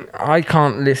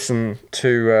can't listen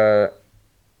to.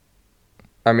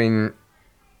 I mean,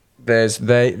 they've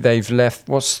left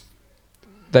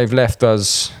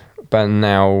us, but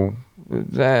now.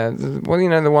 Well, you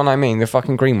know the one I mean, the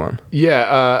fucking green one.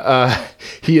 Yeah,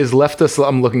 he has left us.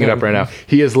 I'm looking it up right now.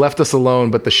 He has left us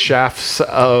alone, but the shafts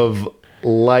of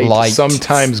light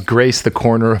sometimes grace the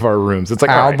corner of our rooms. It's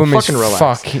like album fucking is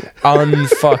relax.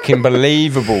 unfucking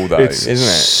believable though, isn't it?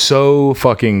 So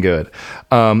fucking good.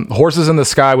 Horses in the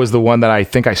Sky was the one that I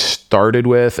think I started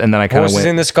with, and then I kind of went. Horses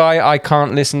in the Sky I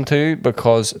can't listen to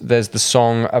because there's the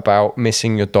song about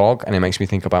missing your dog, and it makes me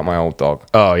think about my old dog.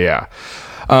 Oh yeah.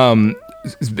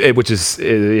 Which is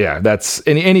that's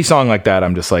any song like that.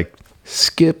 I'm just like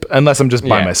skip unless I'm just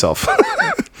by myself.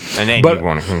 And then you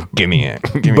want to give me it.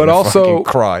 But also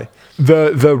cry.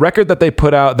 The record that they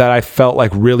put out that I felt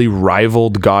like really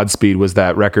rivaled Godspeed was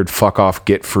that record "Fuck Off,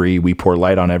 Get Free, We Pour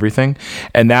Light on Everything,"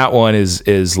 and that one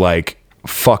is like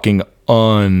fucking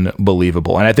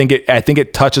unbelievable. And I think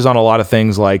it touches on a lot of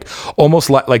things, like almost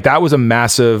like that was a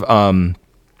massive.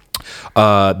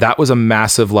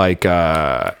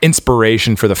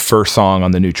 Inspiration for the first song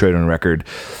on the new Tradewind record.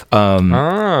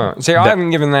 See, I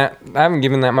haven't given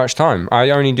that much time.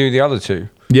 I only do the other two.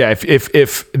 Yeah,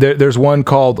 if there's one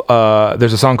called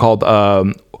there's a song called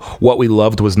 "What We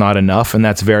Loved Was Not Enough," and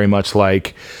that's very much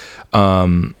like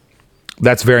that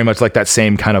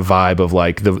same kind of vibe of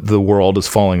like the world is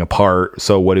falling apart.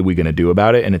 So what are we gonna do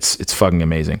about it? And it's fucking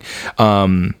amazing.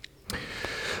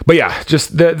 But yeah,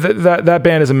 just that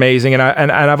band is amazing, and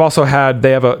I've also had they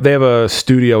have a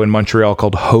studio in Montreal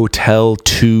called Hotel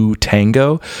 2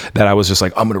 Tango that I was just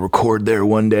like, I'm gonna record there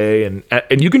one day, and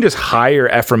you can just hire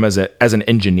Ephraim as an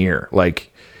engineer,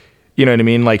 like, you know what I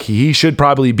mean? Like he should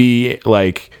probably be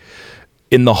like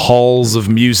in the halls of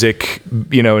music,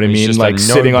 you know what I mean? Like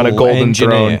sitting on a golden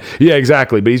throne. Yeah,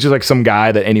 exactly. But he's just like some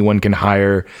guy that anyone can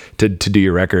hire to do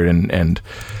your record, and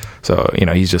so you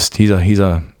know he's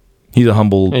a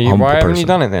humble person. Why haven't you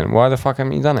done it then? Why the fuck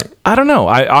haven't you done it? I don't know.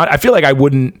 I feel like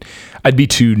I'd be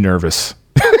too nervous.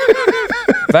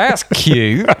 That's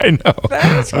cute. I know.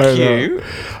 That's cute.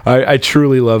 I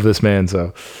truly love this man,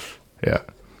 so yeah.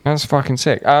 That's fucking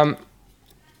sick. I'm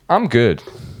good.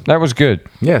 That was good.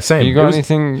 Yeah, same. You got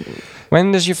anything?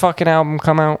 When does your fucking album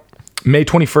come out? May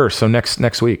 21st, so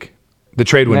next week. The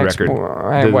Tradewind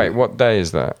record. Wait, what day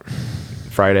is that?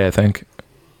 Friday, I think.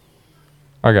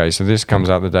 Okay, so this comes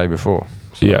out the day before.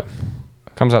 So yeah.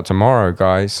 Comes out tomorrow,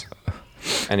 guys.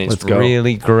 And it's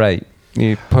really great.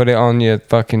 You put it on your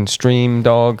fucking stream,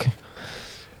 dog.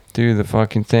 Do the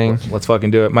fucking thing. Let's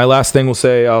fucking do it. My last thing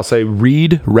I'll say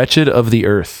read Wretched of the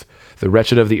Earth. The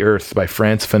Wretched of the Earth by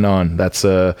Frantz Fanon. That's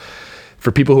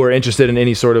for people who are interested in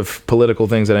any sort of political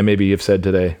things that I maybe have said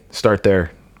today. Start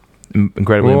there.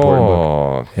 Incredibly important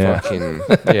book. Yeah. Fucking,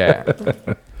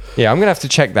 yeah. Yeah, I'm going to have to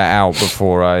check that out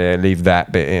before I leave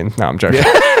that bit in. No, I'm joking.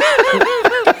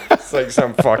 It's like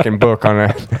some fucking book on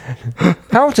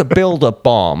how to build a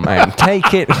bomb and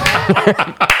take it...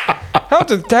 how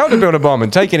to build a bomb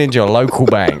and take it into your local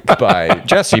bank by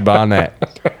Jesse Barnett.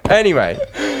 Anyway,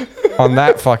 on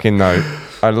that fucking note,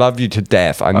 I love you to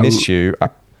death. I miss you.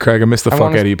 Craig, I miss the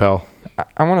fuck out of you, pal.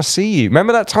 I want to see you.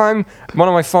 Remember that time? One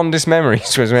of my fondest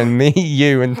memories was when me,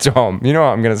 you, and Tom. You know what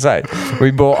I'm going to say? We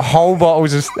bought whole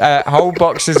boxes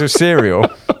of cereal.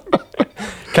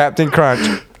 Captain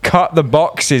Crunch. Cut the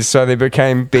boxes so they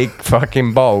became big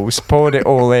fucking bowls. Poured it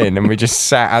all in, and we just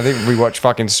sat. I think we watched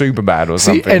fucking Superbad or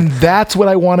something. And that's what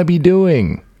I want to be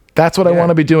doing. That's what I want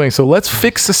to be doing. So let's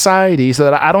fix society so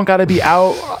that I don't got to be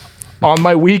out on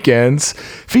my weekends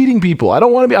feeding people. I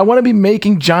want to be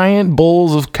making giant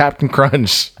bowls of Captain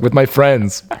Crunch with my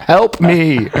friends. Help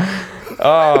me.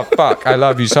 Oh fuck, I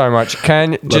love you so much.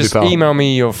 Just email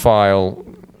me your file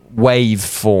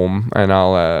waveform and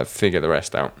I'll figure the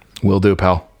rest out. Will do,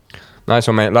 pal. Nice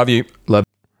one, mate. Love you. Love.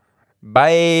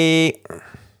 Bye.